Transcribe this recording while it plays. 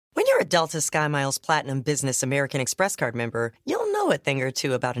you're a Delta SkyMiles Platinum Business American Express card member, you'll know a thing or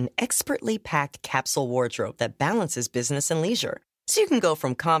two about an expertly packed capsule wardrobe that balances business and leisure. So you can go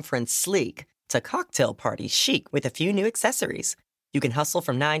from conference sleek to cocktail party chic with a few new accessories. You can hustle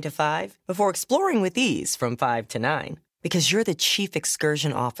from 9 to 5 before exploring with ease from 5 to 9. Because you're the chief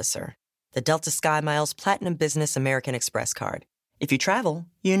excursion officer. The Delta SkyMiles Platinum Business American Express card. If you travel,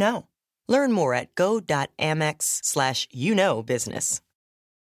 you know. Learn more at go.amex/business.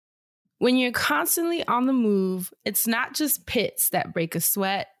 When you're constantly on the move, it's not just pits that break a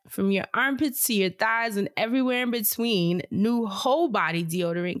sweat. From your armpits to your thighs and everywhere in between, new whole body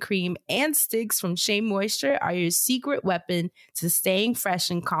deodorant cream and sticks from Shea Moisture are your secret weapon to staying fresh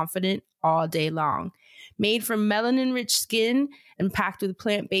and confident all day long. Made from melanin-rich skin and packed with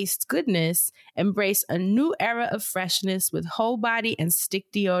plant-based goodness, embrace a new era of freshness with whole body and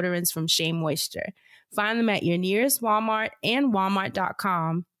stick deodorants from Shea Moisture. Find them at your nearest Walmart and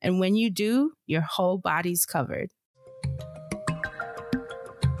walmart.com. And when you do, your whole body's covered.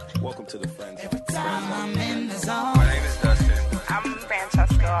 Welcome to the Friend Zone. Every time I'm in the zone. My name is Dustin. I'm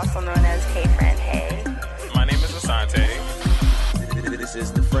Francesca, also known as Hey Friend Hey. My name is Asante. This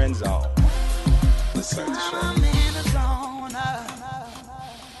is the Friend Zone. Let's start the show. I'm in the zone.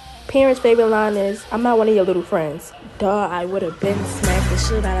 Parents' favorite line is, I'm not one of your little friends. Duh, I would have been smacked the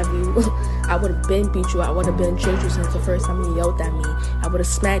shit out of you. I would have been beat you. I would have been choked you since the first time you yelled at me. I would have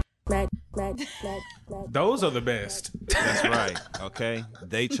smacked. Those are the best. That's right. Okay.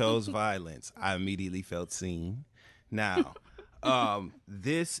 They chose violence. I immediately felt seen. Now,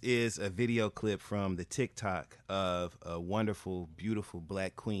 this is a video clip from the TikTok of a wonderful, beautiful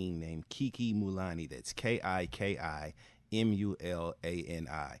black queen named Kiki Mulani. That's Kiki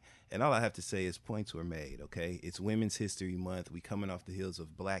Mulani. And all I have to say is points were made, okay? It's Women's History Month. We coming off the heels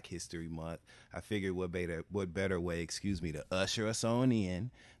of Black History Month. I figured what better way, to usher us on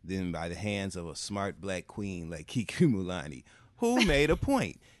in than by the hands of a smart black queen like Kiki Mulani, who made a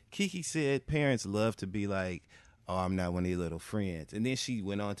point. Kiki said parents love to be like, oh, I'm not one of your little friends. And then she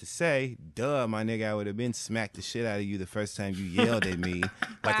went on to say, duh, my nigga, I would have been smacked the shit out of you the first time you yelled at me.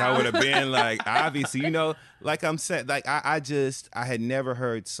 Like, I would have been like, obviously, like I'm saying, like, I had never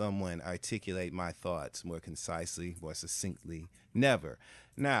heard someone articulate my thoughts more concisely, more succinctly. Never.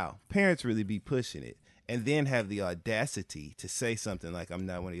 Now, parents really be pushing it and then have the audacity to say something like, I'm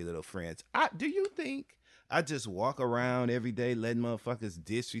not one of your little friends. Do you think I just walk around every day letting motherfuckers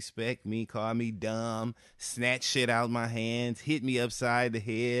disrespect me, call me dumb, snatch shit out my hands, hit me upside the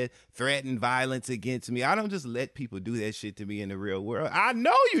head, threaten violence against me? I don't just let people do that shit to me in the real world. I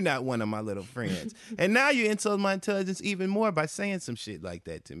know you're not one of my little friends. And now you insult my intelligence even more by saying some shit like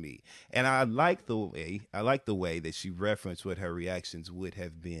that to me. And I like the way that she referenced what her reactions would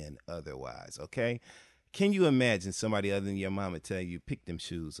have been otherwise, okay? Can you imagine somebody other than your mama tell you, pick them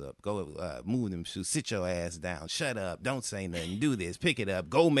shoes up, go move them shoes, sit your ass down, shut up, don't say nothing, do this, pick it up,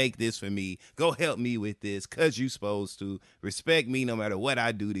 go make this for me, go help me with this, because you supposed to, respect me no matter what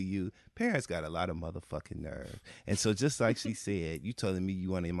I do to you. Parents got a lot of motherfucking nerve. And so just like she said, you telling me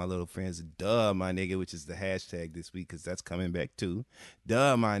you one of my little friends, duh, my nigga, which is the hashtag this week because that's coming back too.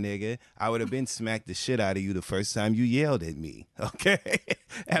 Duh, my nigga, I would have been smacked the shit out of you the first time you yelled at me, okay?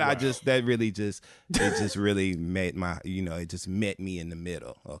 And wow. It just really met my, it just met me in the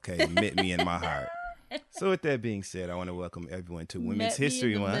middle, okay? It met me in my heart. So with that being said, I want to welcome everyone to Women's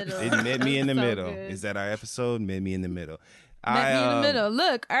History Month. It met me in the middle. Good. Is that our episode? Met me in the middle. Met me in the middle.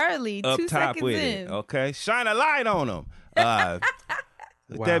 Look, early, up 2 top seconds with in. It, okay? Shine a light on them.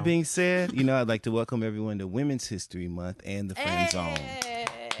 With that being said, I'd like to welcome everyone to Women's History Month and the Friend Zone.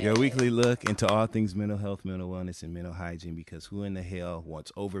 Your weekly look into all things mental health, mental wellness, and mental hygiene, because who in the hell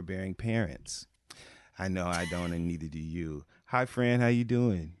wants overbearing parents? I know I don't, and neither do you. Hi, friend. How you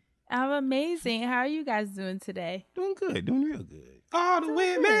doing? I'm amazing. How are you guys doing today? Doing good. Doing real good. All the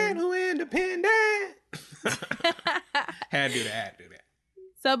women who independent. Had to do that.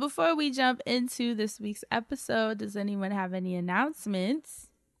 So before we jump into this week's episode, does anyone have any announcements?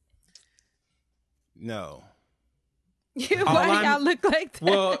 No. Why y'all look like that?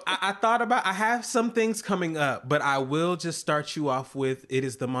 Well, I thought about, I have some things coming up, but I will just start you off with, it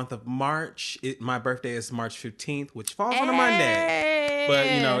is the month of March. My birthday is March 15th, which falls on a Monday. But,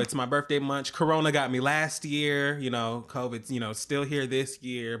 it's my birthday month. Corona got me last year. COVID's, still here this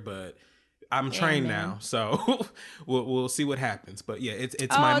year, but I'm trained now. So we'll see what happens. But yeah, it's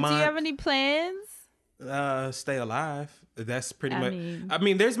my month. Do you have any plans? Stay alive. That's pretty much. I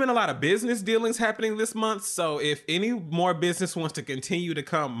mean, there's been a lot of business dealings happening this month. So if any more business wants to continue to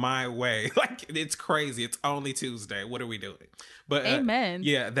come my way, like, it's crazy. It's only Tuesday. What are we doing? But amen.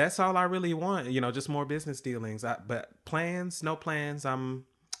 Yeah, that's all I really want. Just more business dealings. But plans, no plans. I'm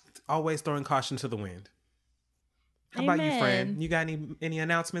always throwing caution to the wind. How about you, Fran? Amen. You got any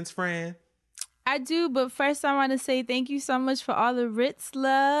announcements, Fran? I do, but first I want to say thank you so much for all the Ritz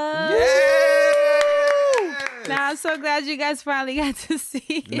love. Yes! Now I'm so glad you guys finally got to see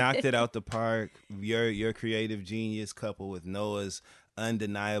it. Knocked it out the park. Your creative genius coupled with Noah's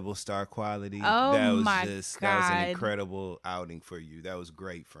undeniable star quality. Oh that was my that was God. an incredible outing for you. That was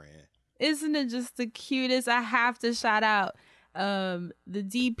great, Fran. Isn't it just the cutest? I have to shout out the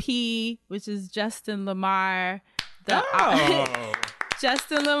DP, which is Justin Lamar.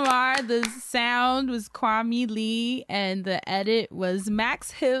 Justin Lamar. The sound was Kwame Lee, and the edit was Max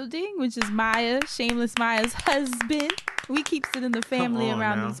Hilding, which is Shameless Maya's husband. We keeps it in the family Come on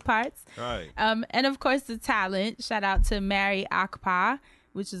around now. these parts. Right. And of course the talent. Shout out to Mary Akpa,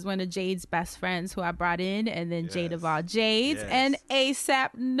 which is one of Jade's best friends who I brought in, and then Jade of all Jades, Yes. and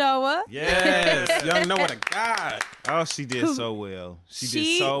ASAP Noah. Yes, young Noah the God. Oh, she did so well. She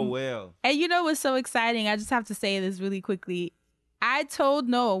did so well. And you know what's so exciting? I just have to say this really quickly. I told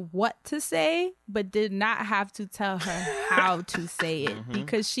Noah what to say, but did not have to tell her how to say it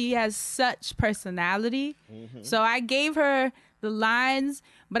because she has such personality. So I gave her the lines,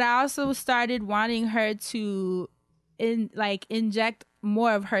 but I also started wanting her to inject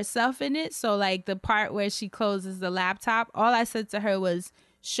more of herself in it. So like the part where she closes the laptop, all I said to her was,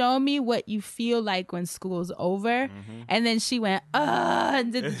 show me what you feel like when school's over. And then she went,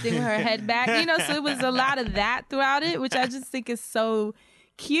 and did the thing with her head back. So it was a lot of that throughout it, which I just think is so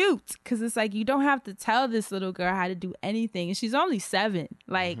cute. Because it's like, you don't have to tell this little girl how to do anything. And she's only 7.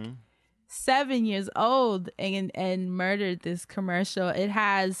 7 years old and murdered this commercial. It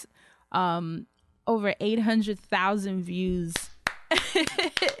has over 800,000 views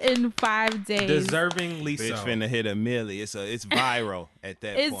in 5 days. Deservingly Bitch so. finna hit a million. It's viral at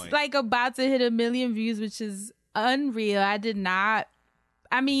that It's point. like about to hit 1 million views, which is unreal. I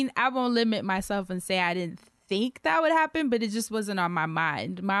won't limit myself and say I didn't think that would happen, but it just wasn't on my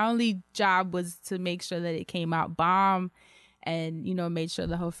mind. My only job was to make sure that it came out bomb and, made sure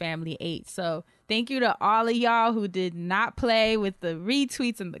the whole family ate. So thank you to all of y'all who did not play with the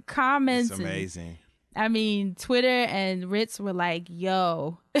retweets and the comments. It's amazing. Twitter and Ritz were like,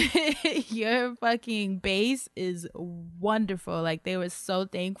 yo, your fucking base is wonderful. Like, they were so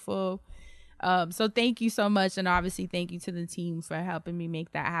thankful. So thank you so much. And obviously thank you to the team for helping me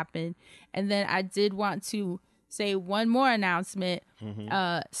make that happen. And then I did want to say one more announcement.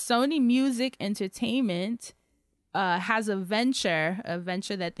 Sony Music Entertainment has a venture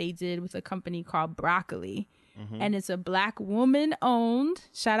that they did with a company called Broccoli. And it's a Black woman owned.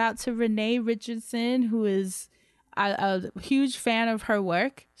 Shout out to Renee Richardson, who is a huge fan of her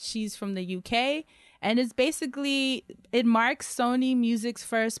work. She's from the UK. And it marks Sony Music's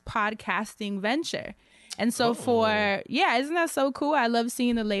first podcasting venture. And so isn't that so cool? I love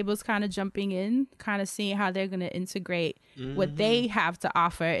seeing the labels kind of jumping in, kind of seeing how they're going to integrate what they have to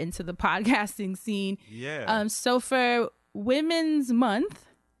offer into the podcasting scene. Yeah. So for Women's Month,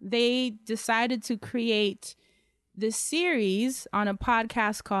 they decided to create this series on a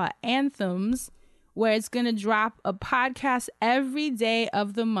podcast called Anthems, where it's going to drop a podcast every day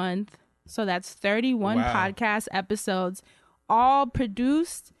of the month. So that's 31 podcast episodes, all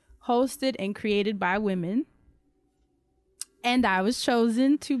produced, hosted, and created by women. And I was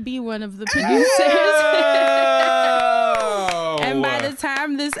chosen to be one of the producers. And by the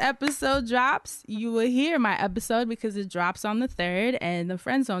time this episode drops, you will hear my episode because it drops on the 3rd and the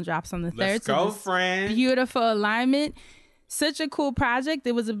Friend Zone drops on the 3rd. Let's go, friend. Beautiful alignment. Such a cool project.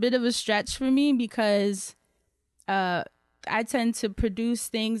 It was a bit of a stretch for me because I tend to produce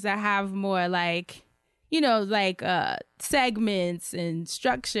things that have more segments and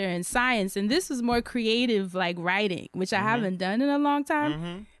structure and science. And this was more creative, like writing, which I haven't done in a long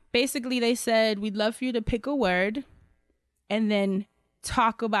time. Basically, they said, we'd love for you to pick a word and then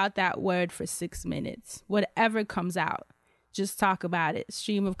talk about that word for 6 minutes. Whatever comes out, just talk about it.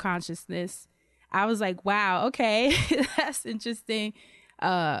 Stream of consciousness. I was like, wow, okay, that's interesting.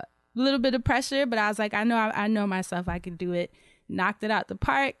 A little bit of pressure, but I was like, I know myself. I can do it. Knocked it out the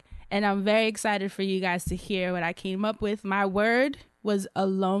park. And I'm very excited for you guys to hear what I came up with. My word was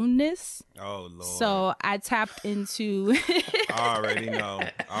aloneness. Oh, Lord. So I tapped into... I already know.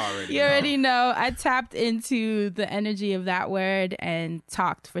 You already know. I tapped into the energy of that word and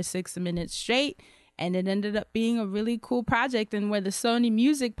talked for 6 minutes straight. And it ended up being a really cool project. And where the Sony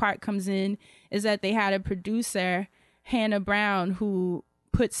Music part comes in is that they had a producer, Hannah Brown, who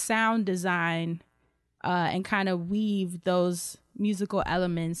put sound design and kind of weave those musical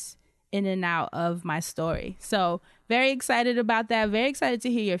elements in and out of my story. So very excited about that. Very excited to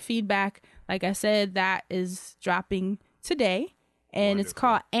hear your feedback. Like I said, that is dropping today. And It's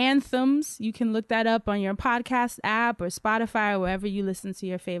called Anthems. You can look that up on your podcast app or Spotify or wherever you listen to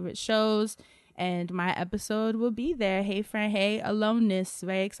your favorite shows. And my episode will be there. Hey, friend. Hey, aloneness.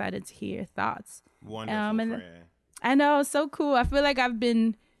 Very excited to hear your thoughts. Wonderful, friend. I know. So cool. I feel like I've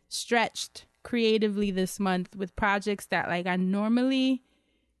been stretched creatively this month with projects that like I normally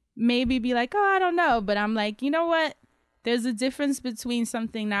maybe be like, oh, I don't know. But I'm like, you know what? There's a difference between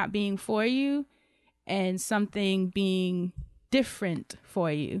something not being for you and something being different for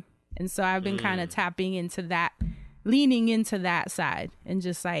you. And so I've been kind of tapping into that, leaning into that side and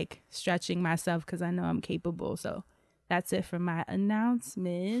just like stretching myself because I know I'm capable. So that's it for my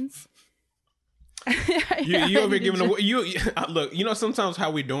announcements. You ever giving away? Look. You know sometimes how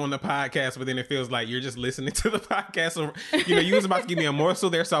we doing the podcast, but then it feels like you're just listening to the podcast. So you was about to give me a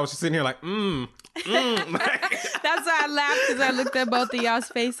morsel there, so I was just sitting here like, That's why I laughed because I looked at both of y'all's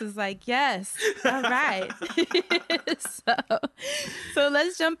faces like, yes, all right. So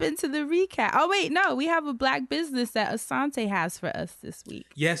let's jump into the recap. Oh wait, no, we have a Black business that Asante has for us this week.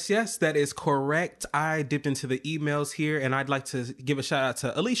 Yes, that is correct. I dipped into the emails here, and I'd like to give a shout out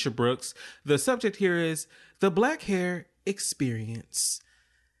to Alicia Brooks. The subject here is the Black Hair Experience.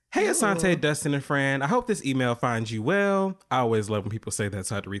 Hey, Asante, Dustin, and Fran. I hope this email finds you well. I always love when people say that,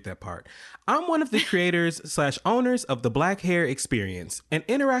 so I had to read that part. I'm one of the creators/owners of the Black Hair Experience, an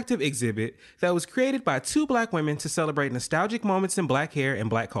interactive exhibit that was created by two Black women to celebrate nostalgic moments in Black hair and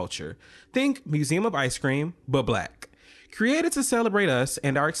Black culture. Think Museum of Ice Cream, but Black. Created to celebrate us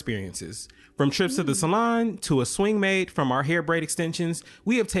and our experiences. From trips to the salon to a swing made from our hair braid extensions,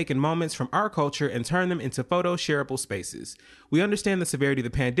 we have taken moments from our culture and turned them into photo shareable spaces. We understand the severity of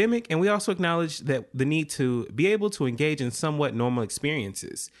the pandemic, and we also acknowledge that the need to be able to engage in somewhat normal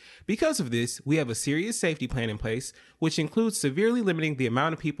experiences. Because of this, we have a serious safety plan in place, which includes severely limiting the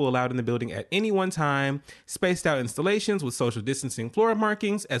amount of people allowed in the building at any one time, spaced out installations with social distancing floor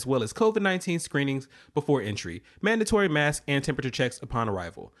markings, as well as COVID-19 screenings before entry, mandatory masks, and temperature checks upon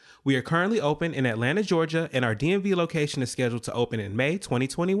arrival. We are currently open in Atlanta, Georgia, and our DMV location is scheduled to open in May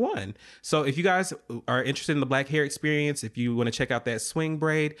 2021. So if you guys are interested in the Black Hair Experience, if you want to check out that swing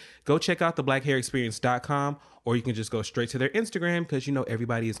braid, go check out theblackhairexperience.com, or you can just go straight to their Instagram because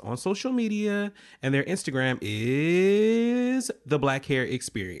everybody is on social media, and their Instagram is the Black Hair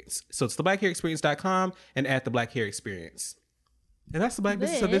Experience. So it's theblackhairexperience.com and at the Black Hair Experience. And that's the Black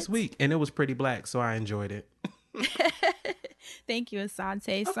business of this week, and it was pretty black, so I enjoyed it. Thank you,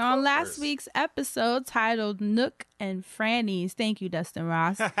 Asante. So on last week's episode titled Nook and Franny's, thank you, Dustin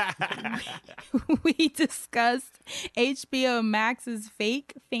Ross, we discussed HBO Max's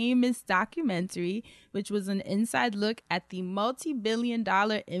Fake Famous documentary, which was an inside look at the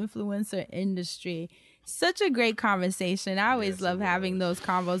multi-billion-dollar influencer industry. Such a great conversation. I always love having those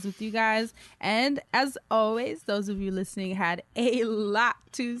convos with you guys. And as always, those of you listening had a lot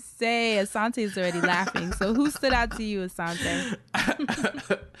to say. Asante is already laughing. So who stood out to you, Asante?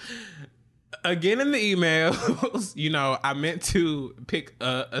 Again, in the emails, I meant to pick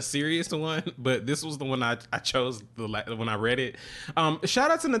a serious one, but this was the one I chose when I read it. Shout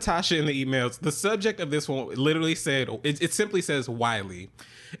out to Natasha in the emails. The subject of this one literally said, it simply says Wiley.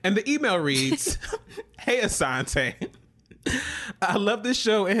 And the email reads, Hey, Asante. I love this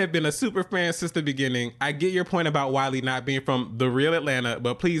show and have been a super fan since the beginning. I get your point about Wiley not being from the real Atlanta,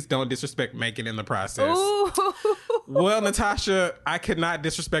 but please don't disrespect Macon in the process. Ooh. Well, Natasha, I could not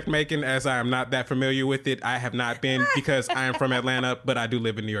disrespect Macon as I am not that familiar with it. I have not been because I am from Atlanta, but I do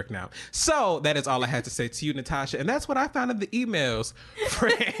live in New York now. So that is all I had to say to you, Natasha. And that's what I found in the emails.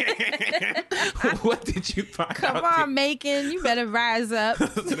 What did you find out? Come on, Macon. You better rise up.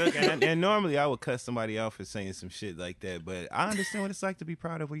 Look, and normally I would cut somebody off for saying some shit like that, but I understand what it's like to be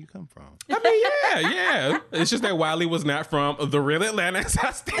proud of where you come from. I mean, yeah. It's just that Wiley was not from the real Atlanta, as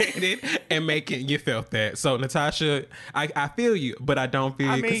I stated, and Macon, you felt that. So, Natasha, I feel you, but I don't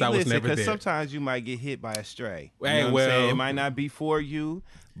feel you because I was never there. Because sometimes you might get hit by a stray. You hey, know well, what I'm saying? It might not be for you,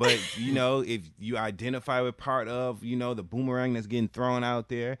 but if you identify with part of, the boomerang that's getting thrown out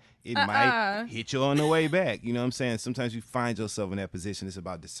there, it might hit you on the way back. You know what I'm saying? Sometimes you find yourself in that position. It's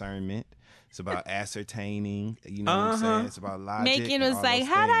about discernment. It's about ascertaining. You know what I'm saying? It's about logic. Macon was like,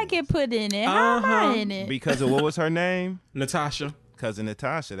 how'd I get put in it? How am I in it? Because of what was her name? Natasha. Cousin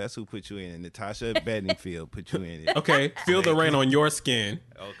Natasha, that's who put you in it. Natasha Bedingfield put you in it. Okay, feel the rain on your skin.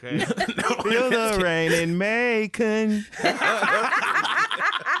 Okay. Feel the rain in Macon.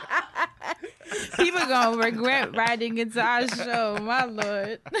 People gonna regret writing into our show, my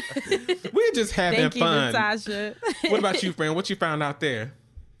lord. We're just having fun. Thank you, Natasha. What about you, friend? What you found out there?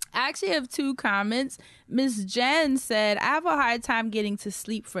 I actually have 2 comments. Miss Jen said, I have a hard time getting to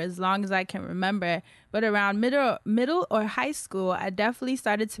sleep for as long as I can remember, but around middle or high school, I definitely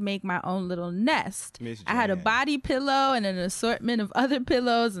started to make my own little nest. I had a body pillow and an assortment of other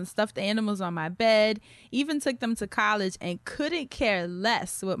pillows and stuffed animals on my bed. Even took them to college and couldn't care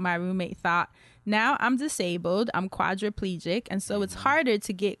less what my roommate thought. Now I'm disabled, I'm quadriplegic, and so it's harder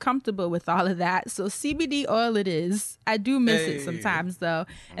to get comfortable with all of that. So CBD oil it is. I do miss it sometimes though.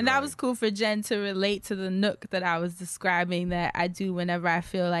 And that was cool for Jen to relate to the Nook that I was describing that I do whenever I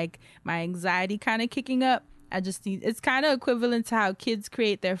feel like my anxiety kind of kicking up. I just need, it's kind of equivalent to how kids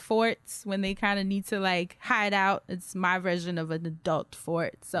create their forts when they kind of need to like hide out. It's my version of an adult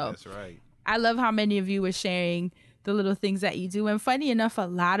fort. So that's right. I love how many of you were sharing the little things that you do. And funny enough, a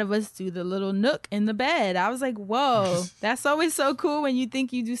lot of us do the little Nook in the bed. I was like, whoa, that's always so cool when you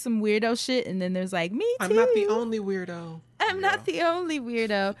think you do some weirdo shit. And then there's like, me too. I'm not the only weirdo. I'm not the only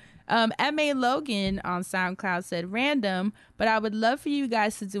weirdo. M.A. Logan on SoundCloud said, random, but I would love for you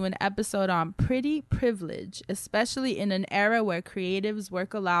guys to do an episode on pretty privilege, especially in an era where creatives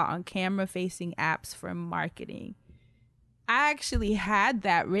work a lot on camera-facing apps for marketing. I actually had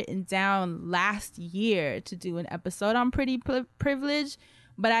that written down last year to do an episode on pretty privilege,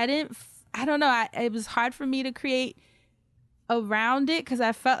 but I don't know. It was hard for me to create around it because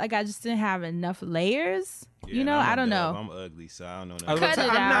I felt like I just didn't have enough layers. Yeah, you know, I don't know. I'm ugly, so I don't know. Cut it out.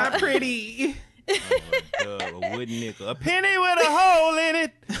 I'm not pretty. A wooden nickel, a penny with a hole in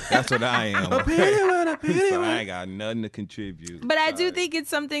it. That's what I am. A penny with a penny. So I ain't got nothing to contribute. But I do think it's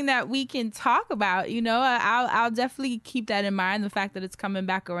something that we can talk about. You know, I'll definitely keep that in mind. The fact that it's coming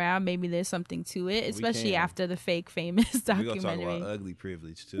back around, maybe there's something to it, especially after the fake famous documentary. We're gonna talk about ugly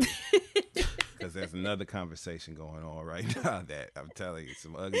privilege too, because there's another conversation going on right now that I'm telling you,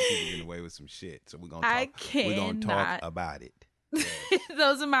 some ugly people getting away with some shit. So we're gonna talk about it. Yeah.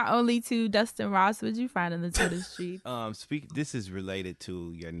 Those are my only 2. Dustin Ross, what'd you find on the Twitter street? This is related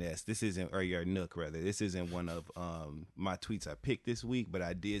to your nest. This isn't, or your Nook rather. This isn't one of my tweets I picked this week, but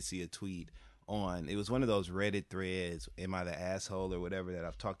I did see a tweet on. It was one of those Reddit threads. Am I the asshole or whatever that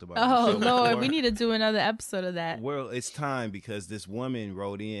I've talked about? Oh Lord, before. We need to do another episode of that. Well, it's time because this woman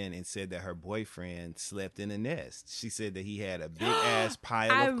wrote in and said that her boyfriend slept in a nest. She said that he had a big ass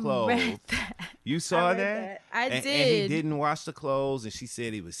pile of clothes. Read that. You saw that? I did. And he didn't wash the clothes, and she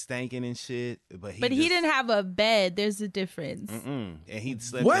said he was stinking and shit. But he didn't have a bed. There's a difference. And he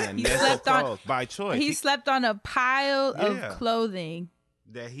slept in a nest of clothes by choice. He slept on a pile of clothing.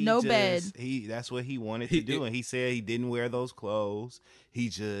 That he bed. That's what he wanted to do, and he said he didn't wear those clothes. He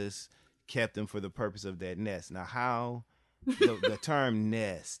just kept them for the purpose of that nest. Now, how the term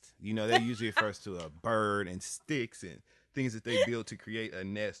nest, you know, that usually refers to a bird and sticks and things that they build to create a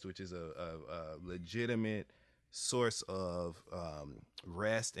nest, which is a legitimate source of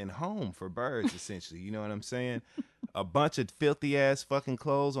rest and home for birds, essentially. You know what I'm saying? A bunch of filthy ass fucking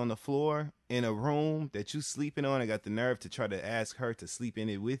clothes on the floor in a room that you sleeping on and got the nerve to try to ask her to sleep in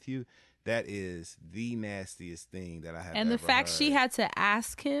it with you. That is the nastiest thing that I have. And the fact she had to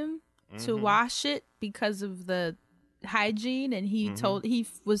ask him to wash it because of the hygiene, and he told he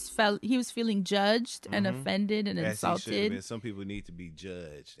was feeling judged and offended and insulted. Some people need to be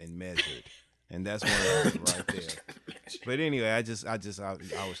judged and measured. And that's one of them right there. But anyway, I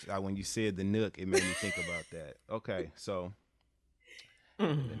when you said the Nook, it made me think about that. Okay, so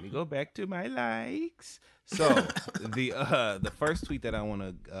let me go back to my likes. So the first tweet that I want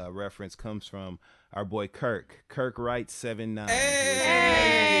to reference comes from our boy Kirk. Kirk Wright 79.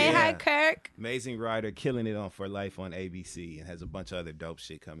 Hey, hi Kirk. Amazing writer, killing it on For Life on ABC, and has a bunch of other dope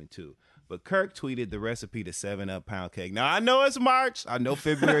shit coming too. But Kirk tweeted the recipe to 7-Up pound cake. Now, I know it's March. I know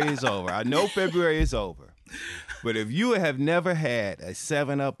February is over. But if you have never had a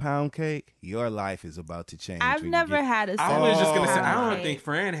 7-Up pound cake, your life is about to change. I've never had a 7-Up I was just going to say, pound I don't cake. think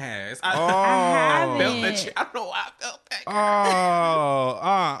Fran has. I haven't. I don't know why I felt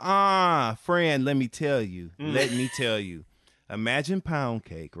that. Fran, let me tell you. Imagine pound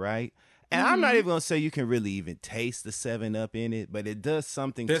cake, right? And I'm not even going to say you can really even taste the 7-Up in it, but it does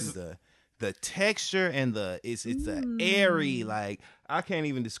something to the texture and it's a airy, like, I can't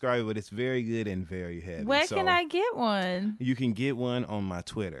even describe it, but it's very good and very heavy. Where can I get one? You can get one on my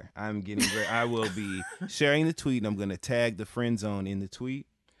Twitter. I will be sharing the tweet, and I'm going to tag the friend zone in the tweet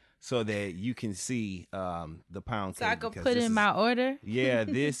so that you can see the pound cake. So I can put in my order? Yeah,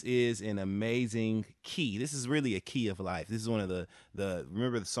 this is an amazing key. This is really a key of life. This is one of the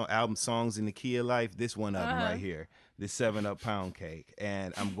remember the album Songs in the Key of Life? This one of them right here. This 7-Up pound cake.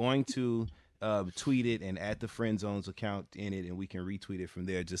 And I'm going to tweet it and add the Friend Zones account in it, and we can retweet it from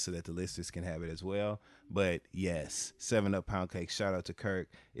there just so that the listeners can have it as well. But yes, 7-Up Pound Cake. Shout out to Kirk.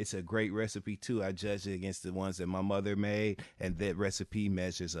 It's a great recipe too. I judged it against the ones that my mother made, and that recipe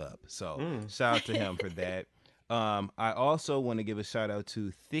measures up. So shout out to him for that. I also want to give a shout out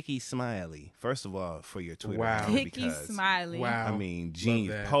to Thicky Smiley. First of all, for your Twitter. Wow. handle, Thicky because, Smiley. Wow. I mean,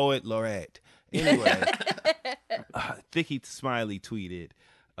 genius, that. poet laureate. Anyway, Thicky Smiley tweeted,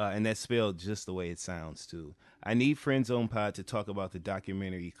 and that's spelled just the way it sounds too. I need Friend Zone Pod to talk about the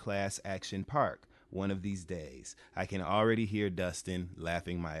documentary Class Action Park one of these days. I can already hear Dustin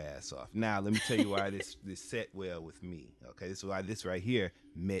laughing my ass off. Now, let me tell you why this set well with me. Okay, this is why this right here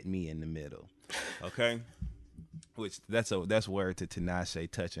met me in the middle. Okay, which that's word to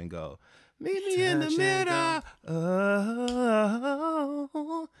Tinashe, Touch and Go. Meet me in the middle.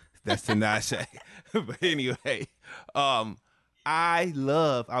 Oh, that's Tinashe. But anyway, I've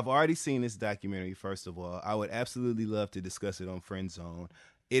already seen this documentary, first of all. I would absolutely love to discuss it on Friend Zone.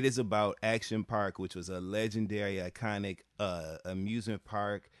 It is about Action Park, which was a legendary, iconic amusement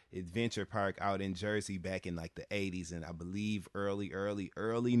park, adventure park out in Jersey back in like the 80s and I believe early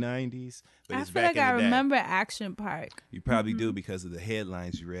 90s. But I it's feel back like I in the day. remember Action Park. You probably do because of the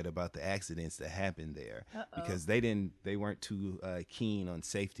headlines you read about the accidents that happened there. Because they weren't too keen on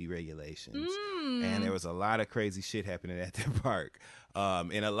safety regulations. And there was a lot of crazy shit happening at the park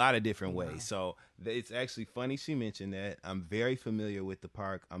in a lot of different ways. So it's actually funny she mentioned that. I'm very familiar with the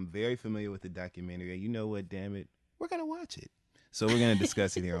park. I'm very familiar with the documentary. And you know what, damn it? We're going to watch it. So we're going to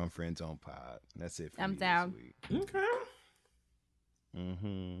discuss it here on Friends on Pod. That's it for I'm me down. this week. Okay.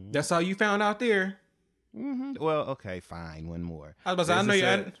 Mm-hmm. That's all you found out there. Mm-hmm. Well, okay, fine. One more. I was about to say,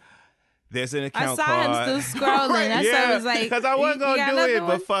 I know you. There's an I account saw called... him still scrolling. That's why I was like, because I wasn't you going to got do it, another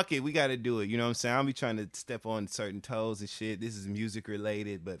one? but fuck it. We got to do it. You know what I'm saying? I'll be trying to step on certain toes and shit. This is music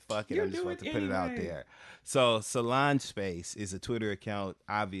related, but fuck it. You I just do want it to put it out anyway. there. So Solange Space is a Twitter account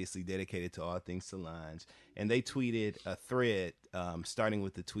obviously dedicated to all things Solange. And they tweeted a thread starting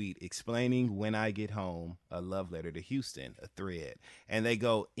with the tweet explaining When I Get Home, a love letter to Houston, a thread. And they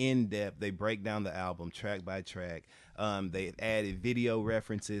go in depth. They break down the album track by track. They added video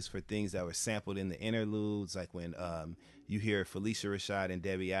references for things that were sampled in the interludes, like when you hear Felicia Rashad and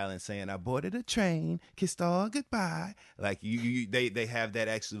Debbie Allen saying, I boarded a train, kissed all goodbye. Like they have that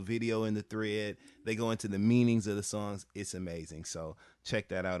actual video in the thread. They go into the meanings of the songs. It's amazing. So check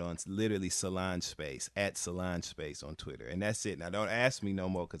that out on literally Solange Space, at Solange Space on Twitter. And that's it. Now don't ask me no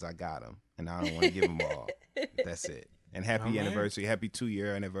more because I got them and I don't want to give them all. That's it. And happy anniversary, happy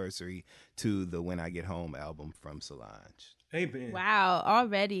 2-year anniversary to the When I Get Home album from Solange. Hey, Ben. wow,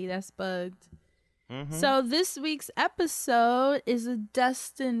 already that's bugged. Mm-hmm. So this week's episode is a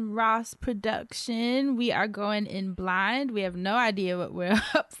Dustin Ross production. We are going in blind. We have no idea what we're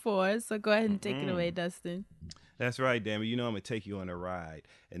up for. So go ahead and take it away, Dustin. That's right, damn it. You know I'm going to take you on a ride.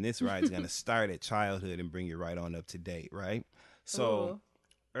 And this ride's going to start at childhood and bring you right on up to date, right? So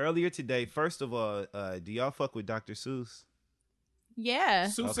earlier today, first of all, do y'all fuck with Dr. Seuss? Yeah.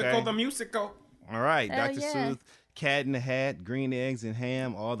 Susical the musical. All right, Hell Dr. yeah. Seuss, Cat in the Hat, Green Eggs and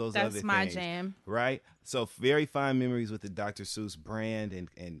Ham, all those other That's things. my jam. Right? So very fine memories with the Dr. Seuss brand and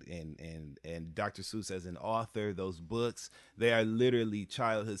Dr. Seuss as an author. Those books, they are literally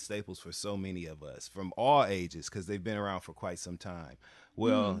childhood staples for so many of us from all ages because they've been around for quite some time.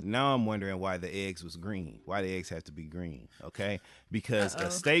 Well, now I'm wondering why the eggs was green. Why the eggs have to be green, okay? Because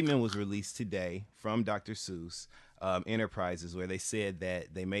a statement was released today from Dr. Seuss Enterprises where they said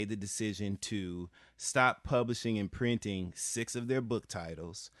that they made the decision to stop publishing and printing 6 of their book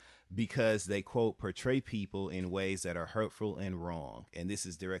titles because they, quote, portray people in ways that are hurtful and wrong. And this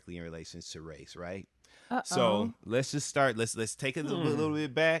is directly in relation to race, right? So let's just start. Let's take it a little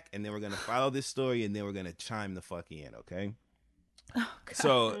bit back, and then we're going to follow this story, and then we're going to chime the fuck in, okay?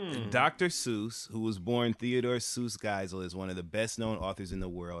 So Dr. Seuss, who was born Theodore Seuss Geisel, is one of the best known authors in the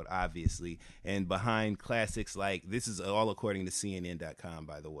world, obviously, and behind classics like, this is all according to CNN.com,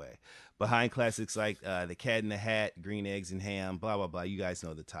 by the way, behind classics like The Cat in the Hat, Green Eggs and Ham, blah, blah, blah. You guys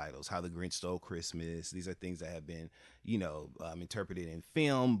know the titles, How the Grinch Stole Christmas. These are things that have been, interpreted in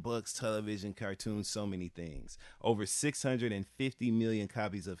film, books, television, cartoons, so many things. Over 650 million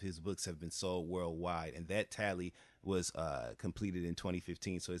copies of his books have been sold worldwide, and that tally was completed in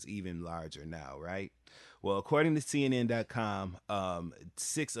 2015, so it's even larger now, right? Well, according to CNN.com,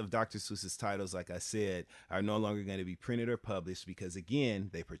 6 of Dr. Seuss's titles, like I said, are no longer going to be printed or published because, again,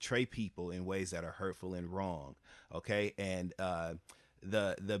 they portray people in ways that are hurtful and wrong, okay? And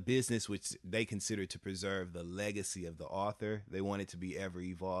the business which they consider to preserve the legacy of the author. They want it to be ever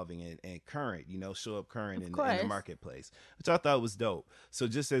evolving and current, show up current in the marketplace, which I thought was dope. So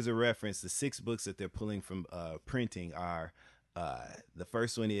just as a reference, the 6 books that they're pulling from printing are the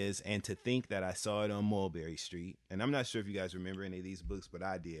first one is And to Think That I Saw It on Mulberry Street. And I'm not sure if you guys remember any of these books, but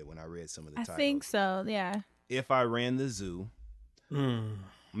I did when I read some of the titles. I think so, yeah. If I Ran the Zoo,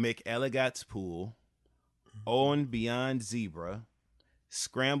 McElligot's Pool, On Beyond Zebra,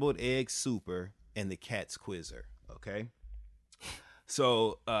 Scrambled Egg Super, and The Cat's Quizzer. Okay.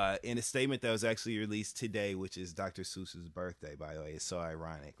 So in a statement that was actually released today, which is Dr. Seuss's birthday, by the way, it's so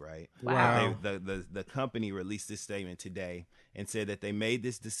ironic, right? Wow. The company released this statement today and said that they made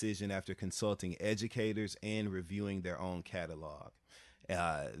this decision after consulting educators and reviewing their own catalog.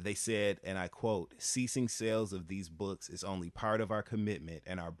 They said, and I quote, "Ceasing sales of these books is only part of our commitment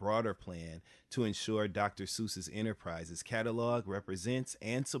and our broader plan to ensure Dr. Seuss's Enterprises catalog represents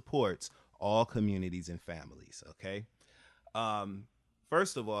and supports all communities and families." Okay.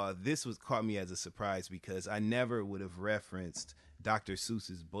 First of all, this caught me as a surprise because I never would have referenced Dr.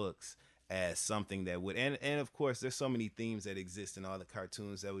 Seuss's books as something that would, and of course, there's so many themes that exist in all the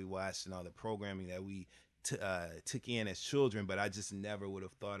cartoons that we watched and all the programming that we took in as children, but I just never would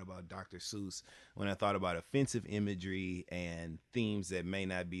have thought about Dr. Seuss when I thought about offensive imagery and themes that may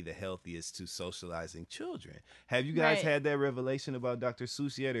not be the healthiest to socializing children. Have you guys had that revelation about Dr.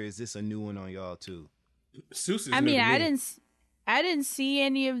 Seuss yet, or is this a new one on y'all too? Seuss is I didn't see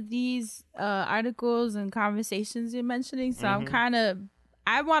any of these articles and conversations you're mentioning, so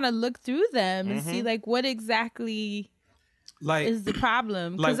I want to look through them and see like what exactly is the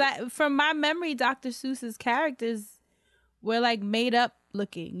problem. Because from my memory, Dr. Seuss's characters were like made up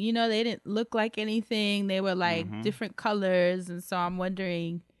looking. They didn't look like anything. They were like different colors, and so I'm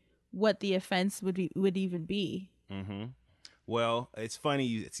wondering what the offense would even be. Mm-hmm. Well, it's funny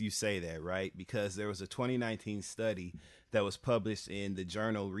you say that, right? Because there was a 2019 study that was published in the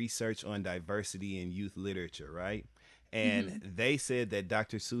journal Research on Diversity in Youth Literature, right? And they said that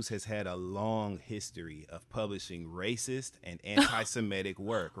Dr. Seuss has had a long history of publishing racist and anti-Semitic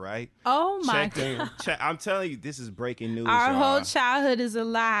work, right? Oh my God. I'm telling you, this is breaking news. Our whole childhood is a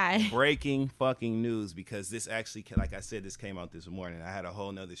lie. Breaking fucking news, because this actually, like I said, this came out this morning. I had a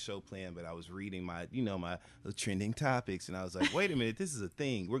whole nother show planned, but I was reading my trending topics, and I was like, wait a minute, this is a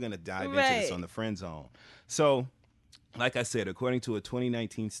thing. We're going to dive into this on the Friend Zone. So, like I said, according to a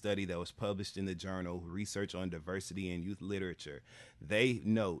 2019 study that was published in the journal Research on Diversity in Youth Literature, they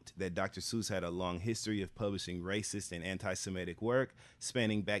note that Dr. Seuss had a long history of publishing racist and anti-Semitic work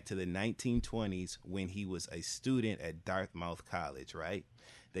spanning back to the 1920s when he was a student at Dartmouth College, right?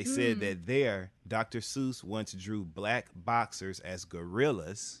 They said that there, Dr. Seuss once drew black boxers as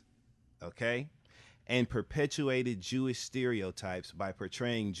gorillas, okay? And perpetuated Jewish stereotypes by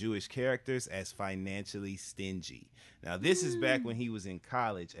portraying Jewish characters as financially stingy. Now, this is back when he was in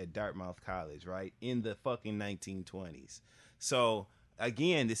college at Dartmouth College, right? In the fucking 1920s. So,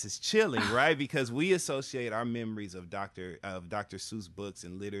 again, this is chilling, right? Because we associate our memories of Dr. Seuss books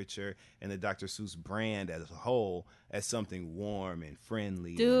and literature and the Dr. Seuss brand as a whole as something warm and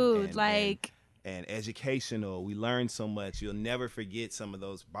friendly. Dude, and educational. We learned so much. You'll never forget some of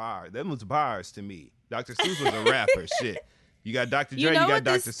those bars. Them was bars to me. Dr. Seuss was a rapper. Shit. You got Dr. Dre, you got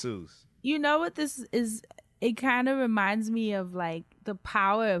Dr. Seuss. You know what this is? It kind of reminds me of like the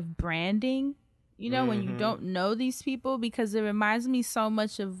power of branding, when you don't know these people, because it reminds me so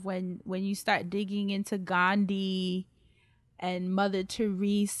much of when you start digging into Gandhi and Mother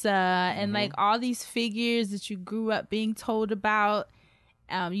Teresa and like all these figures that you grew up being told about.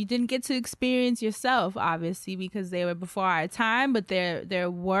 You didn't get to experience yourself, obviously, because they were before our time, but their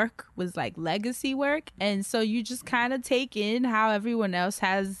work was like legacy work. And so you just kind of take in how everyone else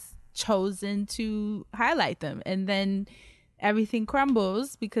has chosen to highlight them. And then everything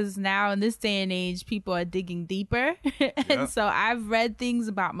crumbles because now in this day and age, people are digging deeper. And so I've read things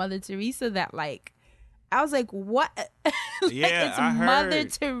about Mother Teresa that like, I was like, what? It's I heard. Mother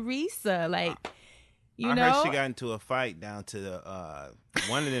Teresa. Like, I heard she got into a fight down to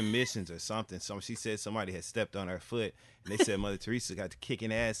one of them missions or something. So she said somebody had stepped on her foot, and they said Mother Teresa got to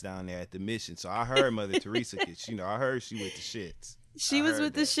kicking ass down there at the mission. So I heard Mother Teresa, I heard she with the shits. She was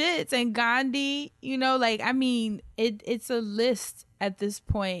with the shits. And Gandhi, it's a list at this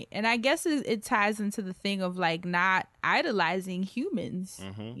point. And I guess it ties into the thing of like not idolizing humans,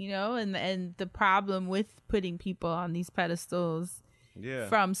 and the problem with putting people on these pedestals. Yeah.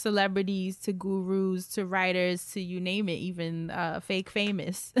 From celebrities to gurus to writers to you name it, even fake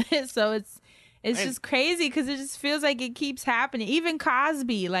famous. So It's just crazy because it just feels like it keeps happening. Even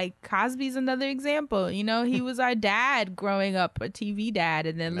Cosby, like Cosby's another example. You know, he was our dad growing up, a TV dad,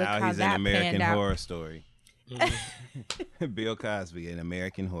 and then look Now how he's that an American panned out. Horror Story. Bill Cosby, an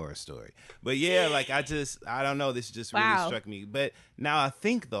American Horror Story. But yeah, like I don't know. This just really struck me. But now I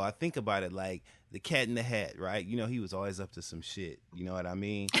think about it, like the Cat in the Hat, right? You know, he was always up to some shit. You know what I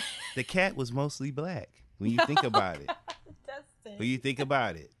mean? The cat was mostly black when you think about it. When you think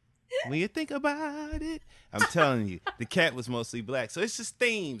about it. I'm telling you, the cat was mostly black. So it's just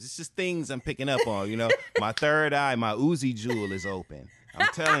themes. It's just things I'm picking up on. You know, my third eye, my Uzi jewel is open. I'm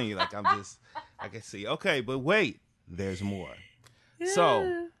telling you, like I can see. Okay, but wait, there's more.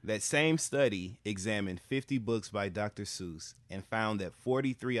 So that same study examined 50 books by Dr. Seuss and found that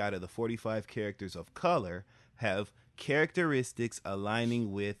 43 out of the 45 characters of color have characteristics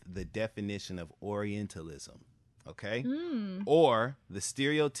aligning with the definition of Orientalism. Okay? Or the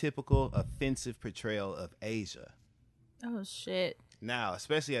stereotypical offensive portrayal of Asia. Oh, shit. Now,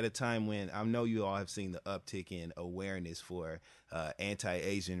 especially at a time when I know you all have seen the uptick in awareness for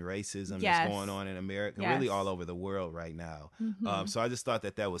anti-Asian racism that's going on in America, really all over the world right now. So I just thought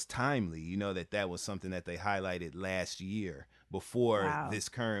that was timely, you know, that was something that they highlighted last year before this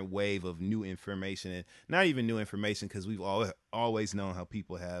current wave of new information, and not even new information because we've always known how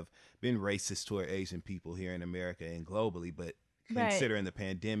people have been racist toward Asian people here in America and globally, but considering the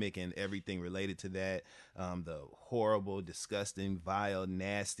pandemic and everything related to that, the horrible, disgusting, vile,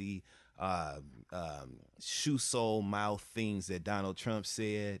 nasty, shoe sole mouth things that Donald Trump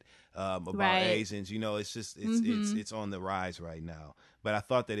said about Asians, you know, it's just it's on the rise right now. But I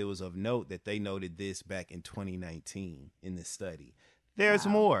thought that it was of note that they noted this back in 2019 in this study. There's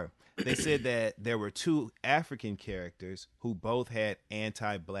more. They said that there were 2 African characters who both had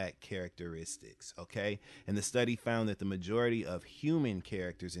anti-black characteristics, okay? And the study found that the majority of human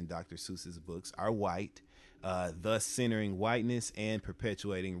characters in Dr. Seuss's books are white, thus centering whiteness and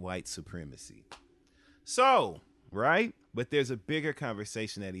perpetuating white supremacy. So, right? But there's a bigger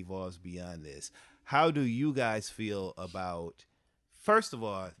conversation that evolves beyond this. How do you guys feel about, first of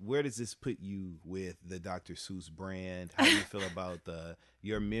all, where does this put you with the Dr. Seuss brand? How do you feel about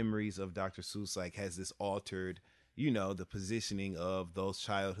your memories of Dr. Seuss? Like, has this altered, you know, the positioning of those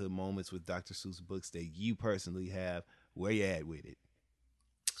childhood moments with Dr. Seuss books that you personally have? Where you at with it?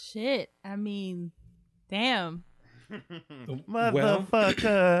 Shit. I mean, damn.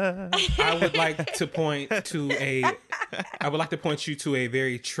 Motherfucker. I would like to point you to a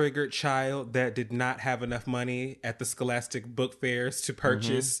very triggered child that did not have enough money at the Scholastic book fairs to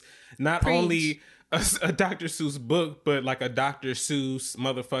purchase not only a Dr. Seuss book, but like a Dr. Seuss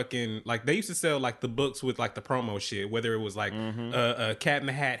motherfucking, like they used to sell like the books with like the promo shit, whether it was like a Cat in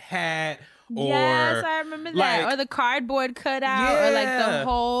the hat or yes, I remember that. Like, or the cardboard cutout, or like the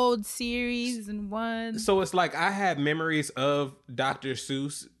whole series in one. So it's like I had memories of Dr.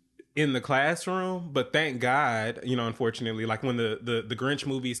 Seuss in the classroom, but thank God, you know, unfortunately, like when the Grinch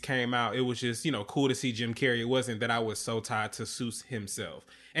movies came out, it was just, you know, cool to see Jim Carrey. It wasn't that I was so tied to Seuss himself.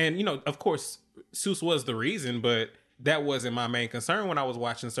 And, you know, of course, Seuss was the reason, but that wasn't my main concern when I was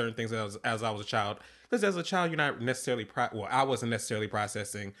watching certain things as I was a child. Because as a child, you're not necessarily, I wasn't necessarily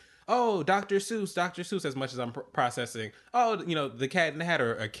processing, oh, Dr. Seuss, as much as I'm processing, oh, you know, the Cat in the Hat,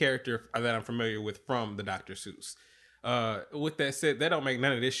 or a character that I'm familiar with from the Dr. Seuss. With that said, that don't make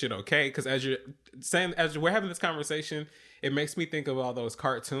none of this shit okay. Because as we're having this conversation, it makes me think of all those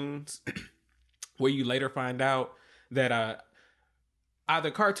cartoons where you later find out that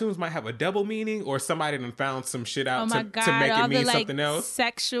either cartoons might have a double meaning, or somebody done found some shit out to make it mean something else.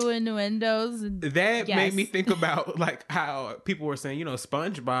 Sexual innuendos. That made me think about like how people were saying, you know,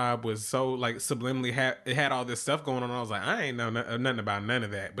 SpongeBob was so like subliminally it had all this stuff going on. I was like, I ain't know nothing about none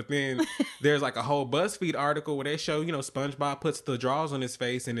of that. But then there's like a whole BuzzFeed article where they show, you know, SpongeBob puts the drawers on his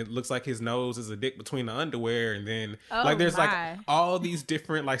face and it looks like his nose is a dick between the underwear. And then there's like all these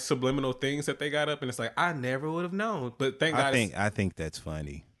different like subliminal things that they got up, and it's like, I never would have known. But thank God. I think that's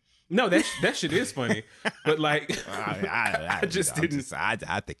funny. No, that shit is funny, but like I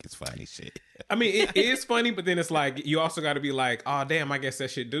think it's funny shit. I mean, it is funny, but then it's like you also got to be like, oh damn, I guess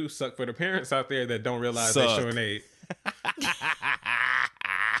that shit do suck for the parents out there that don't realize they're showing age.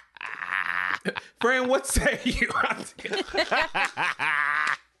 Friend, what say you?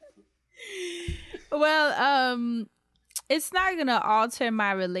 Well, it's not going to alter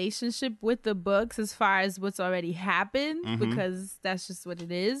my relationship with the books as far as what's already happened, because that's just what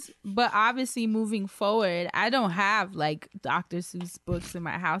it is. But obviously moving forward, I don't have like Dr. Seuss books in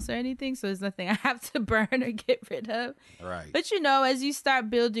my house or anything. So there's nothing I have to burn or get rid of. Right. But, you know, as you start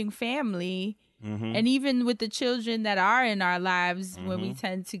building family, And even with the children that are in our lives, when we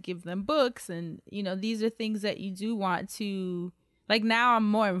tend to give them books, and these are things that you do want to, like, now I'm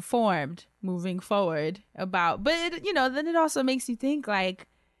more informed moving forward about, but then it also makes you think, like,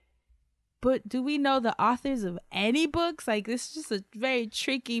 but do we know the authors of any books? Like, this is just a very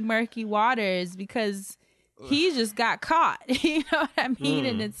tricky, murky waters, because he just got caught. You know what I mean?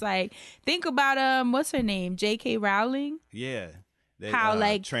 And it's like, think about what's her name, J.K. Rowling. Yeah. How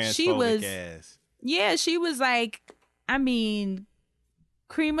like she was, she was like, I mean,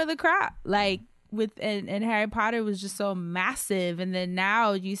 cream of the crop. Like and Harry Potter was just so massive, and then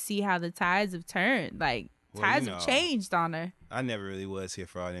now you see how the tides have turned. Like tides have changed on her. I never really was here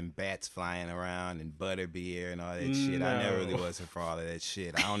for all them bats flying around and butterbeer and all that shit. No. I never really was here for all of that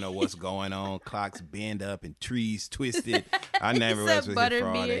shit. I don't know what's going on. Clocks bend up and trees twisted. I never was here for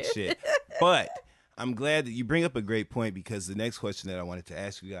all that shit. But I'm glad that you bring up a great point, because the next question that I wanted to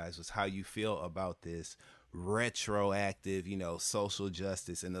ask you guys was how you feel about this retroactive, social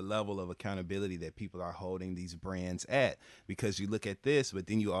justice and the level of accountability that people are holding these brands at. Because you look at this, but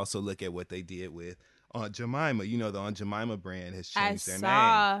then you also look at what they did with Aunt Jemima. The Aunt Jemima brand has changed their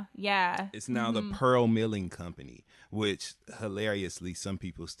name. Yeah. It's now the Pearl Milling Company, which hilariously some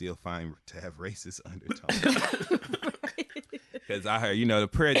people still find to have racist undertones. Because I heard,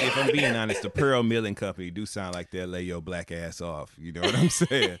 if I'm being honest, the Pearl Milling Company do sound like they'll lay your black ass off. You know what I'm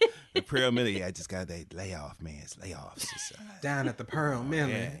saying? The Pearl Milling, I just got that layoff, man. It's layoffs. Down at the Pearl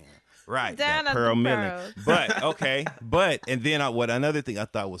Milling. Yeah. Right, down at Pearl the Milling. Pearl. But okay, and then another thing I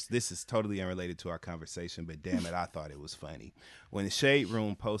thought was, this is totally unrelated to our conversation, but damn it, I thought it was funny when the Shade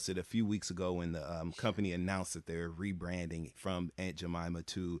Room posted a few weeks ago when the company announced that they're rebranding from Aunt Jemima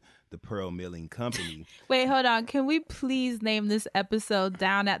to the Pearl Milling Company. Wait, hold on. Can we please name this episode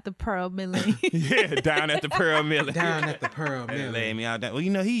 "Down at the Pearl Milling"? Yeah, down at the Pearl Milling. Down at the Pearl Milling. Lay me out. Well,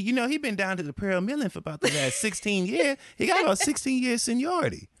 he been down to the Pearl Milling for about the last 16 years. He got about 16 years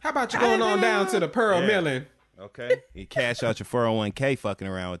seniority. How about you going on down to the Pearl Milling? Okay, you cash out your 401k fucking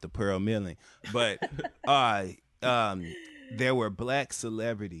around with the Pearl Milling. But there were black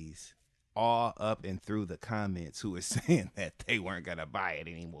celebrities all up and through the comments who were saying that they weren't gonna buy it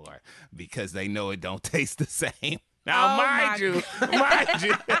anymore because they know it don't taste the same. Now, mind you,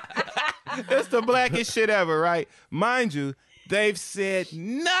 it's the blackest shit ever, right? Mind you, they've said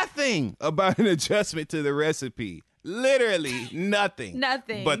nothing about an adjustment to the recipe. Literally nothing.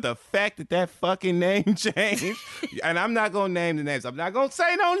 Nothing. But the fact that fucking name changed, and I'm not going to name the names. I'm not going to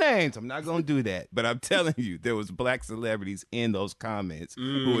say no names. I'm not going to do that. But I'm telling you, there was black celebrities in those comments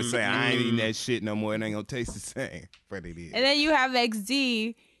who were saying, I ain't eating that shit no more. It ain't going to taste the same. But it is. And then you have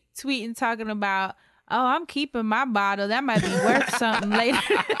XD tweeting, talking about, oh, I'm keeping my bottle. That might be worth something later.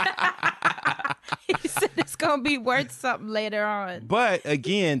 He said it's going to be worth something later on. But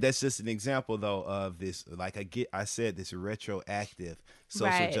again, that's just an example, though, of this, like I said, this retroactive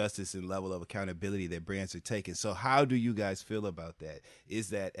social justice and level of accountability that brands are taking. So how do you guys feel about that? Is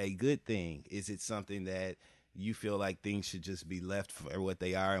that a good thing? Is it something that you feel like things should just be left for what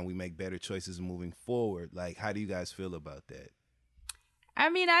they are and we make better choices moving forward? Like, how do you guys feel about that? I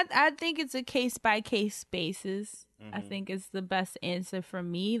mean, I think it's a case-by-case basis. I think it's the best answer for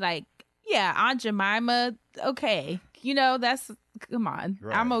me. Like, yeah, Aunt Jemima, okay. Come on.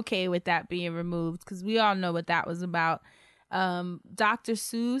 Right. I'm okay with that being removed because we all know what that was about. Dr.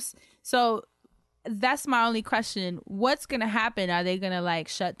 Seuss. So that's my only question. What's going to happen? Are they going to,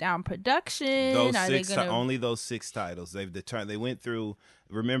 shut down production? Only those 6 titles. They went through,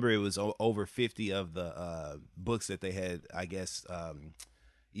 remember, it was over 50 of the books that they had, I guess,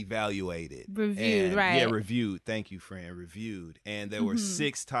 evaluated. Reviewed, right. Yeah, reviewed. Thank you, Fran. Reviewed. And there were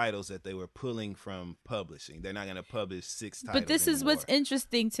 6 titles that they were pulling from publishing. They're not going to publish 6 titles But this is anymore. what's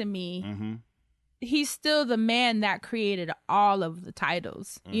interesting to me. Mm-hmm. He's still the man that created all of the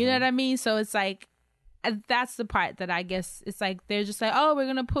titles. You know what I mean? So it's like, that's the part that I guess it's like, they're just like, oh, we're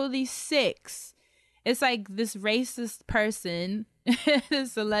going to pull these 6. It's like this racist person,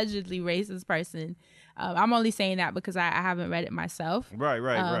 this allegedly racist person. I'm only saying that because I haven't read it myself.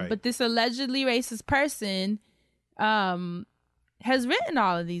 Right. But this allegedly racist person has written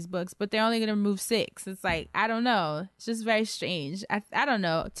all of these books, but they're only going to remove 6. It's like, I don't know. It's just very strange. I don't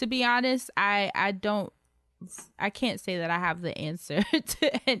know. To be honest, I can't say that I have the answer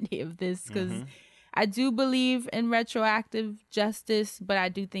to any of this because I do believe in retroactive justice, but I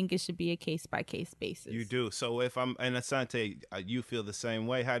do think it should be a case-by-case basis. You do. So if I'm, and Asante, you feel the same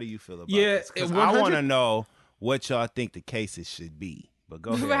way? How do you feel about this? Because I want to know what y'all think the cases should be. But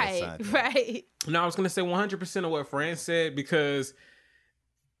go ahead, Asante. Right. No, I was going to say 100% of what Fran said, because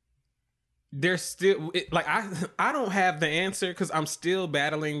there's still like I don't have the answer because I'm still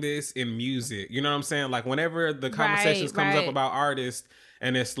battling this in music. You know what I'm saying? Like whenever the conversations comes up about artists,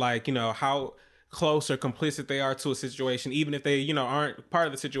 and it's like, you know, how close or complicit they are to a situation, even if they, you know, aren't part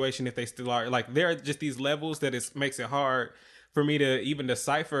of the situation, if they still are. Like there are just these levels that it makes it hard for me to even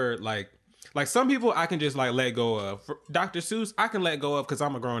decipher. Like some people I can just like let go of. For Dr. Seuss, I can let go of because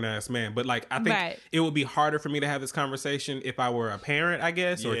I'm a grown ass man. But like I think it would be harder for me to have this conversation if I were a parent, I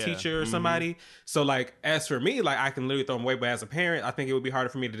guess, or a teacher or somebody. So like as for me, like I can literally throw them away. But as a parent, I think it would be harder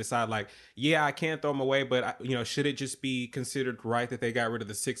for me to decide like, yeah, I can throw them away, but you know, should it just be considered right that they got rid of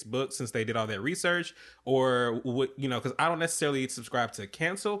the 6 books since they did all that research, or what, you know, because I don't necessarily subscribe to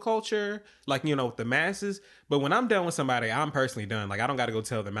cancel culture, like, you know, with the masses. But when I'm done with somebody, I'm personally done. Like I don't got to go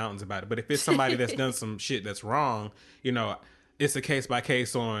tell the mountains about it. But if it's somebody that's done some shit that's wrong, you know, it's a case by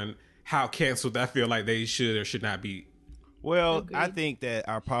case on how canceled I feel like they should or should not be. Well, Agreed. I think that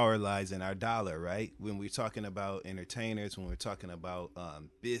our power lies in our dollar, right? When we're talking about entertainers, when we're talking about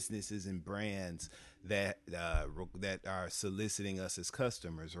businesses and brands that are soliciting us as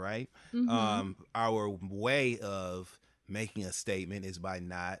customers, right? Our way of making a statement is by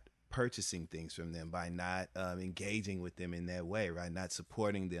not purchasing things from them, by not engaging with them in that way, right? Not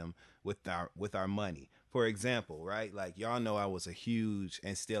supporting them with our money. For example, right? Like y'all know I was a huge,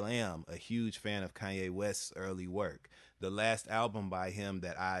 and still am, a huge fan of Kanye West's early work. The last album by him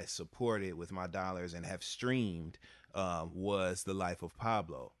that I supported with my dollars and have streamed was The Life of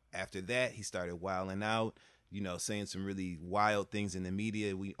Pablo. After that, he started wilding out, you know, saying some really wild things in the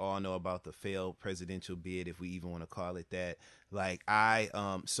media. We all know about the failed presidential bid, if we even want to call it that. Like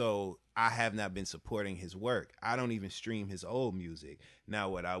so I have not been supporting his work. I don't even stream his old music. Now,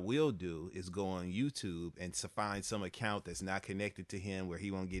 what I will do is go on YouTube and to find some account that's not connected to him, where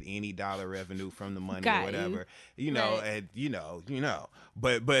he won't get any dollar revenue from the money or whatever, you know, right. And you know,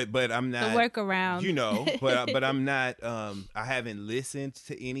 but I'm not the workaround, you know, but I'm not, I haven't listened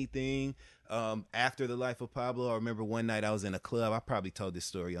to anything after The Life of Pablo. I remember one night I was in a club. I probably told this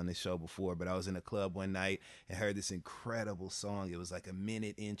story on this show before, but I was in a club one night and heard this incredible song. It was like a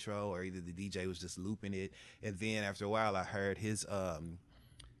minute intro, or either the DJ was just looping it. And then after a while, I heard his, I'm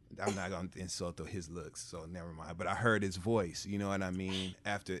not going to insult his looks, so never mind. But I heard his voice, you know what I mean?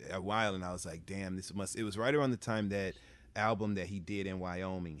 After a while, and I was like, damn, it was right around the time that album that he did in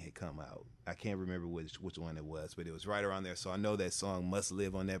Wyoming had come out. I can't remember which one it was, but it was right around there. So I know that song must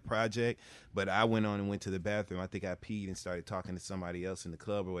live on that project. But I went to the bathroom. I think I peed and started talking to somebody else in the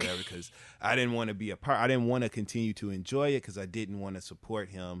club or whatever, because I didn't want to be a part. I didn't want to continue to enjoy it because I didn't want to support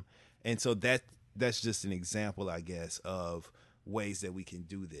him. And so that's just an example, I guess, of ways that we can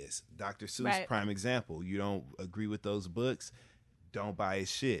do this. Dr. Seuss, right. Prime example. You don't agree with those books, don't buy his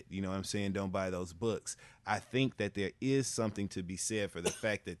shit. You know what I'm saying? Don't buy those books. I think that there is something to be said for the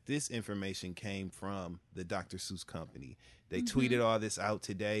fact that this information came from the Dr. Seuss company. They tweeted all this out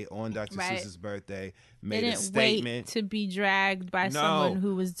today on Dr. Seuss's birthday, made a statement. Wait to be dragged by someone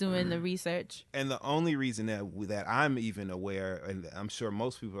who was doing the research. And the only reason that I'm even aware, and I'm sure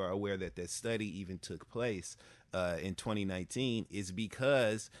most people are aware that study even took place in 2019, is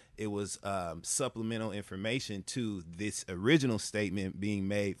because it was supplemental information to this original statement being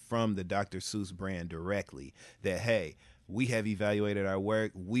made from the Dr. Seuss brand directly, that, hey, we have evaluated our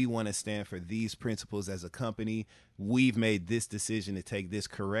work. We want to stand for these principles as a company. We've made this decision to take this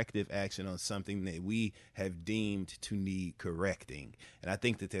corrective action on something that we have deemed to need correcting. And I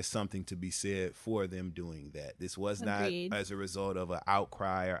think that there's something to be said for them doing that. This was Agreed. Not as a result of an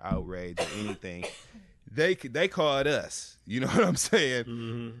outcry or outrage or anything. They called us. You know what I'm saying?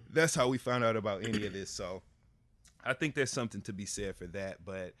 Mm-hmm. That's how we found out about any of this. So I think there's something to be said for that.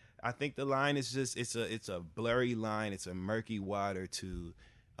 But I think the line is just, it's a blurry line. It's a murky water to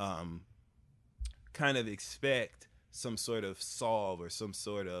kind of expect some sort of solve or some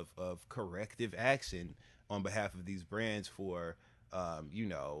sort of corrective action on behalf of these brands for,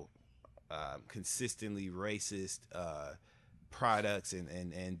 consistently racist products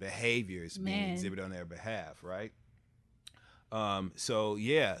and behaviors being exhibited on their behalf, right? So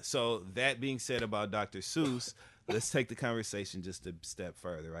that being said about Dr. Seuss, let's take the conversation just a step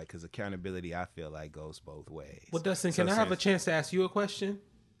further, right? Because accountability, I feel like, goes both ways. Well, Dustin, can I have a chance to ask you a question?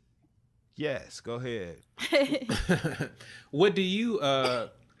 Yes, go ahead. What do you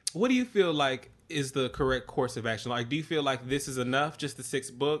feel like is the correct course of action? Like, do you feel like this is enough, just the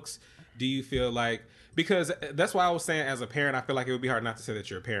 6 books? Do you feel like, because that's why I was saying, as a parent, I feel like it would be hard not to say that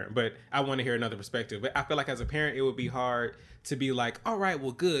you're a parent, but I want to hear another perspective. But I feel like as a parent, it would be hard to be like, all right,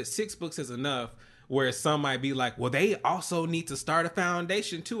 well, good, 6 books is enough, where some might be like, well, they also need to start a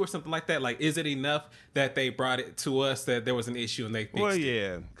foundation too, or something like that. Like, is it enough that they brought it to us that there was an issue and they fixed it? Well,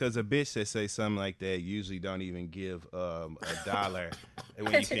 yeah, because a bitch that say something like that usually don't even give a dollar. And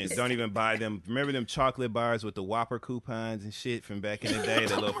when you can, don't even buy them. Remember them chocolate bars with the Whopper coupons and shit from back in the day,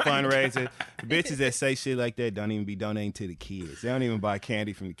 the little fundraiser? Bitches that say shit like that don't even be donating to the kids. They don't even buy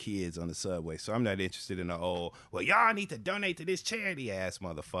candy from the kids on the subway. So I'm not interested in the old, well, y'all need to donate to this charity ass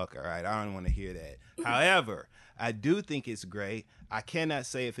motherfucker, right? I don't want to hear that. However, I do think it's great. I cannot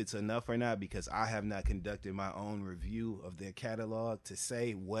say if it's enough or not because I have not conducted my own review of their catalog to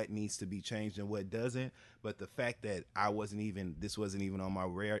say what needs to be changed and what doesn't. But the fact that this wasn't even on my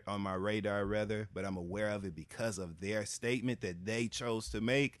radar, but I'm aware of it because of their statement that they chose to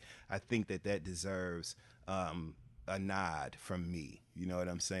make, I think that deserves a nod from me. You know what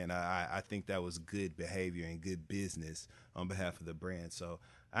I'm saying? I think that was good behavior and good business on behalf of the brand. So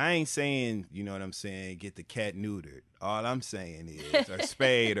I ain't saying, you know what I'm saying, get the cat neutered. All I'm saying is, or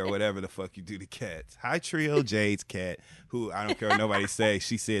spayed or whatever the fuck you do to cats. Hi, Trio, Jade's cat, who I don't care what nobody say.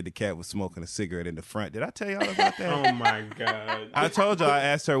 She said the cat was smoking a cigarette in the front. Did I tell y'all about that? Oh, my God. I told y'all, I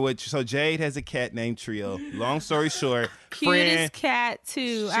asked her so Jade has a cat named Trio. Long story short, Cutest cat,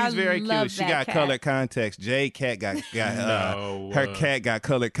 too. She's very cute. She got colored contacts. Jade cat got her cat got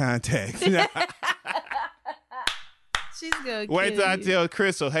colored contacts. She's good. Wait till I tell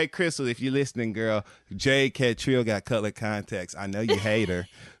Crystal. Hey, Crystal, if you're listening, girl, Jade Cat Trio got colored contacts. I know you hate her.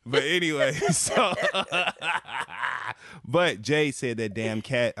 But anyway, but Jade said that damn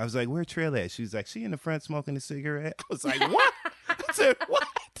cat. I was like, where Trill at? She was like, she in the front smoking a cigarette. I was like, what? I said, what?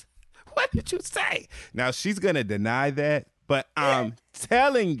 What did you say? Now, she's going to deny that, but I'm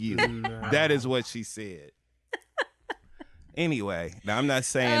telling you that is what she said. Anyway, now I'm not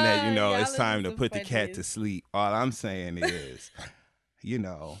saying that, it's time to put the cat to sleep. All I'm saying is,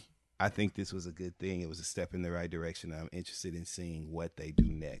 I think this was a good thing. It was a step in the right direction. I'm interested in seeing what they do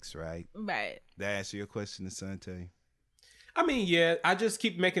next, right? Right. Did I answer your question, Asante? I mean, yeah, I just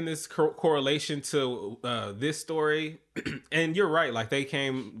keep making this correlation to this story. And you're right. Like, they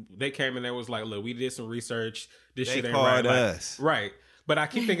came and they was like, look, we did some research. This shit ain't right. They called us. Right. But I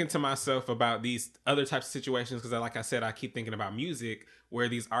keep thinking to myself about these other types of situations because, like I said, I keep thinking about music where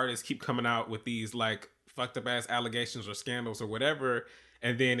these artists keep coming out with these like fucked up ass allegations or scandals or whatever.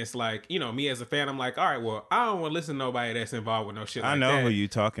 And then it's like, me as a fan, I'm like, all right, well, I don't want to listen to nobody that's involved with no shit like that. I know who you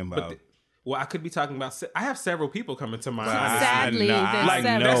talking about. Well, I could be talking about, I have several people coming to mind. Sadly, I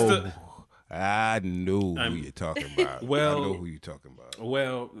know who you're talking about. Well, I know who you're talking about.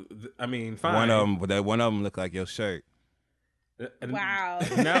 Well, I mean, fine. One of them look like your shirt. Wow.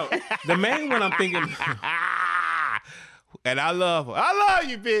 No, the main one I'm thinking. And I love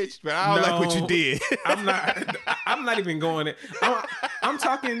you, bitch, but I don't like what you did. I'm not even going it. I'm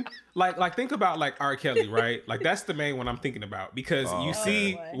talking like think about like R. Kelly, right? Like that's the main one I'm thinking about because you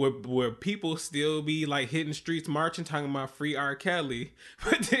see where people still be like hitting streets marching talking about free R. Kelly,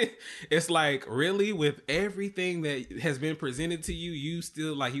 but then it's like really with everything that has been presented to you, you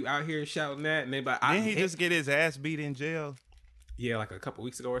still like you out here shouting that and they like didn't he just get his ass beat in jail? Yeah, like a couple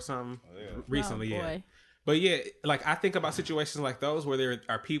weeks ago or something. Oh, yeah. Recently, yeah. But yeah, like I think about situations like those where there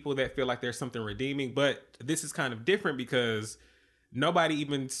are people that feel like there's something redeeming, but this is kind of different because nobody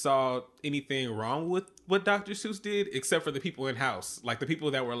even saw anything wrong with what Dr. Seuss did except for the people in house. Like the people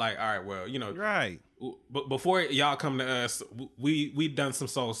that were like, all right, well, right. But before y'all come to us, we've done some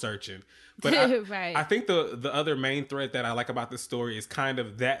soul searching. But right. I think the other main thread that I like about this story is kind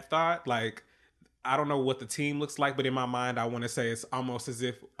of that thought, like I don't know what the team looks like, but in my mind, I want to say it's almost as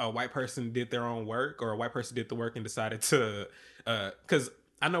if a white person did their own work or a white person did the work and decided to, because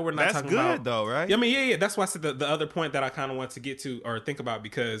I know we're not talking about. That's good though, right? I mean, yeah. That's why I said the other point that I kind of want to get to or think about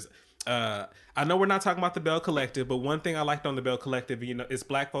because I know we're not talking about the Bell Collective, but one thing I liked on the Bell Collective, is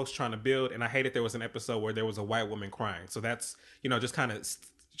black folks trying to build. And I hated there was an episode where there was a white woman crying. So that's, just kind of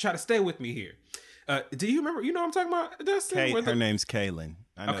try to stay with me here. Do you remember? You know what I'm talking about, Dustin? Her name's Kaylin.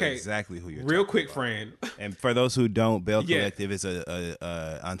 I know exactly who you're talking about. Real quick, friend. And for those who don't, Bell Collective is a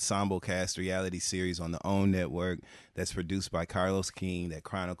ensemble cast reality series on the OWN network that's produced by Carlos King that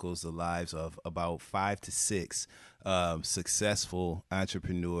chronicles the lives of about 5 to 6 successful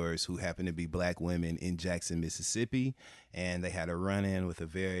entrepreneurs who happen to be black women in Jackson, Mississippi. And they had a run-in with a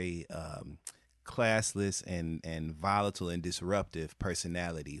very classless and volatile and disruptive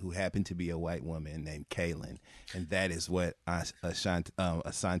personality who happened to be a white woman named Kaylin, and that is what Asante. That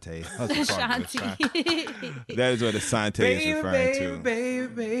is what Asante is referring to.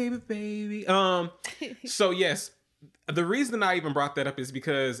 Baby. So yes, The reason I even brought that up is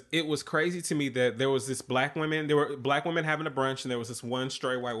because it was crazy to me that there was this there were black women having a brunch, and there was this one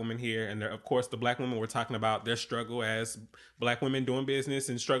stray white woman here. And of course, the black women were talking about their struggle as black women doing business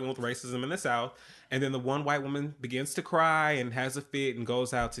and struggling with racism in the South. And then the one white woman begins to cry and has a fit and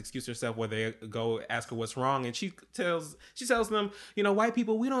goes out to excuse herself, where they go ask her what's wrong. And she tells them, white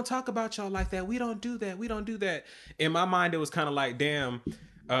people, we don't talk about y'all like that. We don't do that. We don't do that. In my mind, it was kind of like, damn,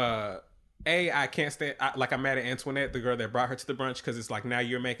 I can't stand, I'm mad at Antoinette, the girl that brought her to the brunch, because it's like, now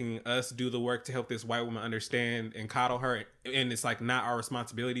you're making us do the work to help this white woman understand and coddle her. And it's like not our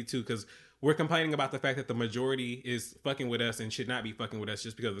responsibility to, because we're complaining about the fact that the majority is fucking with us and should not be fucking with us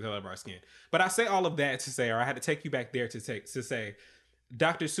just because of the color of our skin. But I say all of that to say, or I had to take you back there to say,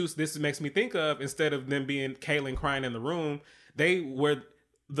 Dr. Seuss, this makes me think of, instead of them being Kaylin crying in the room, they were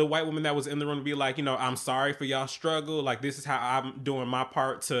the white woman that was in the room to be like, I'm sorry for y'all struggle. Like, this is how I'm doing my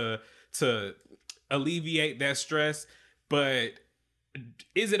part to alleviate that stress. But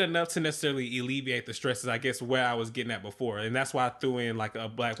is it enough to necessarily alleviate the stress? Is, I guess, where I was getting at before. And that's why I threw in like a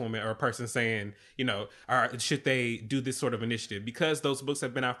black woman or a person saying, should they do this sort of initiative? Because those books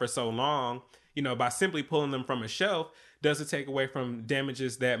have been out for so long, by simply pulling them from a shelf, does it take away from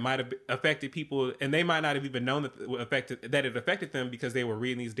damages that might have affected people, and they might not have even known that it affected them because they were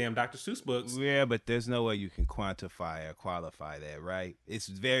reading these damn Dr. Seuss books? Yeah, but there's no way you can quantify or qualify that, right? It's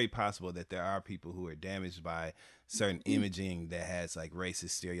very possible that there are people who are damaged by certain imaging that has like racist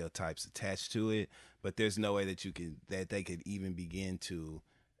stereotypes attached to it, but there's no way that they could even begin to,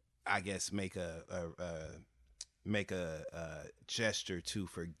 I guess, make a gesture to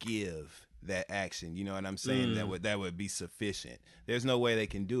forgive that action. You know what I'm saying? That would be sufficient. There's no way they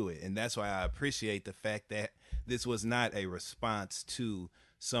can do it. And that's why I appreciate the fact that this was not a response to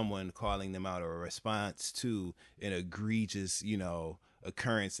someone calling them out or a response to an egregious,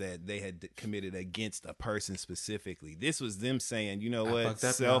 occurrence that they had committed against a person specifically. This was them saying,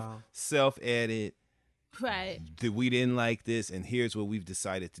 self-edit. Right. We didn't like this, and here's what we've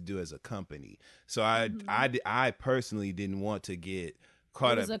decided to do as a company. So I personally didn't want to get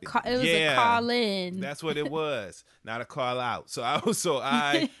caught up. It was a call in. That's what it was, not a call out. So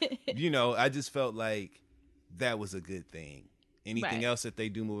I I just felt like that was a good thing. Anything else that they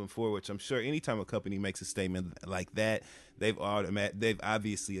do moving forward, which I'm sure anytime a company makes a statement like that, they've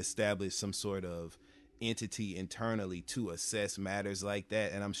obviously established some sort of entity internally to assess matters like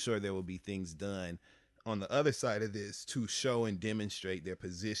that, and I'm sure there will be things done on the other side of this to show and demonstrate their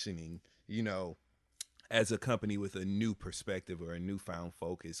positioning, as a company with a new perspective or a newfound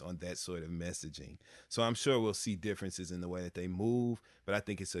focus on that sort of messaging. So I'm sure we'll see differences in the way that they move, but I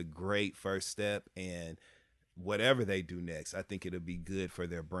think it's a great first step, and whatever they do next, I think it'll be good for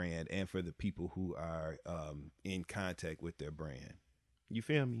their brand and for the people who are in contact with their brand. You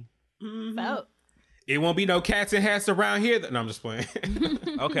feel me? Mm-hmm. It won't be no cats and hats around here. No, I'm just playing.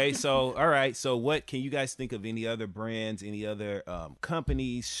 Okay, so all right. So what can you guys think of? Any other brands, any other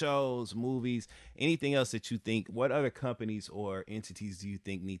companies, shows, movies, anything else that you think? What other companies or entities do you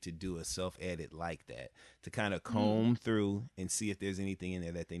think need to do a self-edit like that to kind of comb through and see if there's anything in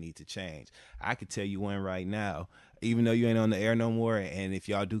there that they need to change? I could tell you one right now, even though you ain't on the air no more, and if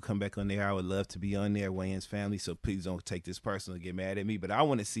y'all do come back on there, I would love to be on there, Wayans Family, so please don't take this personal and get mad at me, but I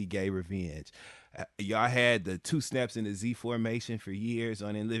want to see gay revenge. Y'all had the 2 snaps in the Z formation for years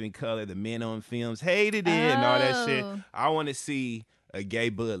on In Living Color. The men on films hated it and all that shit. I want to see a gay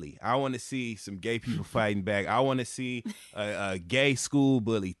bully. I want to see some gay people fighting back. I want to see a gay school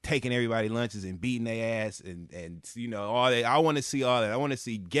bully taking everybody lunches and beating their ass and all that. I want to see all that. I want to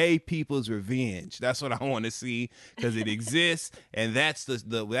see gay people's revenge. That's what I want to see, because it exists, and that's the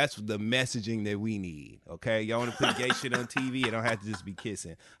messaging that we need. Okay, y'all want to put gay shit on TV? It don't have to just be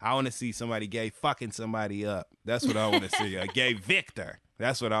kissing. I want to see somebody gay fucking somebody up. That's what I want to see. A gay victor.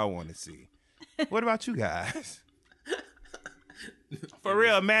 That's what I want to see. What about you guys? For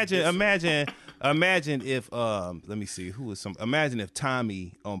real, imagine if let me see who was imagine if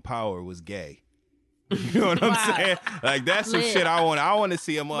Tommy on Power was gay. You know what I'm saying? Like, that's some shit I want to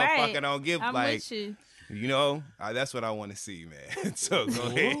see a motherfucker don't give. I'm like, with you. That's what I want to see, man. So go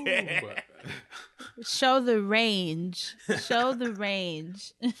ahead. Show the range. Show the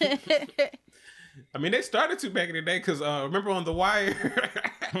range. I mean, they started to back in the day, because remember on The Wire,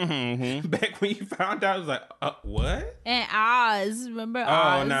 back when you found out, it was like, what? And Oz, remember Oz?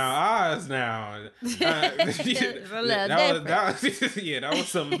 Oh, now Oz now. That was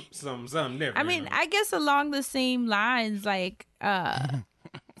something different. I mean, I guess along the same lines, like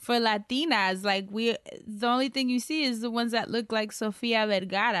for Latinas, like the only thing you see is the ones that look like Sofia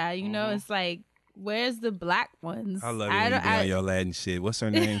Vergara. You know, it's like where's the black ones? I love it when you be on your Latin shit. What's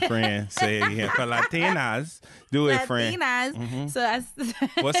her name, friend? Say it again. For Latinas. Do it, friend. Latinas. Mm-hmm. So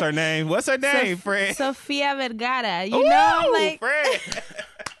What's her name? What's her name, friend? Sofia Vergara. You know, like friend.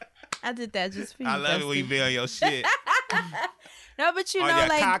 I did that just for you. I love it when you be on your shit. No, but you on know, your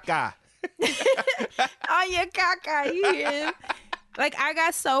like caca. on your caca, you hear? Like, I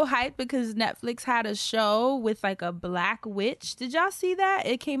got so hyped because Netflix had a show with like a black witch. Did y'all see that?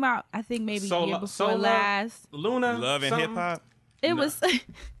 It came out, I think maybe year before last. Luna, Love and Hip Hop. It was.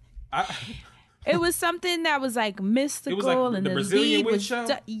 It was something that was like mystical, it was like and the Brazilian witch show.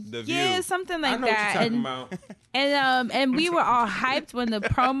 Yeah, something like I know that. What you're talking about. And we were all hyped when the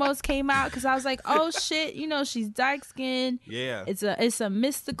promos came out because I was like, oh shit, you know, she's dark skinned. Yeah, it's a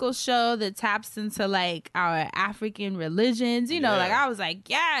mystical show that taps into like our African religions. You know, like I was like,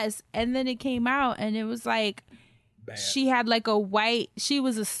 yes. And then it came out and it was like. Bad. She had like she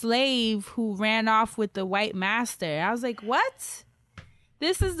was a slave who ran off with the white master. I was like, what?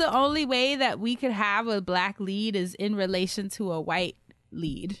 This is the only way that we could have a black lead is in relation to a white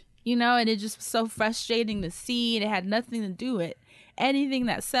lead, you know? And it just was so frustrating to see. And it had nothing to do with anything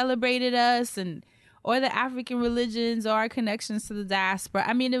that celebrated us or the African religions or our connections to the diaspora.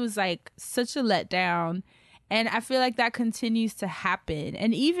 I mean, it was like such a letdown. And I feel like that continues to happen.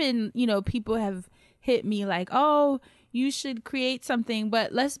 And even, you know, people have hit me like, oh, you should create something.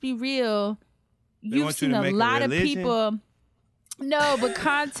 But let's be real. You've seen a lot of people... No, but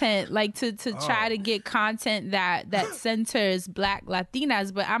content, like to try to get content that centers Black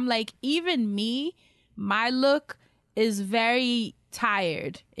Latinas. But I'm like, even me, my look is very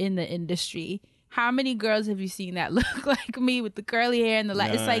tired in the industry. How many girls have you seen that look like me with the curly hair and the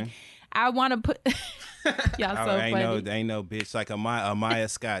light? It's like, I want to put... Y'all so funny. Ain't no bitch like Amaya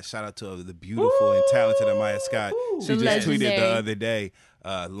Scott. Shout out to the beautiful and talented Amaya Scott. She just tweeted the other day,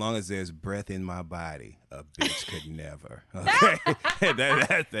 as long as there's breath in my body, a bitch could never.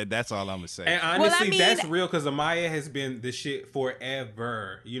 Okay, that's all I'm gonna say. And honestly, that's real because Amaya has been the shit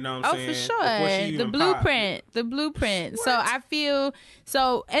forever. You know what I'm saying? Oh, for sure. The blueprint. So I feel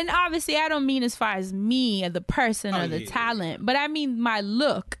and obviously I don't mean as far as me or the person or the talent, but I mean my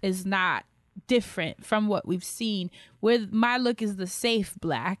look is not different from what we've seen. With my look is the safe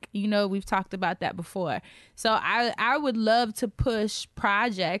black, you know, we've talked about that before. So I would love to push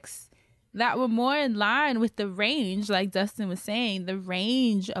projects that were more in line with the range, like Dustin was saying, the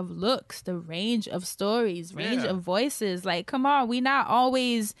range of looks, the range of stories, range of voices. Like, come on, we not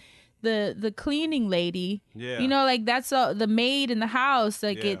always the cleaning lady. Yeah. You know, like that's the maid in the house.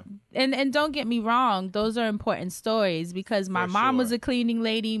 Like it and don't get me wrong, those are important stories because my mom was a cleaning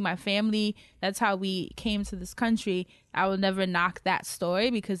lady, my family, that's how we came to this country. I will never knock that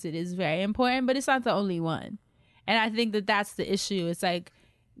story because it is very important, but it's not the only one. And I think that that's the issue. It's like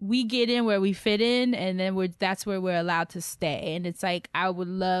we get in where we fit in and then that's where we're allowed to stay. And it's like I would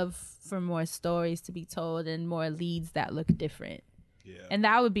love for more stories to be told and more leads that look different. Yeah. And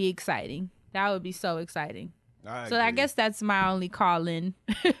that would be exciting. That would be so exciting. I guess that's my only call-in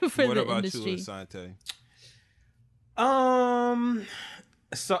for the industry. What about you, Asante?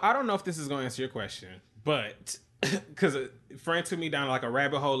 So I don't know if this is going to answer your question, but because a friend took me down like a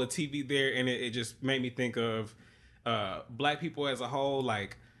rabbit hole of TV there, and it just made me think of black people as a whole.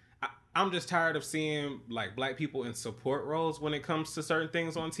 Like, I'm just tired of seeing like black people in support roles when it comes to certain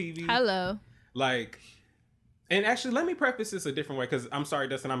things on TV. Hello. Like... And actually, let me preface this a different way because I'm sorry,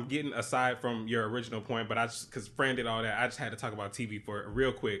 Dustin, I'm getting aside from your original point, but because Fran did all that, I just had to talk about TV for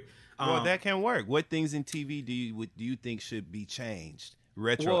real quick. Well, that can work. What things in TV do you think should be changed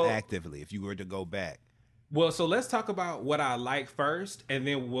retroactively if you were to go back? Well, so let's talk about what I like first, and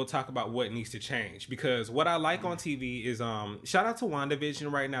then we'll talk about what needs to change. Because what I like on TV is, shout out to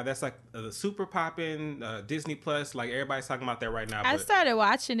WandaVision right now. That's like the super poppin' Disney Plus. Like everybody's talking about that right now. I started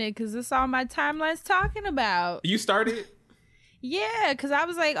watching it because it's all my timeline's talking about. You started? Yeah, because I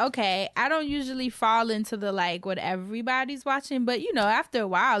was like, okay, I don't usually fall into the like what everybody's watching, but you know, after a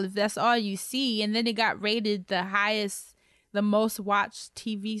while, if that's all you see, and then it got rated the most watched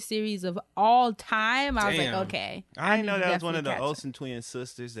TV series of all time. I was like, okay. I didn't know that was one of the Olsen twin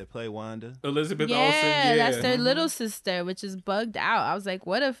sisters that play Wanda. Elizabeth Olsen. Yeah, that's their little sister, which is bugged out. I was like,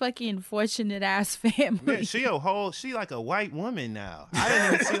 what a fucking fortunate ass family. Yeah, she like a white woman now. I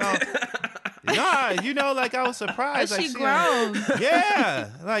didn't even see all... Nah, you know, like I was surprised. Like, she grown. Yeah,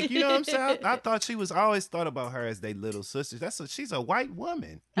 like you know what I'm saying. I thought she was always thought about her as they little sisters. She's a white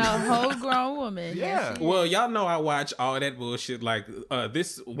woman, a whole grown woman. Yeah. Well, y'all know I watch all that bullshit. Like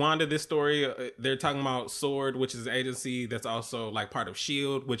this story. They're talking about S.W.O.R.D., which is an agency that's also like part of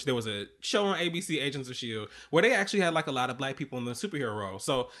S.H.I.E.L.D., which there was a show on ABC, Agents of S.H.I.E.L.D., where they actually had like a lot of black people in the superhero role.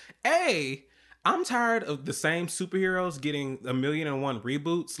 So, I'm tired of the same superheroes getting 1,000,001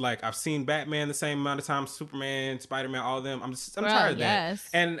 reboots. Like, I've seen Batman the same amount of times, Superman, Spider-Man, all of them. I'm tired of that.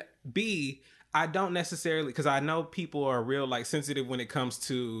 And B, I don't necessarily, because I know people are real like sensitive when it comes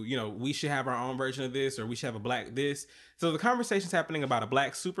to, you know, we should have our own version of this, or we should have a black this. So the conversation's happening about a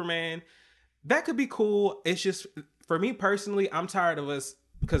black Superman. That could be cool. It's just, for me personally, I'm tired of us,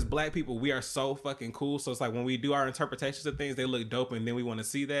 because black people, we are so fucking cool. So it's like when we do our interpretations of things, they look dope, and then we want to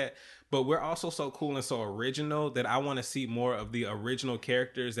see that. But we're also so cool and so original that I want to see more of the original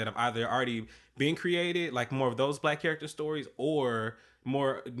characters that have either already been created, like more of those black character stories, or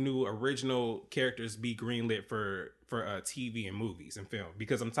more new original characters be greenlit for TV and movies and film.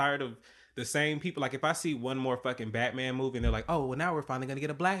 Because I'm tired of the same people. Like, if I see one more fucking Batman movie and they're like, oh, well, now we're finally gonna get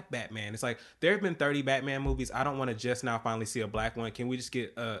a black Batman. It's like, there have been 30 Batman movies. I don't want to just now finally see a black one. Can we just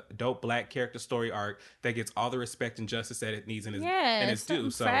get a dope black character story arc that gets all the respect and justice that it needs and it's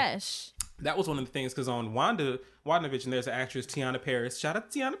due? So fresh. That was one of the things, because on WandaVision, there's an actress, Tiana Paris. Shout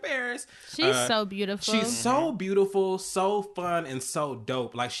out to Tiana Paris. She's so beautiful. She's so beautiful, so fun, and so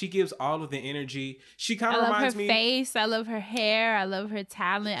dope. Like, she gives all of the energy. She kind of reminds me. I love her face. I love her hair. I love her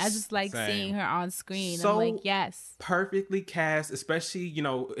talent. I just like seeing her on screen. So I'm like, yes. Perfectly cast, especially, you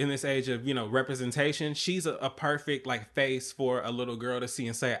know, in this age of, you know, representation. She's a perfect, like, face for a little girl to see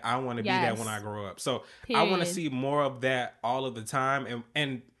and say, I want to be that when I grow up. So I want to see more of that all of the time.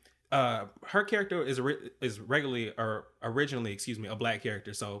 And her character is originally a black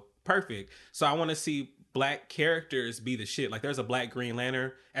character, so perfect. So I want to see black characters be the shit. Like, there's a black Green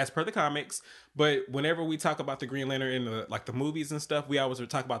Lantern as per the comics, but whenever we talk about the Green Lantern in the movies and stuff, we always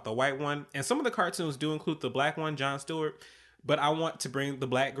talk about the white one, and some of the cartoons do include the black one, John Stewart. But I want to bring the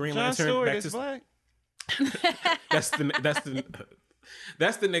black Green Lantern back to black. That's the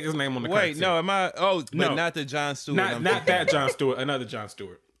nigga's name on the cartoon. Wait, no, am I? Oh, but No. not the John Stewart. Not that John Stewart, another John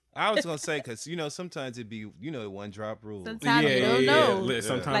Stewart. I was gonna say, because you know sometimes it'd be, you know, one drop rule. Sometimes you don't know.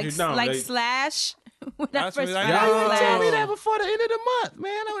 Sometimes you don't. Like Slash. When I That's first like, found you Slash. told me that before the end of the month,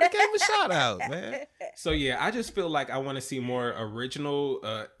 man. I would have gave him a shout out, man. So yeah, I just feel like I want to see more original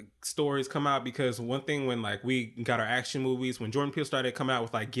stories come out, because one thing when like we got our action movies, when Jordan Peele started coming out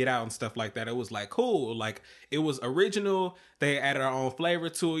with like Get Out and stuff like that, it was like cool, like it was original. They added our own flavor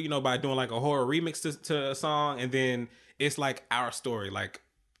to it, you know, by doing like a horror remix to a song, and then it's like our story. Like,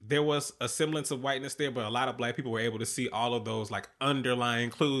 there was a semblance of whiteness there, but a lot of black people were able to see all of those like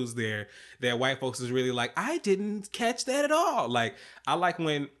underlying clues there that white folks is really like, I didn't catch that at all. Like, I like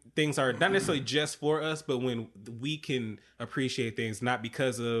when things are not necessarily just for us, but when we can appreciate things not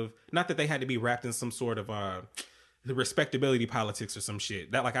that they had to be wrapped in some sort of the respectability politics or some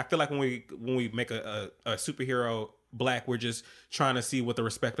shit. That, like, I feel like when we make a superhero black, we're just trying to see what the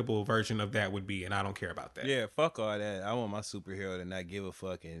respectable version of that would be, and I don't care about that. Yeah, fuck all that. I want my superhero to not give a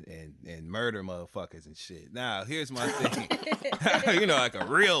fuck and murder motherfuckers and shit. Now, here's my thing. You know, like a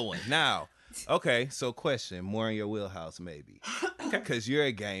real one. Now, okay, so question, more in your wheelhouse maybe. Because you're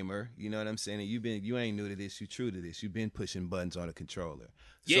a gamer, you know what I'm saying? And you ain't new to this, you true to this. You've been pushing buttons on a controller.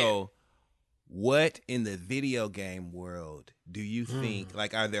 Yeah. So what in the video game world do you think,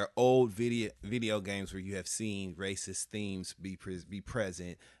 like, are there old video games where you have seen racist themes be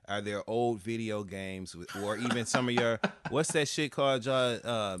present? Are there old video games or even some of your, what's that shit called,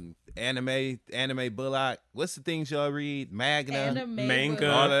 y'all? Anime Bullock? What's the things y'all read?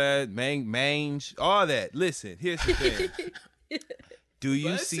 Manga, all of that, mange, all that. Listen, here's the thing. Do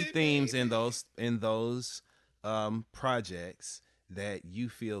you see themes in those projects that you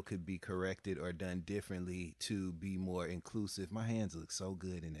feel could be corrected or done differently to be more inclusive? My hands look so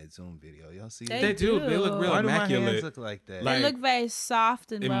good in that Zoom video. Y'all see that? They do. They look real Why immaculate. do my hands look like that? They look very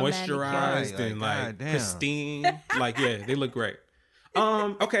soft and well moisturized manicured. and Like, like goddamn. pristine. Like, yeah, they look great.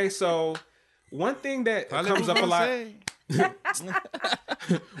 Okay, so one thing that comes up a lot.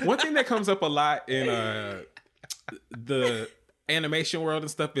 One thing that comes up a lot in the animation world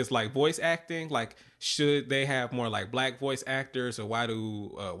and stuff is like voice acting. Like, should they have more like black voice actors, or why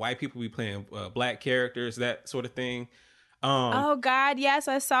do white people be playing black characters, that sort of thing? Oh God, yes,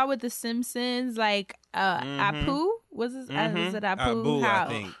 I saw with the Simpsons, like Apu was it Apu? Apu, I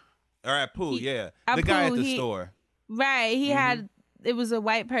think, or Apu, yeah, the guy at the store, right? He had, it was a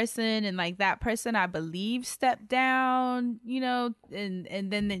white person, and like that person, I believe, stepped down, you know, and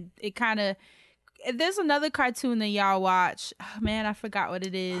then it kind of. There's another cartoon that y'all watch. Oh, man, I forgot what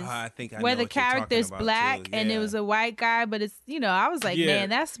it is. I think I know where the what you're character's talking about, black too. and it Yeah. was a white guy, but it's, you know, I was like, Yeah. man,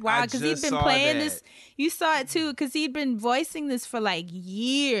 that's wild, because he'd just been saw playing that. this. You saw it too, because he'd been voicing this for like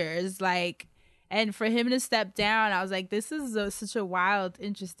years, like, and for him to step down, I was like, this is such a wild,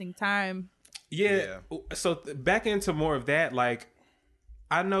 interesting time. Yeah. So back into more of that, like,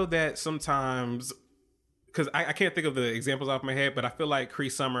 I know that sometimes, because I can't think of the examples off my head, but I feel like Cree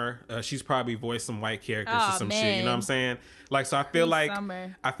Summer, she's probably voiced some white characters or some shit. You know what I'm saying? Like, so I feel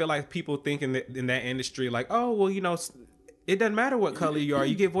like people think in that industry, like, oh, well, you know, it doesn't matter what color you are.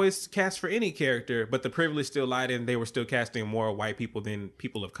 You get voice cast for any character, but the privilege still lied in they were still casting more white people than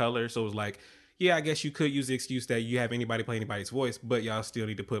people of color. So it was like, yeah, I guess you could use the excuse that you have anybody play anybody's voice, but y'all still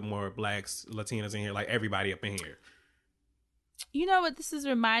need to put more blacks, Latinas in here, like everybody up in here. You know what this is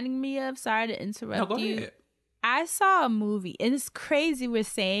reminding me of? Sorry to interrupt you. Ahead. I saw a movie, and it's crazy we're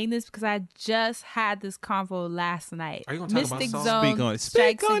saying this because I just had this convo last night. Are you going to talk Mystic about Zone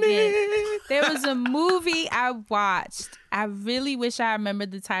Strikes Again. There was a movie I watched. I really wish I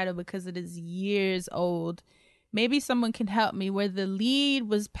remembered the title because it is years old. Maybe someone can help me, where the lead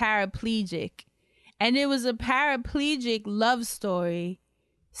was paraplegic. And it was a paraplegic love story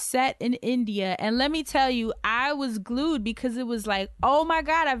set in India. And let me tell you, I was glued because it was like, oh my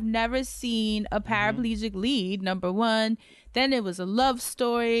God, I've never seen a paraplegic lead, number one. Then it was a love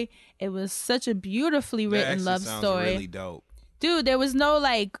story. It was such a beautifully written love story. Really dope. Dude, there was no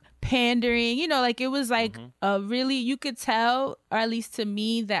like pandering, you know, like it was like a really, you could tell, or at least to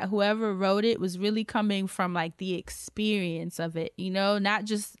me, that whoever wrote it was really coming from like the experience of it, you know, not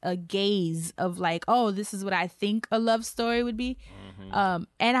just a gaze of like, oh, this is what I think a love story would be. And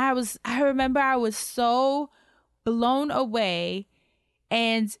I remember I was so blown away,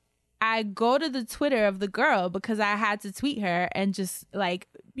 and I go to the Twitter of the girl because I had to tweet her and just like,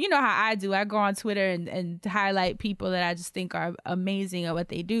 you know how I do. I go on Twitter and highlight people that I just think are amazing at what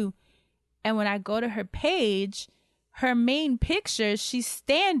they do. And when I go to her page, her main picture, she's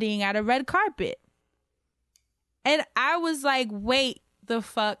standing at a red carpet. And I was like, wait the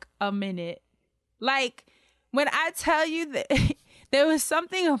fuck a minute. Like, when I tell you that there was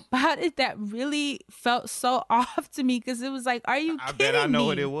something about it that really felt so off to me, because it was like, are you kidding me? I bet I know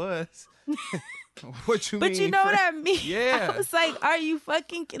what it was. What you mean? But you know what I mean? Yeah. I was like, are you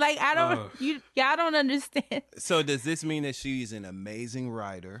fucking, like, I don't, y'all don't understand. So does this mean that she's an amazing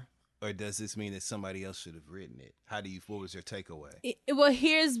writer, or does this mean that somebody else should have written it? What was your takeaway? Well,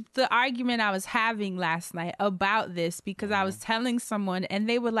 here's the argument I was having last night about this, because I was telling someone and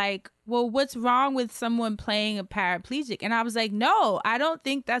they were like, well, what's wrong with someone playing a paraplegic? And I was like, no, I don't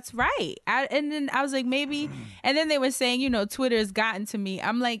think that's right. And then I was like, maybe. And then they were saying, you know, Twitter has gotten to me.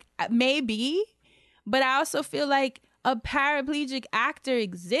 I'm like, maybe. But I also feel like a paraplegic actor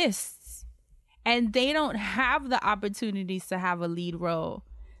exists and they don't have the opportunities to have a lead role.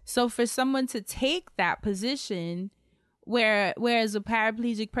 So for someone to take that position, whereas a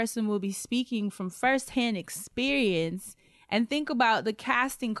paraplegic person will be speaking from firsthand experience, and think about the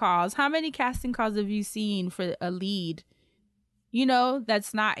casting calls. How many casting calls have you seen for a lead, you know,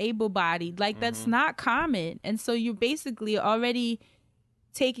 that's not able-bodied? Like, that's not common. And so you're basically already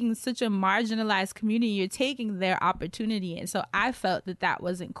taking such a marginalized community, you're taking their opportunity. And so I felt that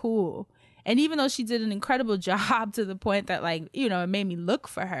wasn't cool. And even though she did an incredible job to the point that, like, you know, it made me look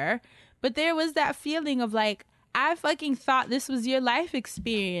for her, but there was that feeling of like, I fucking thought this was your life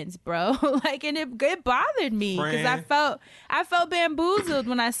experience, bro. Like, and it bothered me because I felt bamboozled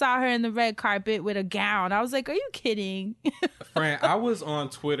when I saw her in the red carpet with a gown. I was like, are you kidding? Fran, I was on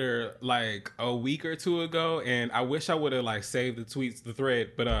Twitter like a week or two ago, and I wish I would have like saved the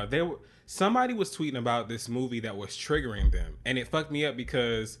thread, but somebody was tweeting about this movie that was triggering them, and it fucked me up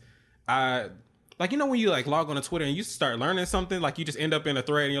because like, you know, when you like log on to Twitter and you start learning something, like you just end up in a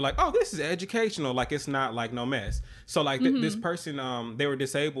thread and you're like, oh, this is educational. Like, it's not like no mess. So like this person, they were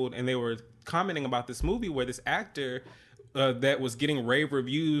disabled and they were commenting about this movie where this actor that was getting rave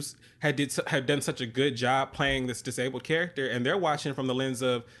reviews had done such a good job playing this disabled character. And they're watching from the lens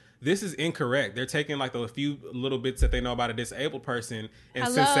of, this is incorrect. They're taking like the few little bits that they know about a disabled person and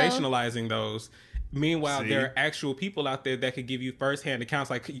sensationalizing those. Meanwhile, there are actual people out there that could give you firsthand accounts,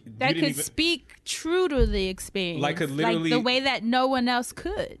 like that could speak true to the experience, like could literally, like the way that no one else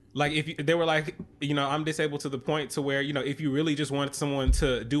could. Like if they were like, you know, I'm disabled to the point to where, you know, if you really just wanted someone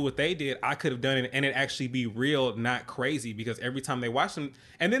to do what they did, I could have done it, and it actually be real, not crazy. Because every time they watch them,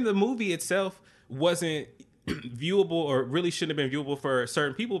 and then the movie itself wasn't viewable, or really shouldn't have been viewable for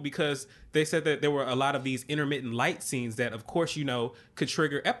certain people, because they said that there were a lot of these intermittent light scenes that, of course, you know, could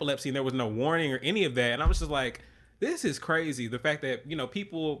trigger epilepsy, and there was no warning or any of that. And I was just like, this is crazy. The fact that, you know,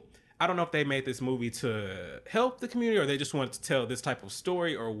 people, I don't know if they made this movie to help the community or they just wanted to tell this type of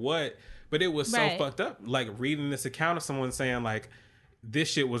story or what, but it was so fucked up. Like reading this account of someone saying like, this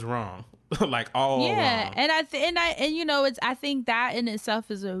shit was wrong. Like all wrong. And you know, I think that in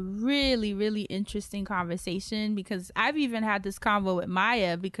itself is a really, really interesting conversation, because I've even had this convo with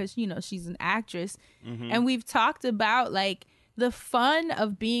Maya, because, you know, she's an actress, and we've talked about like the fun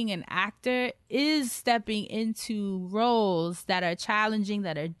of being an actor is stepping into roles that are challenging,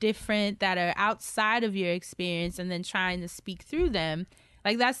 that are different, that are outside of your experience, and then trying to speak through them.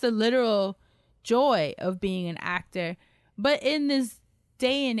 Like, that's the literal joy of being an actor. But in this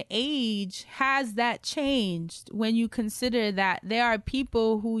day and age, has that changed when you consider that there are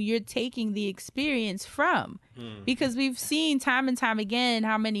people who you're taking the experience from? Because we've seen time and time again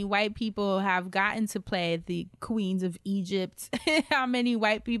how many white people have gotten to play the queens of Egypt, how many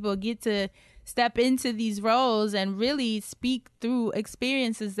white people get to step into these roles and really speak through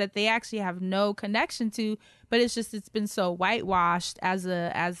experiences that they actually have no connection to, but it's been so whitewashed as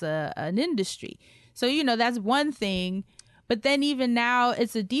an industry. So, you know, that's one thing. But then even now,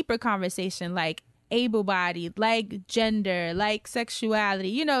 it's a deeper conversation, like able-bodied, like gender, like sexuality.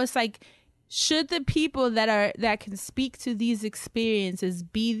 You know, it's like, should the people that can speak to these experiences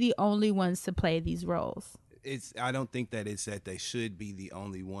be the only ones to play these roles? I don't think that it's that they should be the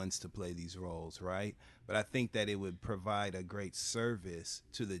only ones to play these roles, right? But I think that it would provide a great service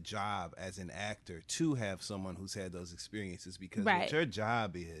to the job as an actor to have someone who's had those experiences, because what your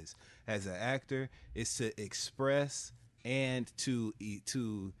job is as an actor is to express and to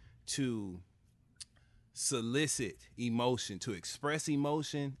solicit emotion, to express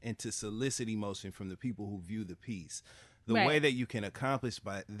emotion and to solicit emotion from the people who view the piece. The way that you can accomplish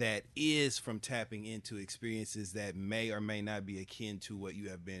that is from tapping into experiences that may or may not be akin to what you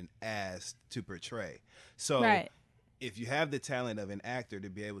have been asked to portray. So if you have the talent of an actor to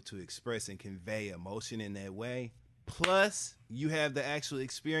be able to express and convey emotion in that way, plus you have the actual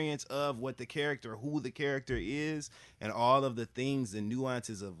experience of what the character, who the character is, and all of the things and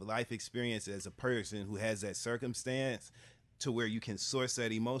nuances of life experience as a person who has that circumstance, to where you can source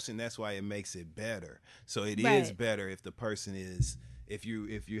that emotion, that's why it makes it better. So it is better if the person is, if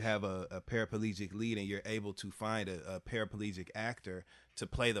you have a paraplegic lead and you're able to find a paraplegic actor to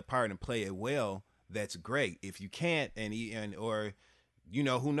play the part and play it well, that's great. If you can't, or you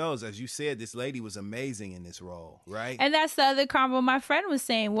know, who knows? As you said, this lady was amazing in this role, right? And that's the other combo my friend was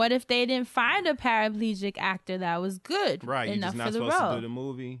saying. What if they didn't find a paraplegic actor that was good enough for the role? You're just not supposed to do the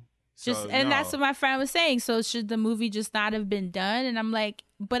movie. That's what my friend was saying. So should the movie just not have been done? And I'm like,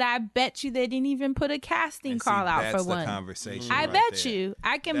 but I bet you they didn't even put a casting call out for one. Conversation I bet you.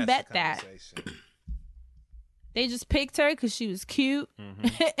 I can bet that. They just picked her because she was cute,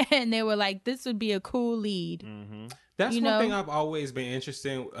 and they were like, "This would be a cool lead." That's one thing I've always been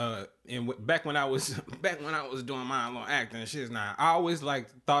interested in. Back when I was doing my own acting and shit, I always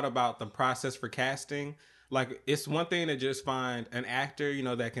thought about the process for casting. Like, it's one thing to just find an actor, you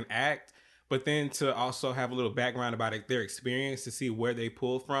know, that can act, but then to also have a little background about their experience to see where they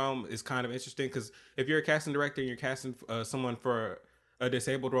pull from is kind of interesting. Because if you're a casting director and you're casting someone for a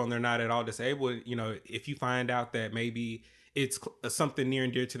disabled role and they're not at all disabled, you know, if you find out that maybe it's something near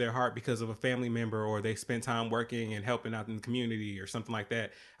and dear to their heart because of a family member, or they spend time working and helping out in the community or something like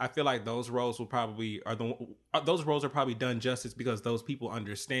that, I feel like those roles are probably done justice because those people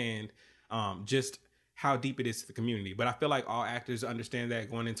understand just how deep it is to the community. But I feel like all actors understand that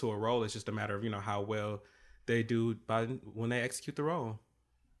going into a role. It's just a matter of, you know, how well they do when they execute the role.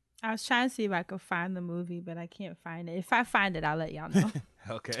 I was trying to see if I could find the movie, but I can't find it. If I find it, I'll let y'all know.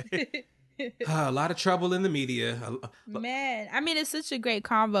 Okay. A lot of trouble in the media. Man, I mean, it's such a great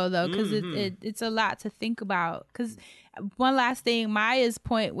combo, though, because it's a lot to think about. Because one last thing, Maya's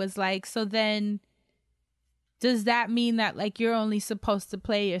point was like, so then does that mean that, like, you're only supposed to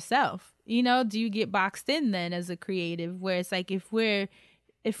play yourself? You know, do you get boxed in then as a creative, where it's like, if we're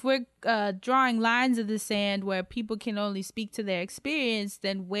drawing lines in the sand where people can only speak to their experience,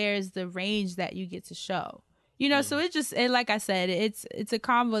 then where's the range that you get to show? You know, so like I said, it's a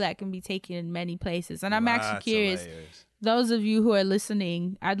combo that can be taken in many places. And I'm actually curious, those of you who are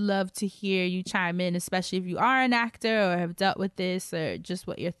listening, I'd love to hear you chime in, especially if you are an actor or have dealt with this, or just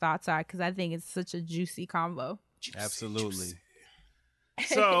what your thoughts are, because I think it's such a juicy combo. Absolutely.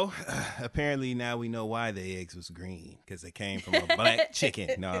 So apparently now we know why the eggs was green, because they came from a black chicken.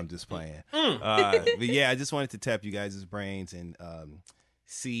 No, I'm just playing. But yeah, I just wanted to tap you guys' brains and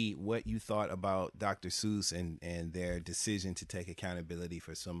see what you thought about Dr. Seuss and their decision to take accountability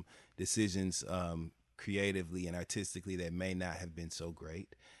for some decisions creatively and artistically that may not have been so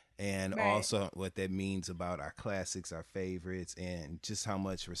great. And also what that means about our classics, our favorites, and just how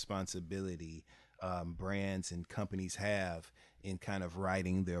much responsibility brands and companies have in kind of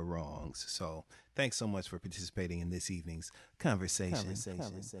righting their wrongs. So thanks so much for participating in this evening's conversation.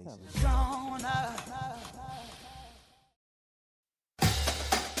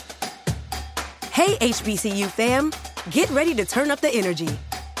 Hey, HBCU fam, get ready to turn up the energy.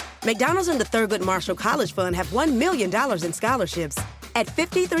 McDonald's and the Thurgood Marshall College Fund have $1 million in scholarships at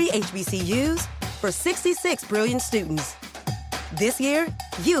 53 HBCUs for 66 brilliant students. This year,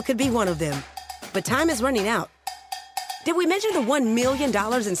 you could be one of them. But time is running out. Did we mention the $1 million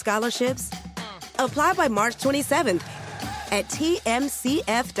in scholarships? Apply by March 27th at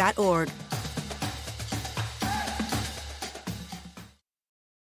tmcf.org.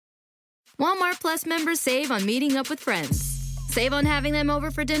 Walmart Plus members save on meeting up with friends. Save on having them over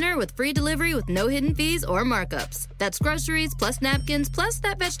for dinner with free delivery with no hidden fees or markups. That's groceries, plus napkins, plus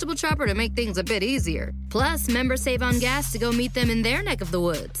that vegetable chopper to make things a bit easier. Plus, members save on gas to go meet them in their neck of the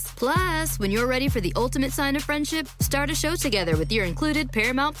woods. Plus, when you're ready for the ultimate sign of friendship, start a show together with your included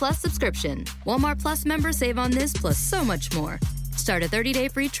Paramount Plus subscription. Walmart Plus members save on this plus so much more. Start a 30-day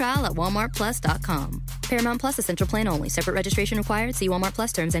free trial at walmartplus.com. Paramount Plus Essential Plan only. Separate registration required. See Walmart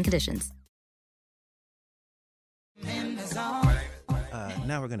Plus terms and conditions.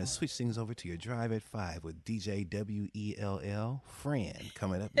 Now we're going to switch things over to your Drive at 5 with DJ WELL. Fran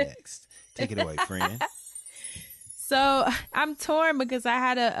coming up next. Take it away, Fran. So I'm torn because I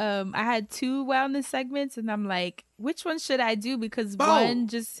had two wellness segments and I'm like, which one should I do? Because one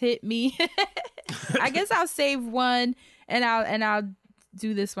just hit me. I guess I'll save one and I'll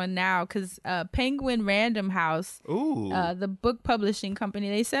do this one now because Penguin Random House, the book publishing company,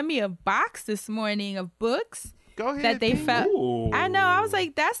 they sent me a box this morning of books. Go ahead, that they felt. I know. I was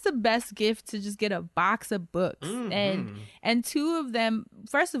like, that's the best gift, to just get a box of books. Mm-hmm. And two of them,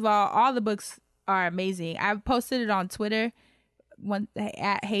 first of all the books are amazing. I posted it on Twitter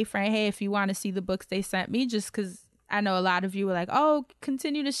at Hey Fran Hey if you want to see the books they sent me, just because I know a lot of you were like, oh,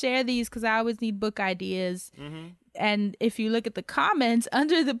 continue to share these because I always need book ideas. Mm-hmm. And if you look at the comments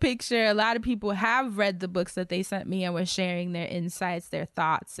under the picture, a lot of people have read the books that they sent me and were sharing their insights, their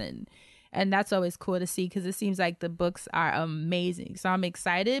thoughts, and that's always cool to see because it seems like the books are amazing. So I'm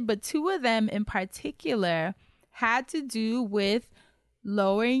excited. But two of them in particular had to do with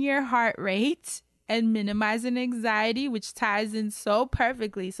lowering your heart rate and minimizing anxiety, which ties in so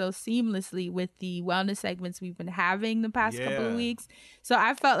perfectly, so seamlessly with the wellness segments we've been having the past couple of weeks. So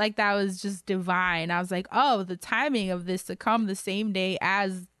I felt like that was just divine. I was like, oh, the timing of this to come the same day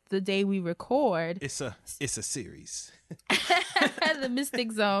as the day we record. It's a series. The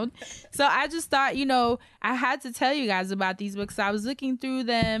Mystic Zone. So I just thought, I had to tell you guys about these books. I was looking through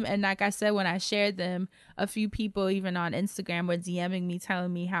them, and like I said, when I shared them, a few people even on Instagram were DMing me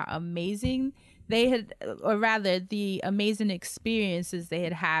telling me how amazing they had, or rather the amazing experiences they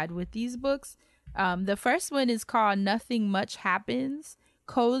had with these books. The first one is called Nothing Much Happens,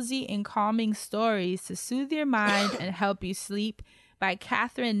 Cozy and Calming Stories to Soothe Your Mind and Help You Sleep, by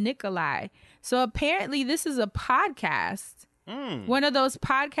Catherine Nicolai. So apparently this is a podcast. One of those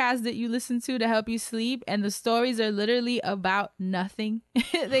podcasts that you listen to help you sleep, and the stories are literally about nothing.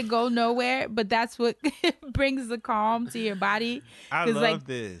 They go nowhere, but that's what brings the calm to your body. I love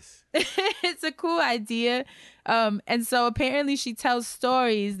this. It's a cool idea. And so apparently she tells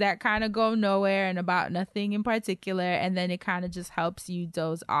stories that kind of go nowhere and about nothing in particular, and then it kind of just helps you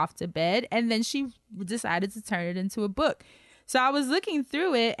doze off to bed. And then she decided to turn it into a book. So I was looking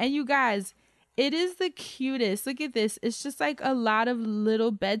through it, and you guys, it is the cutest. Look at this. It's just like a lot of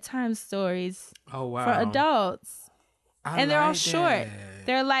little bedtime stories for adults. And they're all short.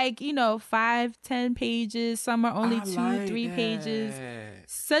 They're like, 5-10 pages. Some are only 2-3 pages.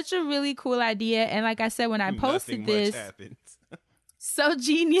 Such a really cool idea. And like I said, when I posted this, so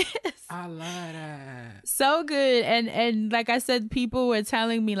genius. I love that. So good. And like I said, people were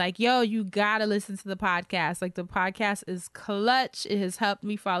telling me like, yo, you gotta listen to the podcast. Like, the podcast is clutch. It has helped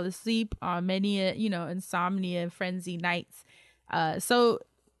me fall asleep on many, insomnia frenzy nights. So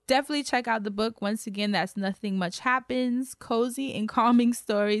definitely check out the book. Once again, that's Nothing Much Happens, Cozy and Calming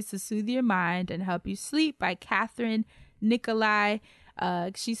Stories to Soothe Your Mind and Help You Sleep by Catherine Nicolai.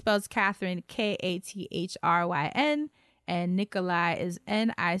 She spells Catherine Kathryn, and Nicolai is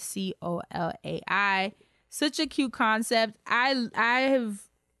Nicolai. Such a cute concept. I have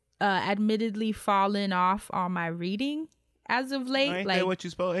admittedly fallen off on my reading as of late. Ain't that what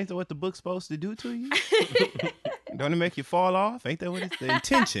ain't that what the book's supposed to do to you? Don't it make you fall off? Ain't that what it's the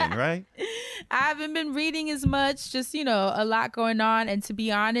intention, right? I haven't been reading as much, just, a lot going on. And to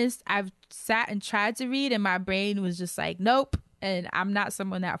be honest, I've sat and tried to read and my brain was just like, nope. And I'm not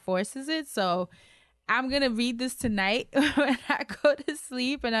someone that forces it. So I'm going to read this tonight when I go to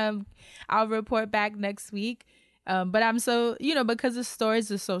sleep, and I'll report back next week. But I'm so, because the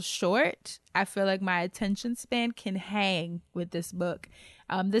stories are so short, I feel like my attention span can hang with this book.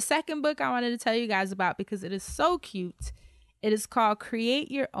 The second book I wanted to tell you guys about, because it is so cute, it is called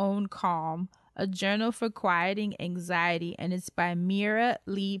Create Your Own Calm, A Journal for Quieting Anxiety, and it's by Meera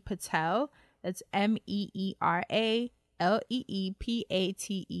Lee Patel. That's MEERALEEPATEL.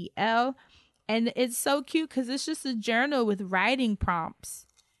 And it's so cute because it's just a journal with writing prompts.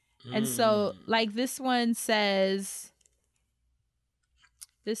 And so, like, this one says,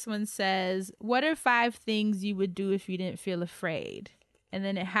 what are 5 things you would do if you didn't feel afraid? And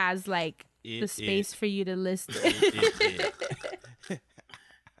then it has, like, the space for you to list it.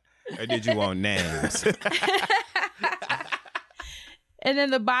 Or did you want names? And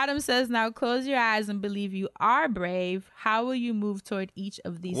then the bottom says, now close your eyes and believe you are brave. How will you move toward each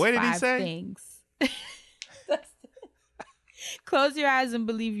of these 5 things? Close your eyes and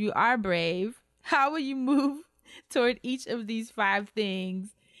believe you are brave. How will you move toward each of these 5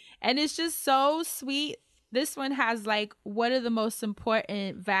 things? And it's just so sweet. This one has like, what are the most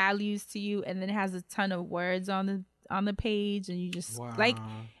important values to you? And then it has a ton of words on the page, and you just like,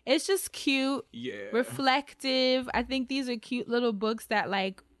 it's just cute, reflective. I think these are cute little books that,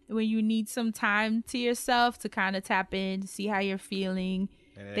 like, when you need some time to yourself to kind of tap in to see how you're feeling.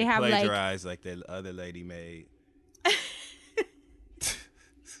 And they have plagiarized like that other lady made.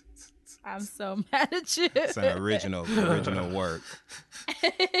 I'm so mad at you. It's an original work.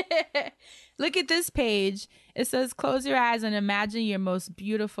 Look at this page. It says, close your eyes and imagine your most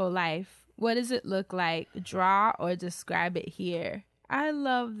beautiful life. What does it look like? Draw or describe it here. I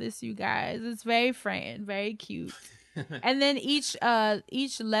love this, you guys. It's very fraying, very cute. And then each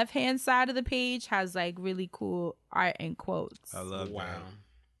left-hand side of the page has like really cool art and quotes. I love that.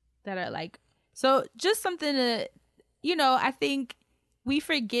 That are like, so just something to, you know, I think we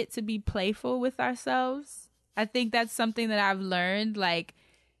forget to be playful with ourselves. I think that's something that I've learned, like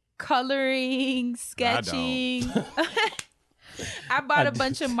coloring, sketching. I bought a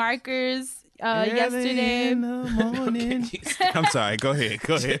bunch of markers yesterday. In the morning. I'm sorry. Go ahead.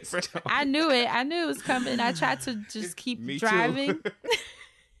 I knew it was coming. I tried to just keep driving.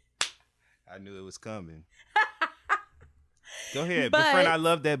 I knew it was coming. Go ahead. But friend, I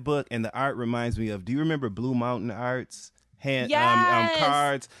love that book, and the art reminds me of, do you remember Blue Mountain Arts?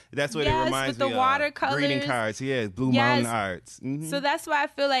 Cards. That's what it reminds me of. The watercolors. Greeting cards. Yeah, Blue Mountain Arts. Mm-hmm. So that's why I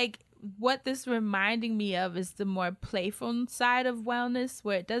feel like what this reminding me of is the more playful side of wellness,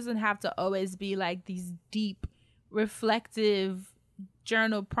 where it doesn't have to always be like these deep, reflective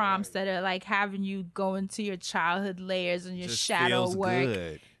journal prompts that are like having you go into your childhood layers and your just shadow work.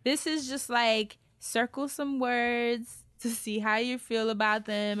 Good. This is just like circle some words to see how you feel about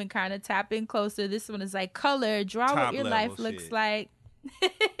them and kind of tap in closer. This one is like color, draw what your life looks like.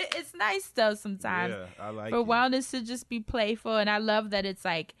 It's nice though sometimes. Yeah, I like for wellness to just be playful, and I love that it's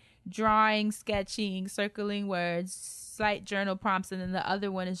like drawing, sketching, circling words, slight journal prompts, and then the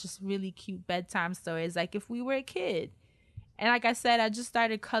other one is just really cute bedtime stories, like if we were a kid. And like I said, I just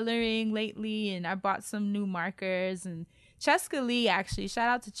started coloring lately, and I bought some new markers. And Cheska Lee, actually, shout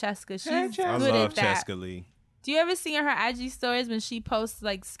out to Cheska. She's good I love Cheska Lee. Do you ever see her IG stories when she posts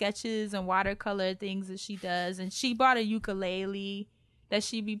like sketches and watercolor things that she does? And she bought a ukulele that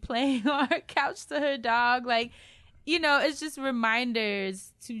she be playing on her couch to her dog. Like, you know, it's just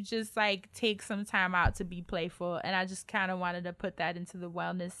reminders to just like take some time out to be playful. And I just kind of wanted to put that into the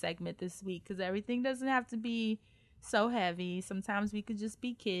wellness segment this week, because everything doesn't have to be so heavy. Sometimes we could just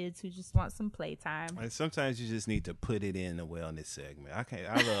be kids who just want some playtime. And sometimes you just need to put it in the wellness segment.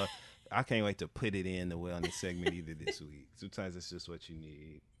 I can't wait to put it in the wellness segment either this week. Sometimes it's just what you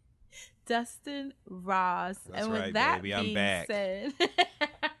need. Dustin Ross. That's and with right, that baby. being I'm back. Said,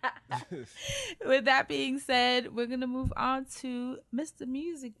 with that being said, we're gonna move on to Mr.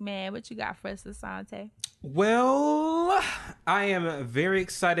 Music Man. What you got for us, Asante? Well, I am very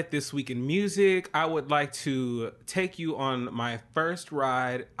excited this week in music. I would like to take you on my first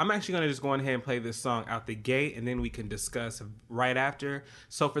ride. I'm actually going to just go ahead and play this song out the gate, and then we can discuss right after.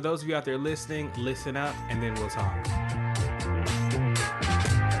 So for those of you out there listening, listen up, and then we'll talk.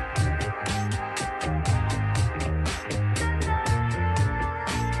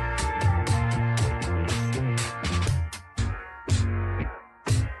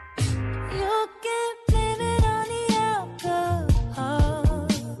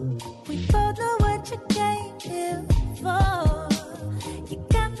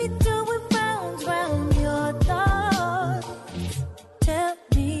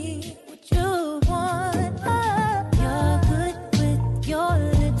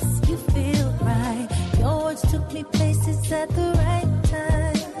 At the right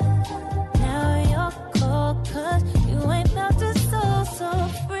time. Now you're cold, 'cause you ain't felt it so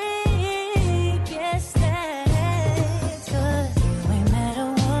free. Yes, that's good. You ain't met a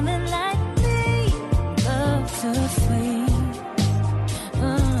woman like me. Love too sweet.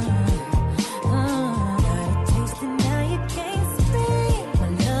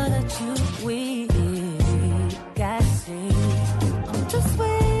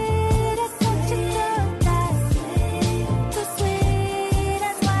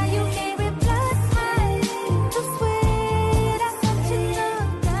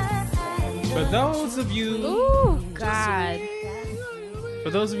 of you, Ooh, God.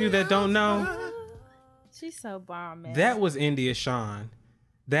 for those of you that don't know, She's so bomb, man. that was India Shawn.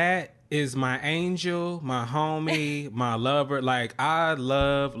 That is my angel, my homie, my lover. Like, I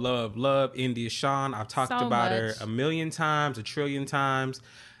love India Shawn. I've talked So about her much. a million times, a trillion times.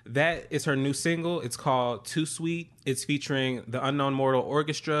 That is her new single. It's called Too Sweet. It's featuring the Unknown Mortal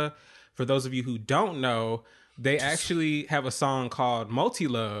Orchestra. For those of you who don't know, they actually have a song called Multi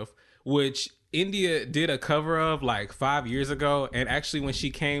Love, which India did a cover of like 5 years ago. And actually, when she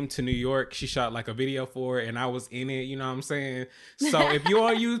came to New York, she shot like a video for it, and I was in it. You know what I'm saying? So if you're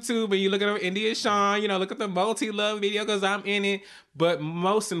on YouTube and you look at India Shawn, you know, look at the Multi Love video because I'm in it. But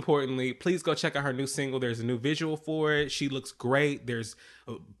most importantly, please go check out her new single. There's a new visual for it. She looks great. There's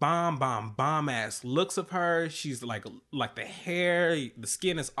bomb ass looks of her. She's like the hair, the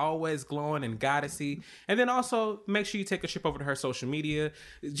skin is always glowing and goddessy. And then also make sure you take a trip over to her social media.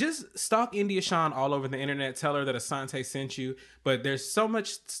 Just stalk India Shawn all over the internet. Tell her that Asante sent you. But there's so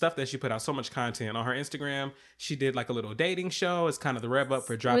much stuff that she put out, so much content on her Instagram. She did like a little dating show. It's kind of the rev up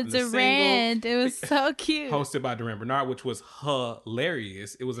for dropping With the single. Durant. It was so cute. Hosted by Durant Bernard, which was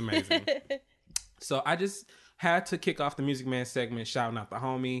hilarious. It was amazing. So I just had to kick off the Music Man segment shouting out the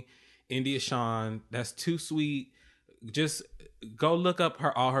homie, India Shawn. That's Too Sweet. Just go look up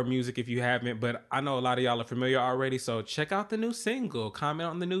all her music if you haven't, but I know a lot of y'all are familiar already, so check out the new single,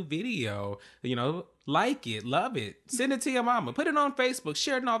 comment on the new video, you know, like it, love it, send it to your mama, put it on Facebook,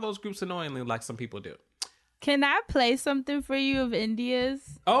 share it in all those groups annoyingly like some people do. Can I play something for you of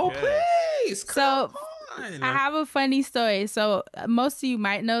India's? Oh, please. So I have a funny story. So most of you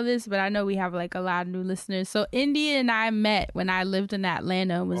might know this, but I know we have like a lot of new listeners. So India and I met when I lived in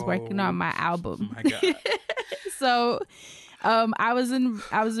Atlanta and was working on my album. My God. So I was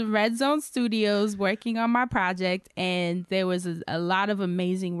in Red Zone Studios working on my project, and there was a lot of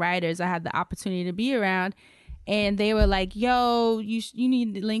amazing writers I had the opportunity to be around. And they were like, yo, you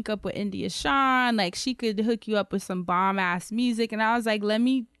need to link up with India Shawn. Like, she could hook you up with some bomb-ass music. And I was like, let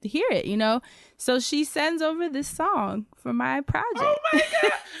me hear it, you know? So she sends over this song for my project. Oh, my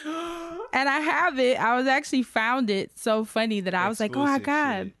God. And I have it. I was actually found it so funny that I was like, oh, my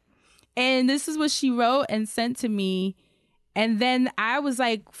God. Shit. And this is what she wrote and sent to me. And then I was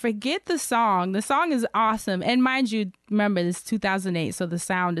like, forget the song. The song is awesome. And mind you, remember, this is 2008, so the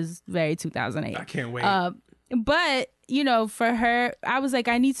sound is very 2008. I can't wait. But, you know, for her, I was like,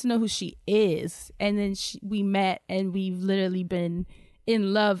 I need to know who she is. And then we met, and we've literally been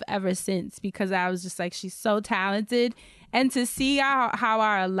in love ever since, because I was just like, she's so talented. And to see how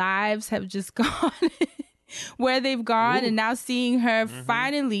our lives have just gone where they've gone, and now seeing her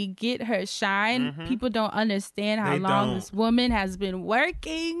finally get her shine, people don't understand how long this woman has been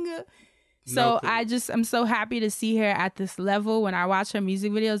working. So I'm so happy to see her at this level. When I watch her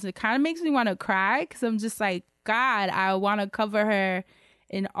music videos, it kind of makes me want to cry, because I'm just like, God, I want to cover her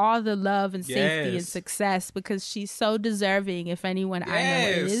in all the love and safety and success, because she's so deserving. If anyone I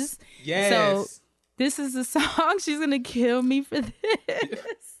know is. So this is the song. She's gonna kill me for this,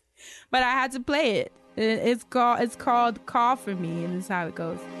 but I had to play it. It's called "Call for Me," and this is how it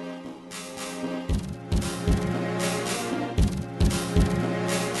goes.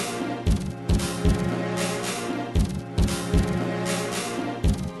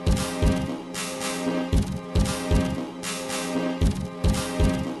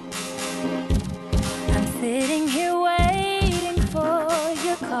 Sitting here waiting for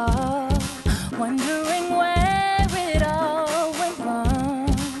your call, wondering where it all went wrong.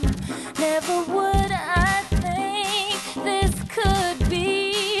 Never would I think this could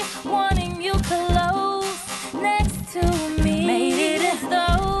be wanting you close next to me. Made it as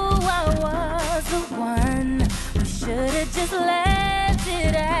though I was the one. We should have just left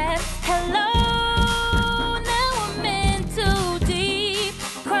it at hello.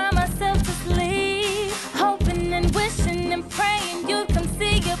 Praying you come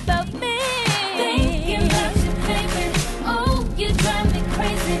see about me. Thinking about you, baby. Oh, you drive me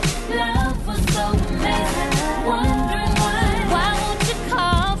crazy. Love was so amazing. Wondering why won't you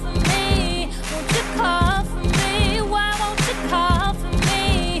call for me? Won't you call for me? Why won't you call for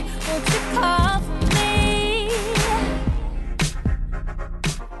me? Won't you call for me?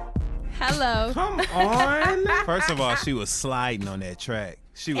 Hello. Come on. First of all, she was sliding on that track.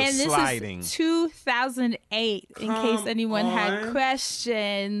 She was sliding. This is 2008, in case anyone had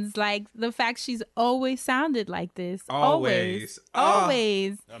questions. Like, the fact she's always sounded like this. Always.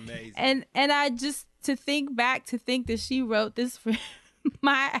 Amazing. And I just, to think that she wrote this for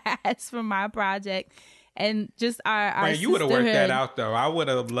my ass, for my project. And just our Fran, you would have worked that sisterhood. out though. I would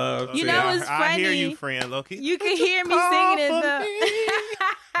have loved. You to. know, it's I hear funny. you, friend. Loki. You can hear me singing it though.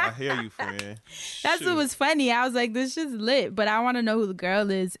 I hear you, friend. That's what was funny. I was like, this shit's lit, but I want to know who the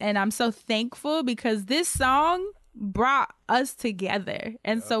girl is. And I'm so thankful because this song brought us together.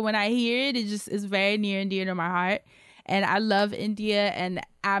 And so when I hear it, it just is very near and dear to my heart. And I love India, and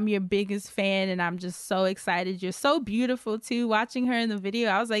I'm your biggest fan, and I'm just so excited. You're so beautiful too. Watching her in the video,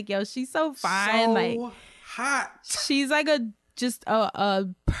 I was like, yo, she's so fine. So like hot. She's like a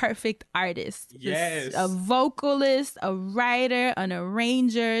perfect artist. Yes. Just a vocalist, a writer, an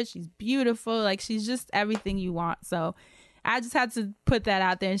arranger. She's beautiful. Like, she's just everything you want. So I just had to put that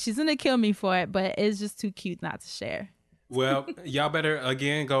out there, and she's gonna kill me for it, but it's just too cute not to share. Well, y'all better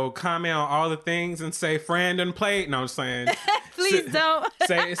again go comment on all the things and say Fran done played. No, I'm saying. Please don't.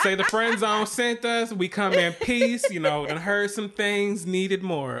 say the friend zone sent us. We come in peace. You know, and heard some things, needed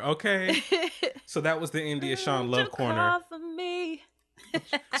more. Okay. So that was the India Sean Love Corner. Call for me.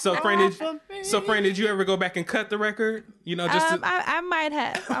 So Fran, did you ever go back and cut the record? You know, just I might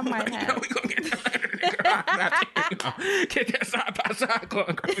have. I might have. we gonna get get that side by side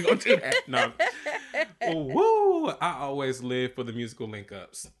going. We gonna do that. No. Woo! I always live for the musical link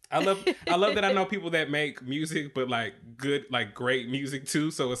ups. I love that I know people that make music, but like good, like great music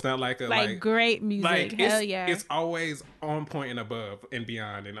too. So it's not like a like great music. Like Hell yeah! It's always on point and above and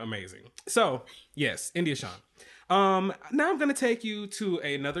beyond and amazing. So yes, India Sean. Now I'm gonna take you to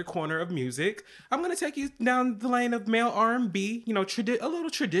another corner of music. I'm gonna take you down the lane of male R&B. You know, a little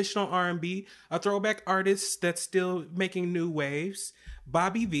traditional R&B, a throwback artist that's still making new waves.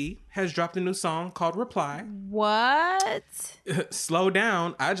 Bobby V has dropped a new song called Reply. What? Slow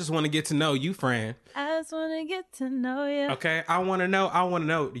down. I just want to get to know you, Fran. I just want to get to know you. Okay, I want to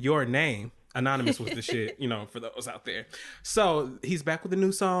know your name. Anonymous was the shit, you know, for those out there. So he's back with a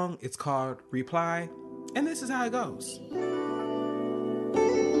new song. It's called Reply. And this is how it goes.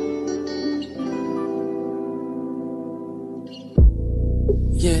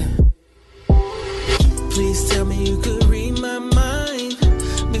 Yeah. Please tell me you could read my mind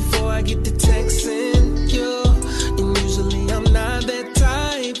before I get the texting you. And usually I'm not that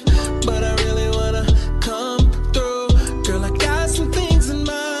type, but I really wanna come through. Girl, I got some things in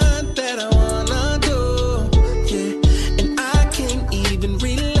mind that I wanna do. Yeah, and I can't even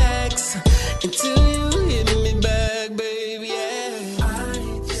relax until you hit me back, baby.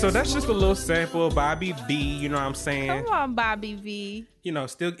 Yeah. So that's just a little sample of Bobby V, you know what I'm saying? Come on, Bobby V. You know,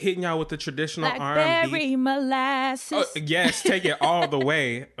 still hitting y'all with the traditional R&B. Blackberry molasses. Oh, yes, take it all the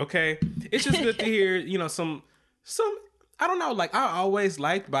way, okay? It's just good to hear, you know, some I don't know, like I always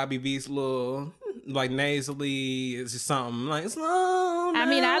liked Bobby V's little like nasally, it's just something like slow. I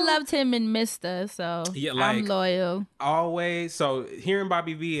mean, I loved him in Mr., so yeah, like, I'm loyal. Always. So hearing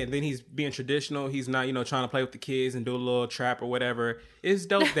Bobby V and then he's being traditional, he's not, you know, trying to play with the kids and do a little trap or whatever. It's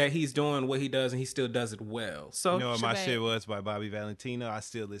dope that he's doing what he does and he still does it well. So you know what my shit was by Bobby Valentino? I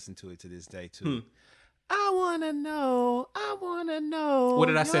still listen to it to this day too. I wanna know. What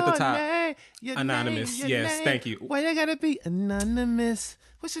did I say at the top? Your Anonymous. name, your Yes, name. thank you. Why you gotta be anonymous?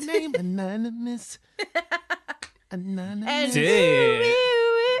 What's your name? Anonymous. Anonymous. Dead.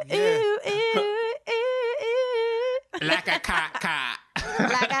 Like a cock.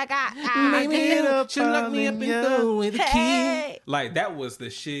 Maybe it should lock me up and throw away the key. Hey. Like that was the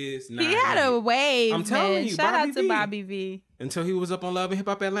shiz. He had a wave, I'm telling man. you, Shout Bobby out to V. Bobby V. Until he was up on Love and Hip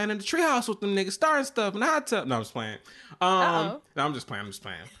Hop Atlanta in the treehouse with them niggas starting stuff and hot tub. No, I'm just playing. No, I'm just playing.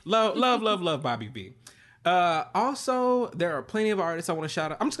 Love Bobby V. Also, there are plenty of artists I want to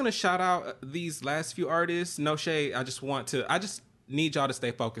shout out. I'm just gonna shout out these last few artists. No shade. I just need y'all to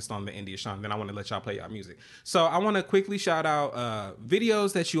stay focused on the India Sean. Then I want to let y'all play y'all music. So I want to quickly shout out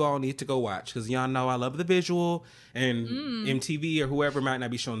videos that you all need to go watch because y'all know I love the visual and MTV or whoever might not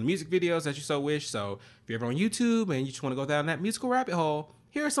be showing the music videos that you so wish. So if you're ever on YouTube and you just want to go down that musical rabbit hole,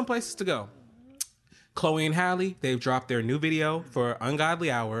 here are some places to go. Chloe and Halle, they've dropped their new video for Ungodly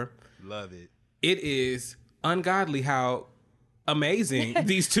Hour. Love it. It is ungodly how amazing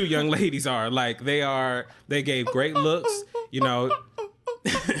these two young ladies are. Like they gave great looks, you know.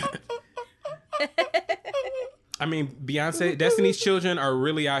 I mean, Beyonce, Destiny's Children are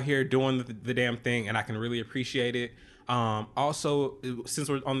really out here doing the damn thing, and I can really appreciate it. Also, since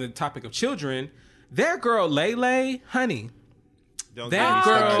we're on the topic of children, their girl Lele, honey, that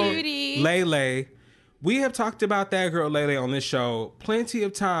girl Lele. We have talked about that girl Lele on this show plenty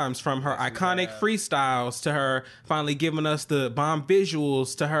of times, from her iconic freestyles to her finally giving us the bomb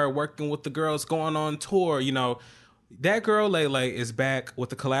visuals to her working with the girls going on tour. You know, that girl Lele is back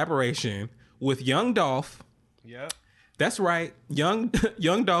with a collaboration with Young Dolph. Yep. That's right. Young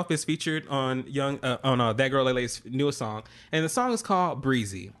Dolph is featured on That Girl Lele's newest song, and the song is called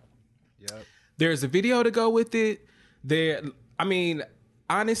Breezy. Yep. There's a video to go with it.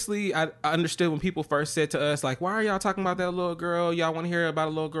 Honestly, I understood when people first said to us, like, why are y'all talking about that little girl? Y'all want to hear about a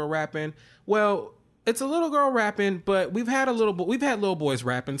little girl rapping? Well, it's a little girl rapping, but we've had little boys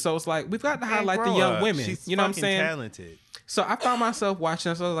rapping, so it's like we've got to highlight the young women. She's you know what I'm saying? Talented. So I found myself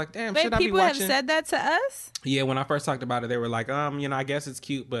watching, so I was like, damn, Wait, should I be people watching? have said that to us? Yeah, when I first talked about it, they were like, I guess it's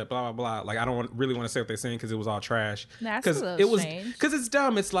cute, but blah, blah, blah. Like, I don't really want to say what they're saying because it was all trash. That's a little strange. Because it's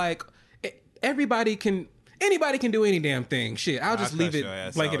dumb. It's like, anybody can do any damn thing. Shit, I'll just leave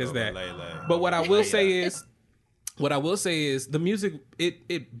it blanket as that. But what I will say is the music,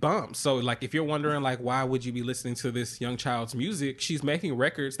 it bumps. So like, if you're wondering like, why would you be listening to this young child's music? She's making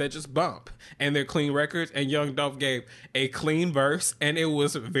records that just bump, and they're clean records. And Young Dolph gave a clean verse, and it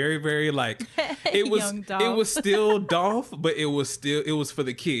was very, very like, it was still Dolph, but it was for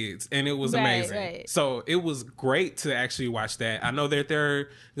the kids, and it was amazing. Right. So it was great to actually watch that. I know that there are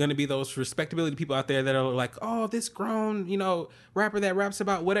going to be those respectability people out there that are like, oh, this grown, rapper that raps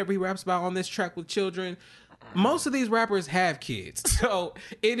about whatever he raps about on this track with children. Most of these rappers have kids, so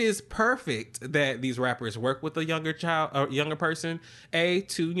it is perfect that these rappers work with a younger child or younger person.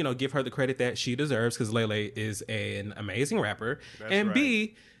 To give her the credit that she deserves, because Lele is an amazing rapper. That's and right.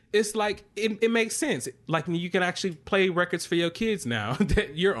 B, it's like it makes sense. Like, you can actually play records for your kids now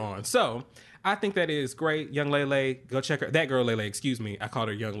that you're on. So I think that is great. Young Lele, go check her. That Girl Lele, excuse me. I called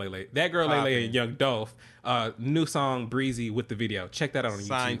her Young Lele. That Girl Lele and Young Dolph. New song, Breezy, with the video. Check that out on YouTube.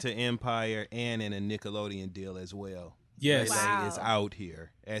 Signed to Empire and in a Nickelodeon deal as well. Yes. Lele is out here,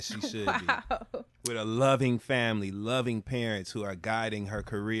 as she should be. With a loving family, loving parents who are guiding her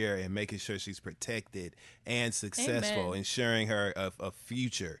career and making sure she's protected and successful, Amen. ensuring her a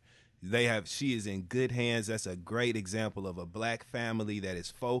future. She is in good hands. That's a great example of a black family that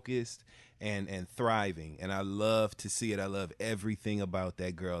is focused and thriving. And I love to see it. I love everything about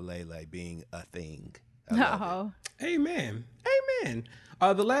that girl Lele being a thing. I love it. Amen.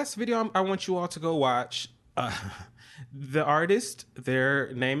 The last video I want you all to go watch, the artist,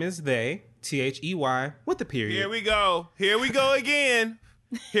 their name is They, They, with the period. Here we go again.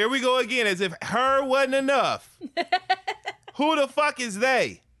 Here we go again, as if her wasn't enough. Who the fuck is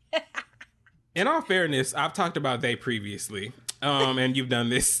they? In all fairness, I've talked about They previously. And you've done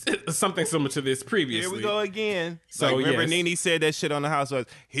this, something similar to this previously. Here we go again. So, like, remember yes. Nene said that shit on the Housewives.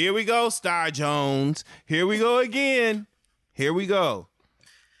 Here we go, Star Jones. Here we go again. Here we go.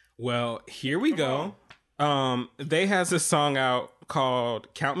 Well, here we go. They has a song out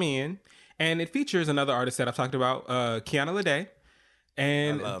called Count Me In, and it features another artist that I've talked about, Kiana Lede.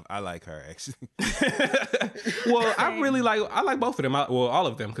 And I like her, actually. Well, I like both of them. All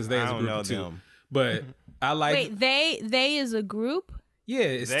of them, because they is a group too. Them. But I like. Wait, they is a group? Yeah,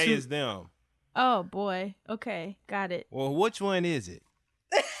 it's They two. is them. Oh boy. Okay, got it. Well, which one is it?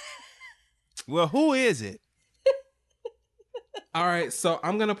 Well, who is it? All right, so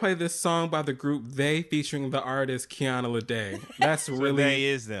I'm gonna play this song by the group They, featuring the artist Kiana Lede. That's So really they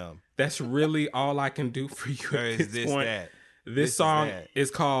is them. That's really all I can do for you Or at is this point. that? This is song that.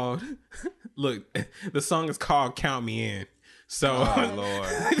 is called. Look, the song is called "Count Me In." So, Oh Lord,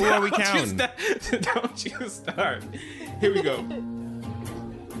 who are we counting? Don't you start. Here we go.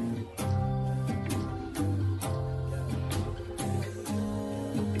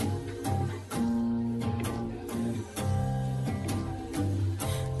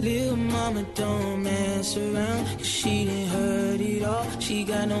 Little mama don't mess around, 'cause she done heard it all. She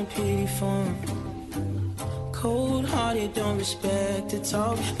got no pity for him. Cold hearted, don't respect the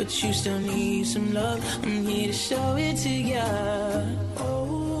talk, but you still need some love. I'm here to show it to ya.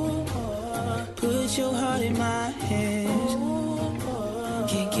 Oh, put your heart in my hands.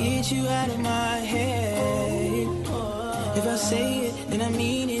 Can't get you out of my head. If I say it, then I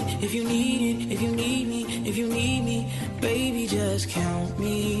mean it. If you need it, if you need me, if you need me, baby, just count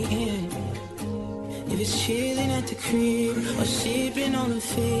me in. If it's chilling at the crib or sipping on the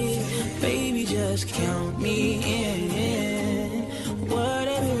fizz, baby, just count me in.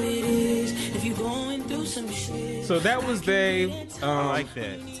 Whatever it is, if you're going through some shit. So that was They. I like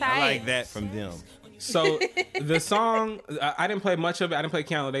that. I like that from them. So the song, I didn't play much of it. I didn't play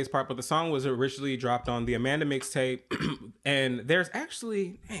Kiana Lede's part, but the song was originally dropped on the Amanda mixtape. And there's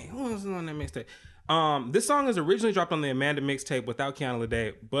actually, who was on that mixtape? This song is originally dropped on the Amanda mixtape without Kiana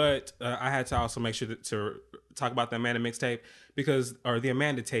Lede, but I had to also make sure to talk about the Amanda mixtape or the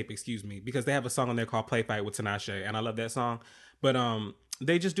Amanda tape, excuse me, because they have a song on there called Play Fight with Tinashe, and I love that song. But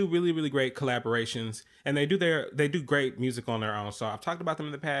they just do really, really great collaborations, and they do great music on their own. So I've talked about them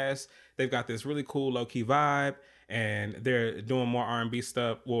in the past. They've got this really cool low key vibe, and they're doing more R&B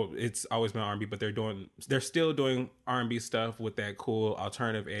stuff. Well, it's always been R&B, but they're still doing R&B stuff with that cool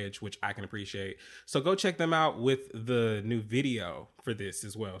alternative edge, which I can appreciate. So go check them out with the new video for this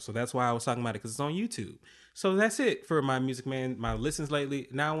as well. So that's why I was talking about it, because it's on YouTube. So that's it for my Music Man, my listens lately.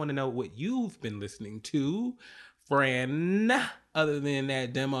 Now I want to know what you've been listening to, friend, other than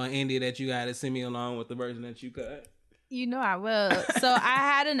that demo indie that you got to send me along with the version that you cut. You know I will. So I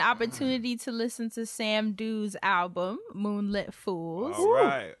had an opportunity to listen to Sam Du's album, Moonlit Fools. All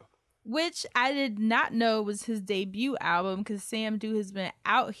right. Which I did not know was his debut album, because Sam Du has been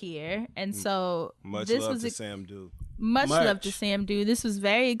out here. And so Much this love was to Sam Du. Much love to Sam Du. This was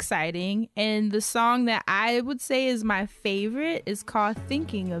very exciting. And the song that I would say is my favorite is called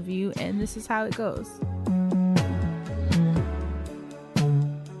Thinking of You. And this is how it goes.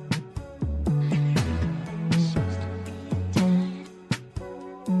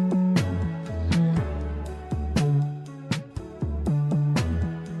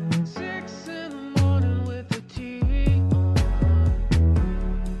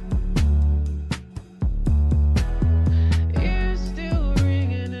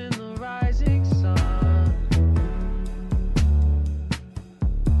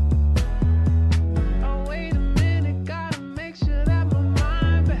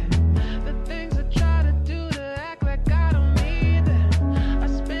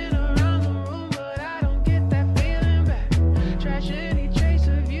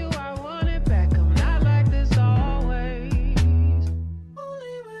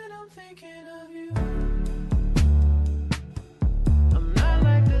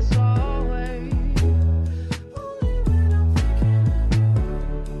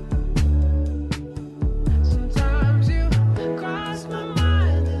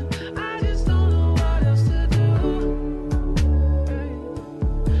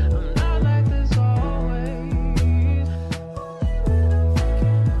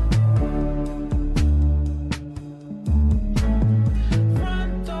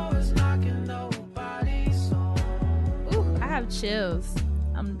 Chills.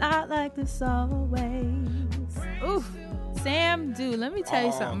 I'm not like this always. Ooh, Sam Du. Let me tell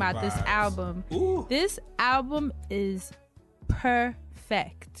you something about this album. Ooh. This album is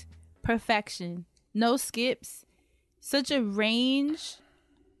perfect. Perfection. No skips. Such a range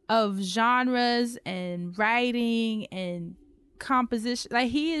of genres and writing and composition. Like,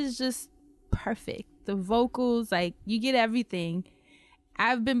 he is just perfect. The vocals, like, you get everything.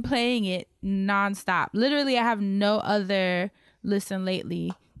 I've been playing it nonstop. Literally, I have no other listen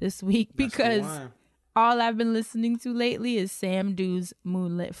lately this week, because all I've been listening to lately is Sam Du's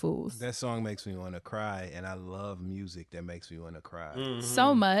Moonlit Fools. That song makes me want to cry, and I love music that makes me want to cry. Mm-hmm.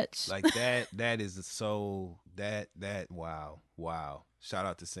 So much. Like that is so wow. Shout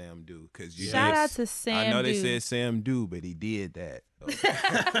out to Sam Du, because Shout out to Sam I know they Du. said Sam Du, but he did that.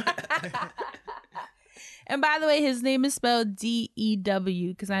 And by the way, his name is spelled D-E-W,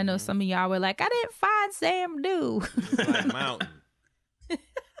 because I know some of y'all were like, I didn't find Sam Du. Like mountain.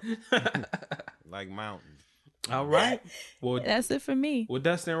 Like mountain. All right. Well, that's it for me. Well,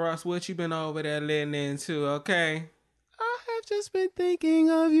 Dustin Ross, what you been over there letting into? Okay. I have just been thinking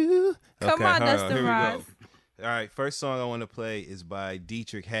of you. Come on, hold Dustin here we Ross. go. All right, first song I want to play is by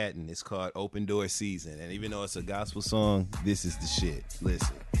Dietrich Haddon. It's called Open Door Season. And even though it's a gospel song, this is the shit.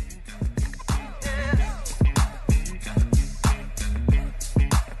 Listen.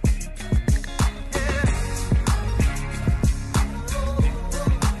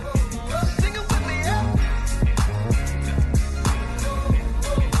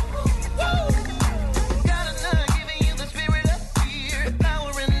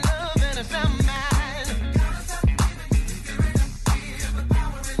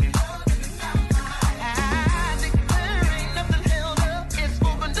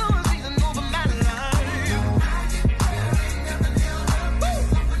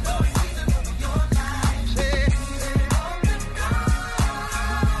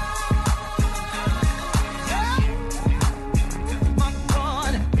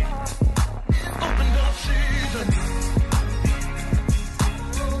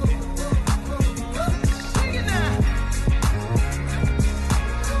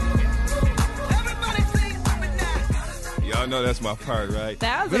 know that's my part, right?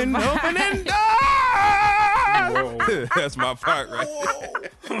 That was Been a opening doors. That's my part, right?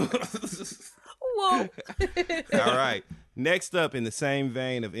 Whoa. All right. Next up, in the same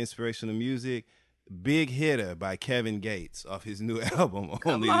vein of inspirational music, Big Hitter by Kevin Gates off his new album,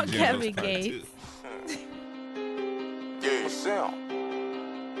 Only on, the Generals Kevin Part Gates. 2. Yeah, what's up?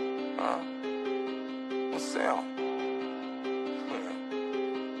 Huh? What's up?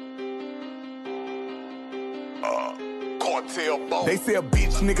 cartel boss. They say a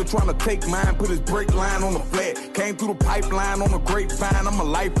bitch nigga tryna take mine, put his brake line on the flat. Came through the pipeline on the grapevine, I'm a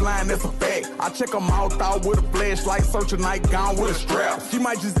lifeline, that's a fact. I check her mouth out with a flashlight, search a nightgown with a strap. She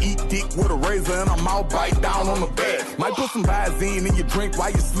might just eat dick with a razor and her mouth bite down on the back. Might put some Visine in your drink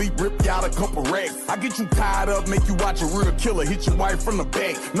while you sleep, rip you out a couple racks. I get you tied up, make you watch a real killer, hit your wife from the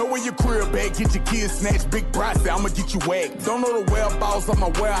back. Know where your crib at, get your kids snatched, big bride say I'ma get you whacked. Don't know the whereabouts of my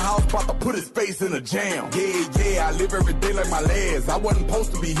warehouse, about to put his face in a jam. Yeah, I live every day like my last. I wasn't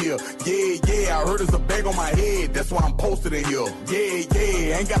supposed to be here. Yeah, I heard there's a bag on my head, that's why I'm posted in here.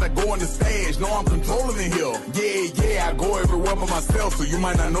 Yeah, ain't gotta go in the stash, no I'm controlling in here. Yeah, I go everywhere by myself, so you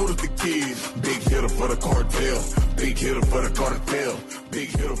might not notice the kid. Big hitter for the cartel, big hitter for the cartel, big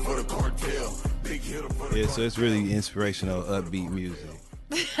hitter for the cartel, big hitter for the Yeah, so it's really inspirational, upbeat music.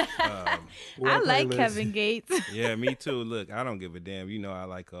 I like Kevin Gates. Yeah, me too. Look, I don't give a damn. You know I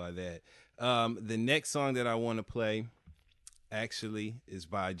like all that. The next song that I want to play actually is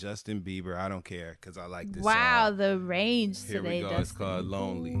by Justin Bieber. I don't care because I like this Wow, song. the range Here today. we go. Dustin. It's called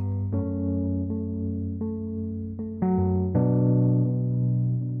Lonely.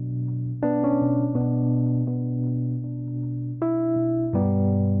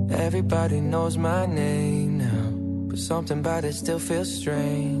 Everybody knows my name now, but something about it still feels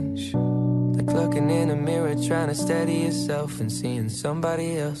strange. Like looking in a mirror, trying to steady yourself and seeing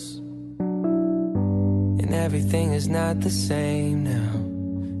somebody else. And everything is not the same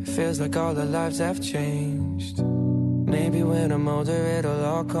now. It feels like all our lives have changed. Maybe when I'm older it'll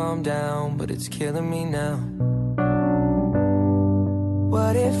all calm down, but it's killing me now.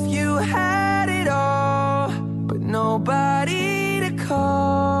 What if you had it all, but nobody to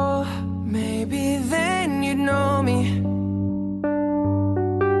call? Maybe then you'd know me.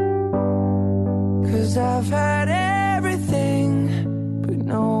 'Cause I've had everything, but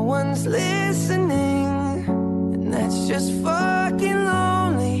no one's listening. And that's just fucking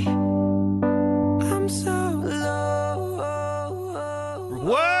lonely. I'm so low.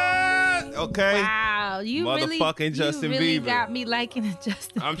 What? Okay. Wow, you Motherfucking Justin you really Bieber. got me liking it,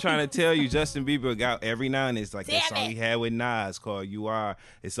 Justin. I'm trying to tell you, Justin Bieber got every now and then. It's like that Damn song it. he had with Nas called "You Are."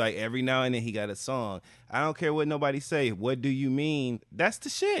 It's like every now and then he got a song. I don't care what nobody say. What do you mean? That's the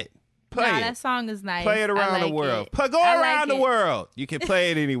shit. Play Nah, it. that song is nice. Play it I around like the world. it. Go I like around the it. world. You can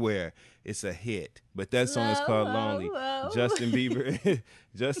play it anywhere. It's a hit. But that song is called Whoa, Lonely. whoa. Justin Bieber.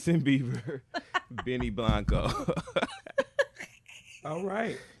 Justin Bieber. Benny Blanco. All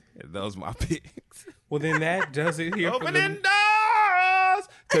right. Those my picks. Well, then that does it here for Opening the... doors.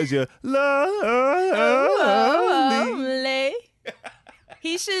 Because you're lonely. Lonely.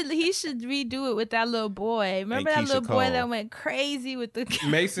 He should redo it with that little boy. Remember that Keisha little boy Cole. that went crazy with the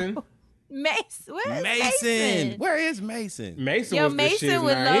Mason. Mason. Where is Mason. Mason? Where is Mason? Mason Yo, was the shit. Mason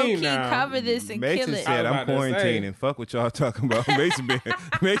would Now, low he key now. cover this and Mason kill it. said, I was "I'm about to say. quarantining. Fuck what y'all talking about."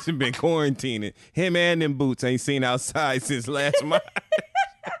 Mason been quarantining. Him and them boots ain't seen outside since last month.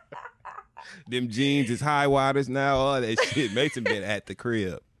 Them jeans is high waters now. All that shit. Mason been at the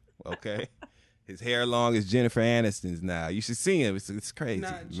crib. Okay, his hair long as Jennifer Aniston's now. You should see him. It's crazy.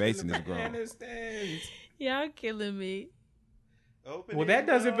 Not Mason is Jennifer grown. Aniston's. Y'all killing me. Well, that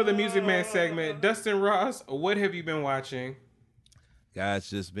does it for the Music Man segment. Dustin Ross, what have you been watching? God's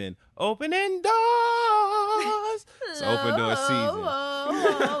just been opening doors. It's open door season.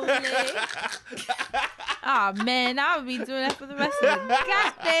 Oh man, I'll be doing that for the rest of the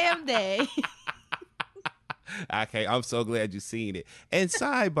goddamn day. Okay, I'm so glad you seen it. And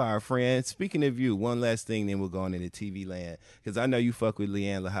sidebar, friend, speaking of you, one last thing, then we're going into TV land. Because I know you fuck with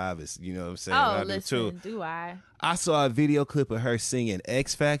Leanne LaHavis. You know what I'm saying? Oh, I do listen, too. do I? I saw a video clip of her singing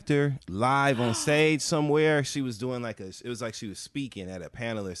X Factor live on stage somewhere. She was doing it was like she was speaking at a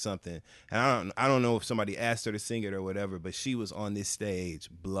panel or something. And I don't know if somebody asked her to sing it or whatever, but she was on this stage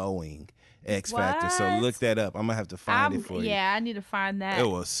blowing X Factor. So What? look that up. I'm gonna have to find it for you. Yeah, I need to find that. It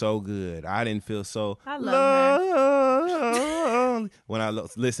was so good. I didn't feel so I love lonely when I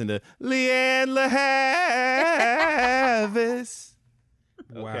listened to Leanne LaHavis.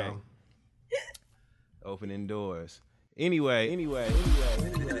 Wow. Okay. Opening doors. Anyway.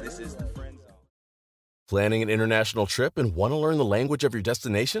 This is the Friend Zone. Planning an international trip and want to learn the language of your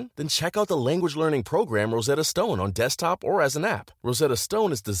destination? Then check out the language learning program Rosetta Stone on desktop or as an app. Rosetta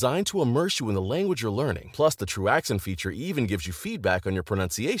Stone is designed to immerse you in the language you're learning. Plus, the True Accent feature even gives you feedback on your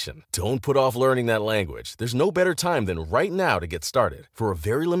pronunciation. Don't put off learning that language. There's no better time than right now to get started. For a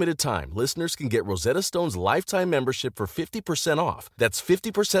very limited time, listeners can get Rosetta Stone's lifetime membership for 50% off. That's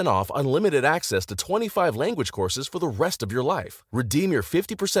 50% off unlimited access to 25 language courses for the rest of your life. Redeem your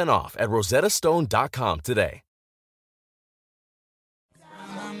 50% off at rosettastone.com today.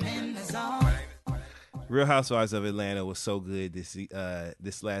 Real Housewives of Atlanta was so good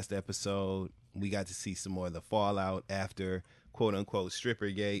this last episode. We got to see some more of the fallout after quote unquote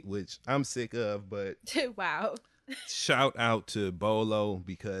Strippergate, which I'm sick of, but Wow. shout out to Bolo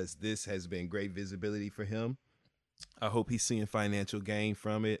because this has been great visibility for him. I hope he's seeing financial gain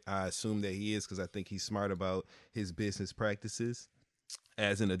from it. I assume that he is because I think he's smart about his business practices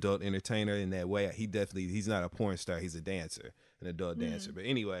as an adult entertainer in that way. He's not a porn star. He's a dancer, an adult dancer. But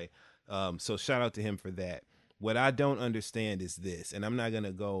anyway, so shout out to him for that. What I don't understand is this, and I'm not going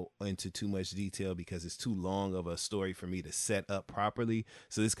to go into too much detail because it's too long of a story for me to set up properly.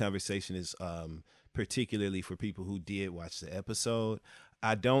 So this conversation is particularly for people who did watch the episode.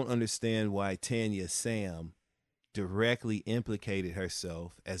 I don't understand why Tanya Sam directly implicated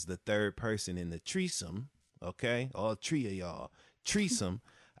herself as the third person in the threesome. Okay, all three of y'all threesome.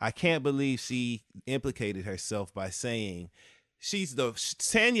 I can't believe she implicated herself by saying she's the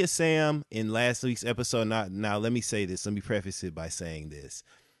Tanya Sam in last week's episode. Now, let me say this. Let me preface it by saying this.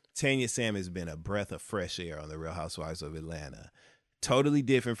 Tanya Sam has been a breath of fresh air on the Real Housewives of Atlanta. Totally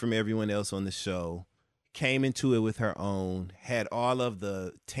different from everyone else on the show. Came into it with her own. Had all of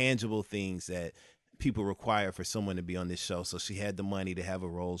the tangible things that people require for someone to be on this show. So she had the money to have a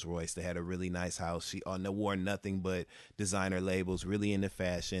Rolls Royce. They had a really nice house. She wore nothing but designer labels, really into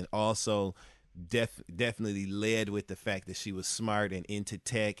fashion. Also, definitely led with the fact that she was smart and into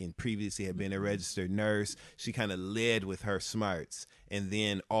tech and previously had been a registered nurse. She kind of led with her smarts and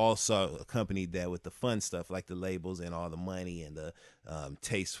then also accompanied that with the fun stuff like the labels and all the money and the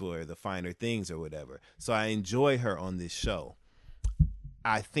taste for the finer things or whatever. So I enjoy her on this show.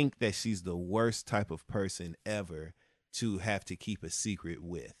 I think that she's the worst type of person ever to have to keep a secret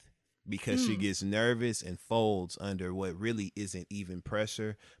with. Because she gets nervous and folds under what really isn't even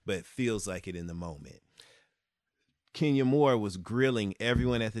pressure, but feels like it in the moment. Kenya Moore was grilling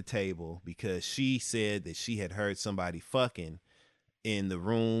everyone at the table because she said that she had heard somebody fucking in the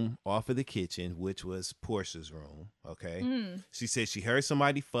room off of the kitchen, which was Portia's room. Okay. She said she heard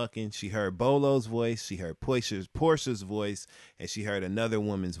somebody fucking. She heard Bolo's voice. She heard Portia's voice, and she heard another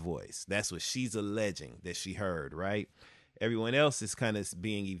woman's voice. That's what she's alleging that she heard, right? Everyone else is kind of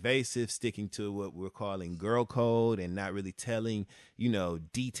being evasive, sticking to what we're calling girl code and not really telling,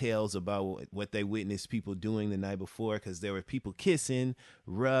 details about what they witnessed people doing the night before, because there were people kissing,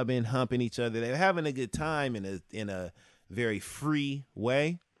 rubbing, humping each other. They were having a good time in a very free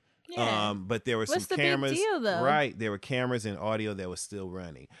way. Yeah. But there were What's some the cameras, big deal, though? right? There were cameras and audio that was still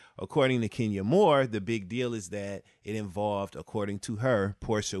running. According to Kenya Moore, the big deal is that it involved, according to her,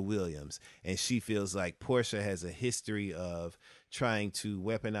 Portia Williams. And she feels like Portia has a history of trying to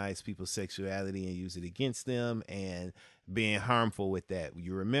weaponize people's sexuality and use it against them and being harmful with that.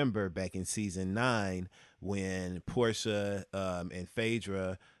 You remember back in season 9 when Portia and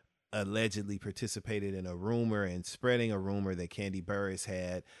Phaedra allegedly participated in a rumor and spreading a rumor that Kandi Burruss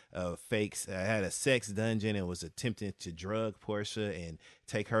had had a sex dungeon and was attempting to drug Portia and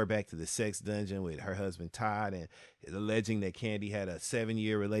take her back to the sex dungeon with her husband Todd, and alleging that Kandi had a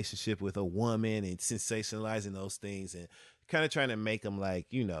 7-year relationship with a woman and sensationalizing those things and kind of trying to make them like,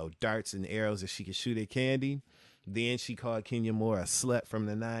 darts and arrows that she could shoot at Kandi. Then she called Kenya Moore a slut from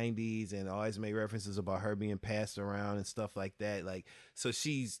the 90s and always made references about her being passed around and stuff like that. Like, so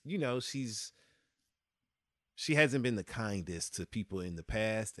she hasn't been the kindest to people in the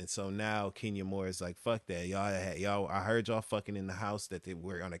past. And so now Kenya Moore is like, fuck that. Y'all, I heard y'all fucking in the house that they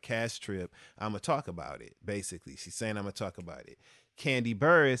were on a cash trip. I'm going to talk about it. Basically, she's saying I'm going to talk about it. Kandi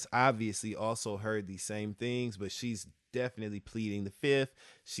Burruss obviously also heard these same things, but she's definitely pleading the fifth.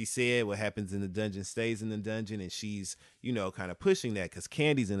 She said what happens in the dungeon stays in the dungeon, and she's, kind of pushing that because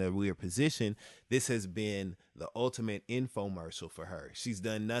Kandi's in a weird position. This has been the ultimate infomercial for her. She's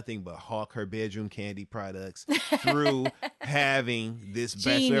done nothing but hawk her bedroom Kandi products through having this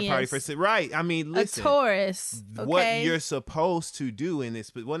bachelor party for right. I mean, listen, a Taurus. Okay? What you're supposed to do in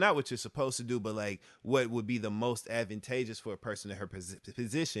this, well, not what you're supposed to do, but like what would be the most advantageous for a person in her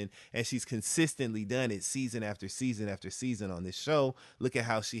position, and she's consistently done it season after season after season on this show. Look at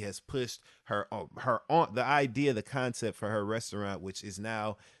how she has pushed her the idea, the concept for her restaurant, which is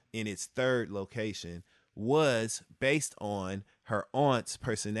now in its 3rd location, was based on her aunt's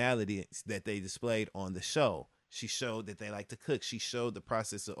personality that they displayed on the show. She showed that they like to cook. She showed the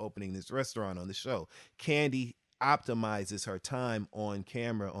process of opening this restaurant on the show. Kandi optimizes her time on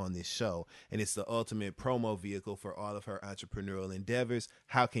camera on this show, and it's the ultimate promo vehicle for all of her entrepreneurial endeavors.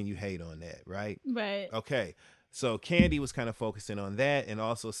 How can you hate on that, right? Right. Okay. So Kandi was kind of focusing on that and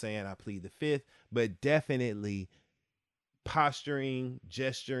also saying, I plead the fifth, but definitely posturing,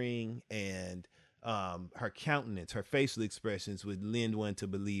 gesturing, and her countenance, her facial expressions would lend one to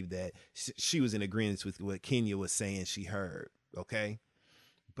believe that she was in agreement with what Kenya was saying she heard. Okay.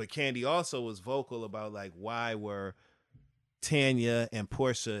 But Kandi also was vocal about like, why were Tanya and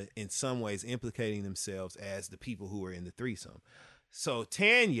Portia in some ways implicating themselves as the people who were in the threesome. So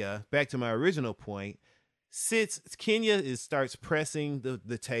Tanya, back to my original point, Kenya starts pressing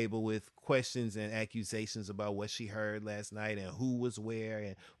the table with questions and accusations about what she heard last night and who was where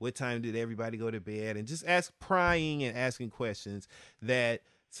and what time did everybody go to bed, and just prying and asking questions that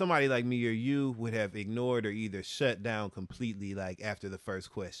somebody like me or you would have ignored or either shut down completely, like after the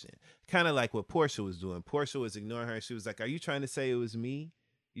first question. Kind of like what Portia was doing. Portia was ignoring her. She was like, "Are you trying to say it was me?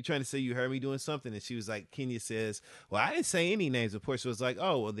 You trying to say you heard me doing something?" And she was like, Kenya says, "Well, I didn't say any names." But Portia was like,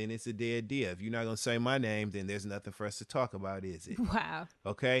 "Oh, well, then it's a dead deal. If you're not going to say my name, then there's nothing for us to talk about, is it?" Wow.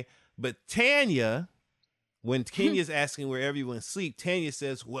 Okay. But Tanya, when Kenya's asking where everyone sleep, Tanya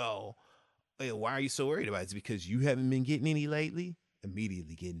says, "Well, why are you so worried about it? Is it because you haven't been getting any lately?"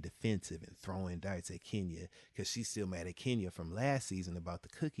 Immediately getting defensive and throwing darts at Kenya because she's still mad at Kenya from last season about the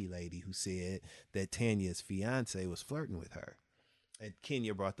cookie lady who said that Tanya's fiance was flirting with her. And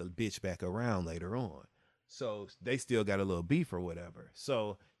Kenya brought the bitch back around later on. So they still got a little beef or whatever.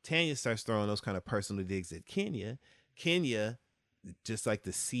 So Tanya starts throwing those kind of personal digs at Kenya. Kenya, just like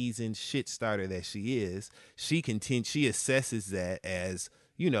the seasoned shit starter that she is, she assesses that as,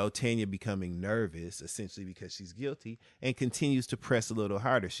 you know, Tanya becoming nervous, essentially because she's guilty, and continues to press a little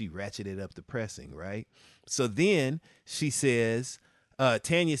harder. She ratcheted up the pressing, right? So then she says,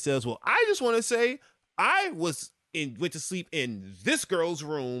 Tanya says, "Well, I just want to say I went to sleep in this girl's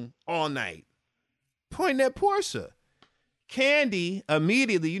room all night," pointing at Portia. Kandi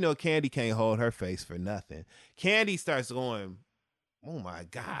immediately, you know, Kandi can't hold her face for nothing. Kandi starts going, "Oh my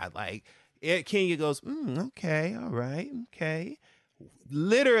God." Like, Kenya goes, "Okay, all right, okay."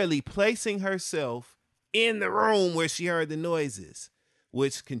 Literally placing herself in the room where she heard the noises,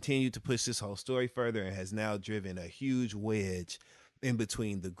 which continued to push this whole story further and has now driven a huge wedge in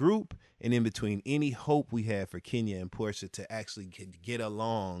between the group and in between any hope we have for Kenya and Portia to actually get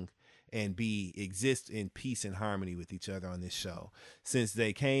along and exist in peace and harmony with each other on this show. Since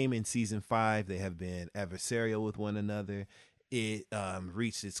they came in season 5, they have been adversarial with one another. It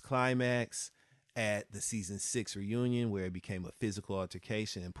reached its climax at the season 6 reunion, where it became a physical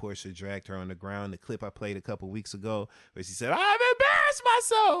altercation and Portia dragged her on the ground. The clip I played a couple weeks ago where she said, "I've embarrassed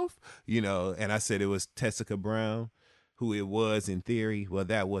myself," you know, and I said it was Tessica Brown, who it was in theory. Well,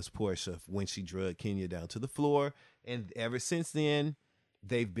 that was Portia when she dragged Kenya down to the floor. And ever since then,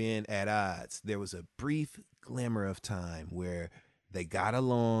 they've been at odds. There was a brief glimmer of time where they got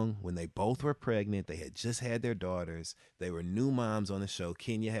along when they both were pregnant. They had just had their daughters. They were new moms on the show.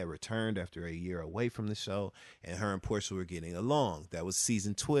 Kenya had returned after a year away from the show, and her and Portia were getting along. That was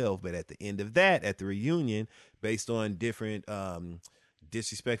season 12. But at the end of that, at the reunion, based on different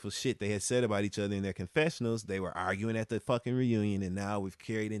disrespectful shit they had said about each other in their confessionals, they were arguing at the fucking reunion. And now we've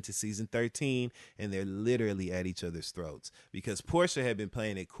carried into season 13, and they're literally at each other's throats because Portia had been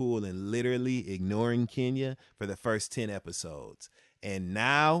playing it cool and literally ignoring Kenya for the first 10 episodes. And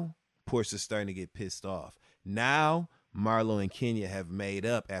now Portia's starting to get pissed off. Now Marlo and Kenya have made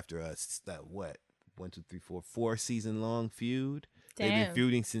up after a 4 season long feud. Damn. They've been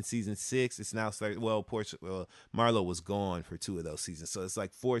feuding since season 6. It's now started. Marlo was gone for 2 of those seasons, so it's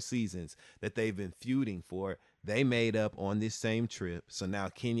like 4 seasons that they've been feuding for. They made up on this same trip, so now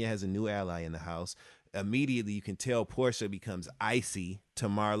Kenya has a new ally in the house. Immediately, you can tell Portia becomes icy to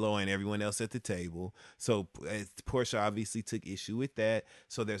Marlo and everyone else at the table. So Portia obviously took issue with that.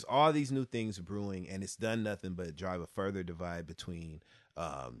 So there's all these new things brewing, and it's done nothing but drive a further divide between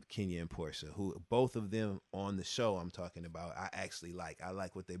Kenya and Portia, who both of them on the show I'm talking about, I actually like. I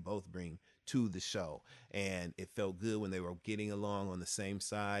like what they both bring to the show. And it felt good when they were getting along on the same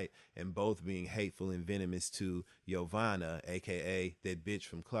side and both being hateful and venomous to Giovanna, aka that bitch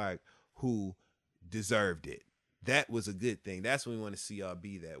from Clark, who deserved it. That was a good thing. That's when we want to see y'all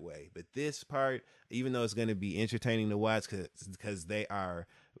be that way. But this part, even though it's going to be entertaining to watch because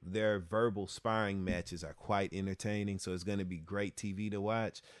their verbal sparring matches are quite entertaining, so it's going to be great TV to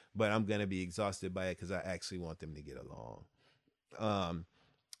watch, but I'm going to be exhausted by it because I actually want them to get along.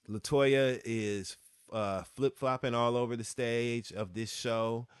 LaToya is flip-flopping all over the stage of this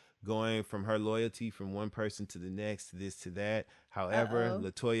show, going from her loyalty from one person to the next, to this to that. However,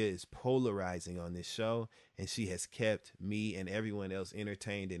 LaToya is polarizing on this show, and she has kept me and everyone else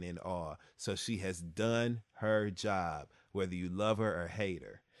entertained and in awe. So she has done her job, whether you love her or hate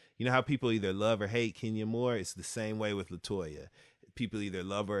her. You know how people either love or hate Kenya Moore? It's the same way with LaToya. people either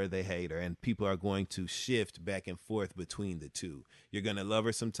love her or they hate her, and people are going to shift back and forth between the two. You're going to love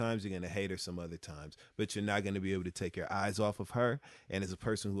her sometimes, you're going to hate her some other times, but you're not going to be able to take your eyes off of her. And as a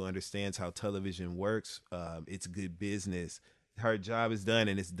person who understands how television works, it's good business. Her job is done,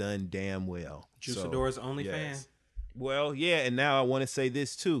 and it's done damn well. Juiceadore's only fan. Well, yeah, and now I want to say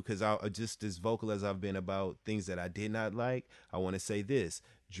this too, because I just as vocal as I've been about things that I did not like, I want to say this.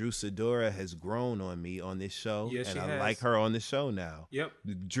 Juiceadora has grown on me on this show, Yes, and she I has. like her on the show now. Yep.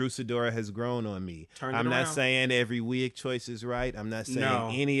 Juiceadora has grown on me. Turned it I'm not around. saying every wig choice is right. I'm not saying No.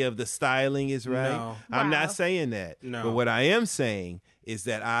 any of the styling is right. No. I'm Wow. not saying that. No. But what I am saying is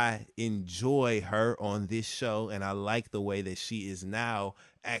that I enjoy her on this show, and I like the way that she is now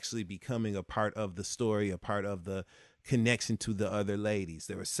actually becoming a part of the story, a part of the connection to the other ladies.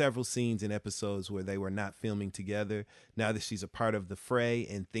 There were several scenes and episodes where they were not filming together. Now that she's a part of the fray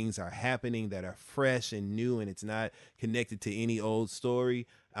and things are happening that are fresh and new, and it's not connected to any old story,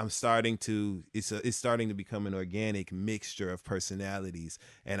 it's starting to become an organic mixture of personalities,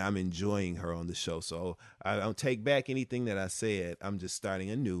 and I'm enjoying her on the show. So I don't take back anything that I said. I'm just starting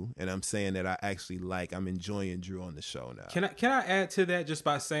anew, and I'm saying that I'm enjoying Drew on the show now. Can I add to that just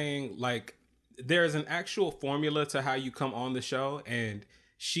by saying, like, there's an actual formula to how you come on the show, and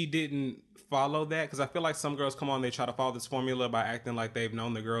she didn't follow that, because I feel like some girls come on, they try to follow this formula by acting like they've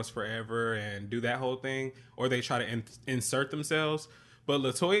known the girls forever and do that whole thing, or they try to insert themselves. But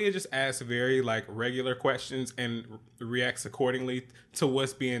LaToya just asks very like regular questions and reacts accordingly to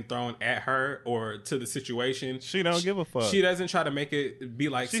what's being thrown at her or to the situation. She don't give a fuck. She doesn't try to make it be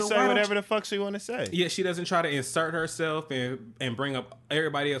like, She so say why don't whatever you-" the fuck she want to say. Yeah, she doesn't try to insert herself and bring up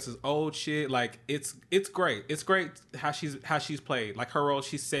everybody else's old shit. Like it's great. It's great how she's played. Like her role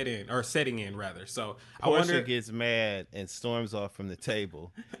she's setting in rather. So I Portia wonder. gets mad and storms off from the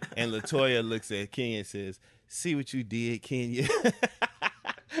table, and LaToya looks at Kenya and says, "See what you did, Kenya."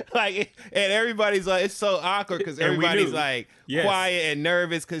 Like, and everybody's like, it's so awkward because And we everybody's knew. like Yes. quiet and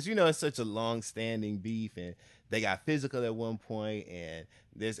nervous because it's such a long-standing beef, and they got physical at one point, and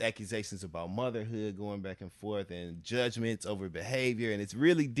there's accusations about motherhood going back and forth, and judgments over behavior, and it's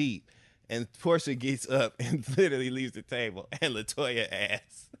really deep. And Portia gets up and literally leaves the table, and LaToya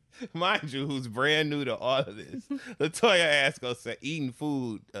asks, mind you, who's brand new to all of this, LaToya asks, gonna say, eating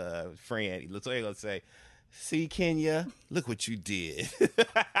food, friend. LaToya gonna say, "See, Kenya, look what you did."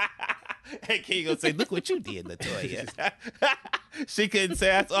 And Kenya gonna say, "Look what you did, LaToya." She couldn't say,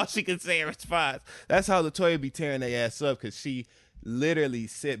 that's all she could say in response. That's how LaToya be tearing their ass up, because she literally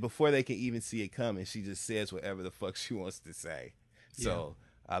said, before they can even see it coming, she just says whatever the fuck she wants to say. So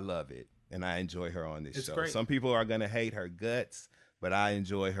I love it, and I enjoy her on this It's show. great. Some people are gonna hate her guts, but I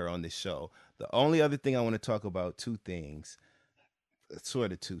enjoy her on this show. The only other thing I want to talk about, two things,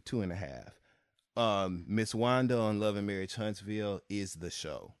 sort of two and a half. Miss Wanda on Love and Marriage Huntsville is the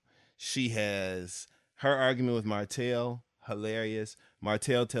show. She has her argument with Martell, hilarious.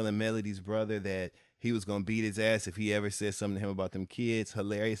 Martell telling Melody's brother that he was going to beat his ass if he ever said something to him about them kids,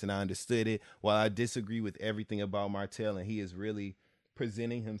 hilarious, and I understood it. While I disagree with everything about Martell, and he is really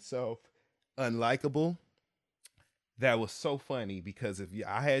presenting himself unlikable, that was so funny, because if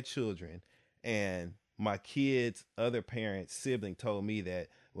I had children and my kids' other parents, sibling told me that,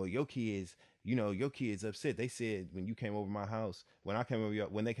 well, your kids upset. They said when you came over my house, when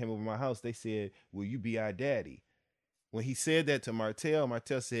they came over my house, they said, "Will you be our daddy?" When he said that to Martell,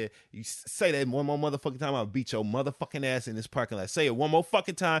 Martell said, "You say that one more motherfucking time, I'll beat your motherfucking ass in this parking lot. Say it one more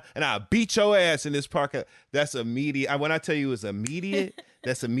fucking time, and I'll beat your ass in this parking lot." That's immediate. When I tell you it's immediate,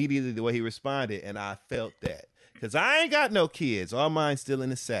 that's immediately the way he responded, and I felt that. Because I ain't got no kids. All mine still in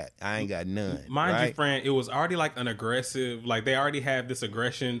the sack. I ain't got none. Mind you, friend, it was already like an aggressive, like they already have this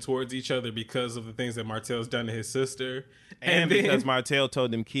aggression towards each other because of the things that Martell's done to his sister. And then, because Martell told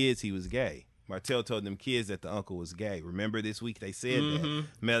them kids he was gay. Martell told them kids that the uncle was gay. Remember this week they said that.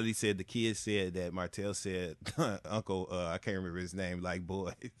 Melody said the kids said that Martell said, Uncle, I can't remember his name, like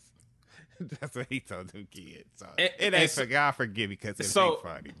boys. That's what he told them kids. So it ain't for God forgive me because it's ain't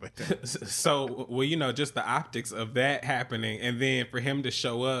funny. But so, well, just the optics of that happening, and then for him to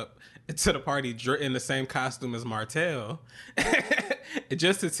show up to the party in the same costume as Martell,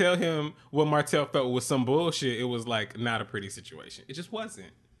 just to tell him what Martell felt was some bullshit, it was like not a pretty situation. It just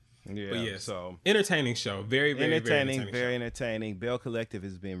wasn't. Yeah, but yes, so entertaining show, very, very entertaining, very entertaining. Bell Collective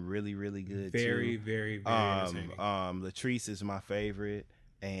has been really, really good. Very, too. very entertaining. Latrice is my favorite.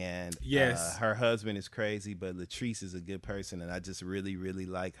 And yes, her husband is crazy, but Latrice is a good person, and I just really, really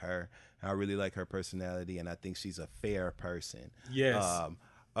like her. I really like her personality, and I think she's a fair person. Yes.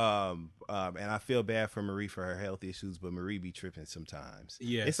 And I feel bad for Marie for her health issues, but Marie be tripping sometimes.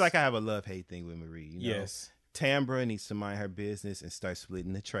 Yes. It's like I have a love-hate thing with Marie. Yes. Tambra needs to mind her business and start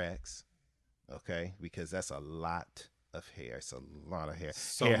splitting the tracks. Okay, because that's a lot of hair. It's a lot of hair.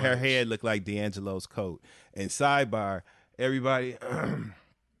 Her head looked like D'Angelo's coat. And sidebar, everybody.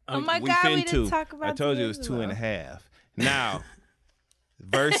 Oh my God, we didn't talk about. I told you it was 2.5. Now,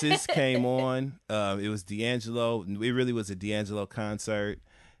 Versus came on. It was D'Angelo. It really was a D'Angelo concert.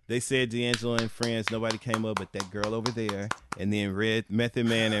 They said D'Angelo and friends. Nobody came up but that girl over there. And then Method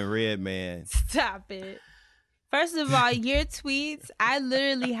Man and Redman. Stop it. First of all, your tweets, I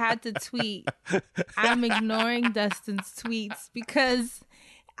literally had to tweet. I'm ignoring Dustin's tweets because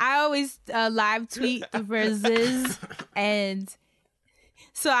I always live tweet the verses, and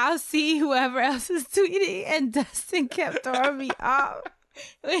so I'll see whoever else is tweeting, and Dustin kept throwing me off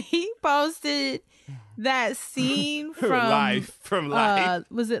when he posted that scene from Life.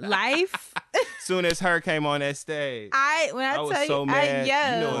 Was it Life? Soon as her came on that stage, I was so mad. You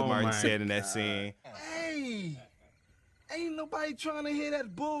know what Martin said in that scene. Hey, ain't nobody trying to hear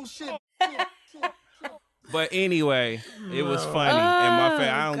that bullshit. But anyway, it was funny, and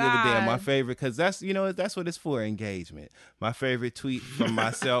I don't give a damn. My favorite, because that's what it's for, engagement. My favorite tweet from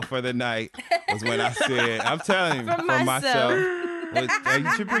myself for the night was when I said, "I'm telling you, from myself." Hey,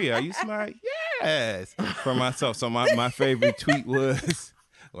 Jabria, are you smart? Yes, for myself. So my favorite tweet was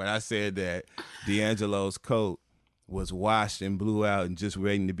when I said that D'Angelo's coat was washed and blew out and just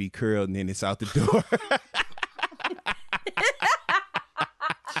waiting to be curled, and then it's out the door.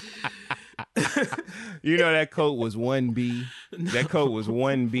 You know that coat was 1B. That coat was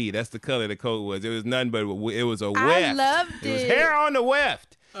 1B. That's the color the coat was. It was nothing but it was a weft. I loved it. It was hair on the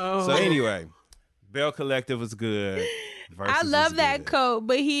weft. Oh. So anyway, Bell Collective was good. I love that coat,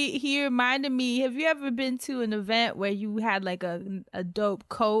 but he reminded me. Have you ever been to an event where you had like a dope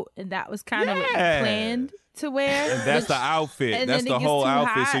coat and that was kind of what you planned to wear? And that's the outfit. That's the whole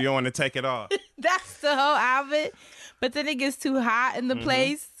outfit. So you don't want to take it off. That's the whole outfit. But then it gets too hot in the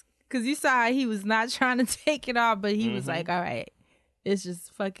place. Because you saw how he was not trying to take it off, but he was like, all right, it's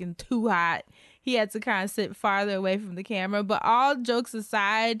just fucking too hot. He had to kind of sit farther away from the camera. But all jokes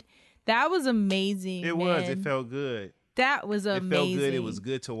aside, that was amazing. It was. It felt good. That was amazing. It felt good. It was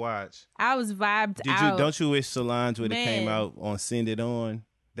good to watch. I was vibed out. Don't you wish Solange would have came out on Send It On?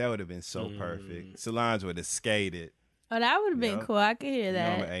 That would have been so perfect. Solange would have skated. Oh, that would have been cool. I could hear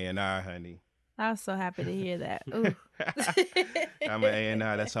that. I'm an A&R, honey. I was so happy to hear that. Ooh. I'm an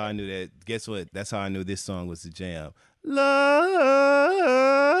A&R. That's how I knew that. Guess what? That's how I knew this song was the jam. Lonely.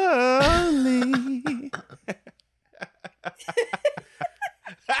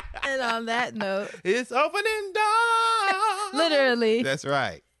 And on that note, it's opening doors. Literally. That's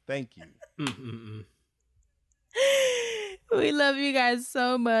right. Thank you. We love you guys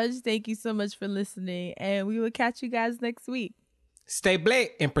so much. Thank you so much for listening. And we will catch you guys next week. Stay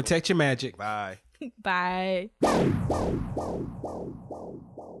black and protect your magic. Bye. Bye.